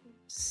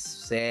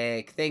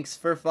 Sick. Thanks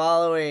for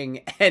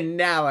following. And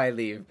now I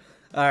leave.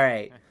 All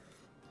right.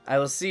 I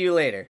will see you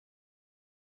later.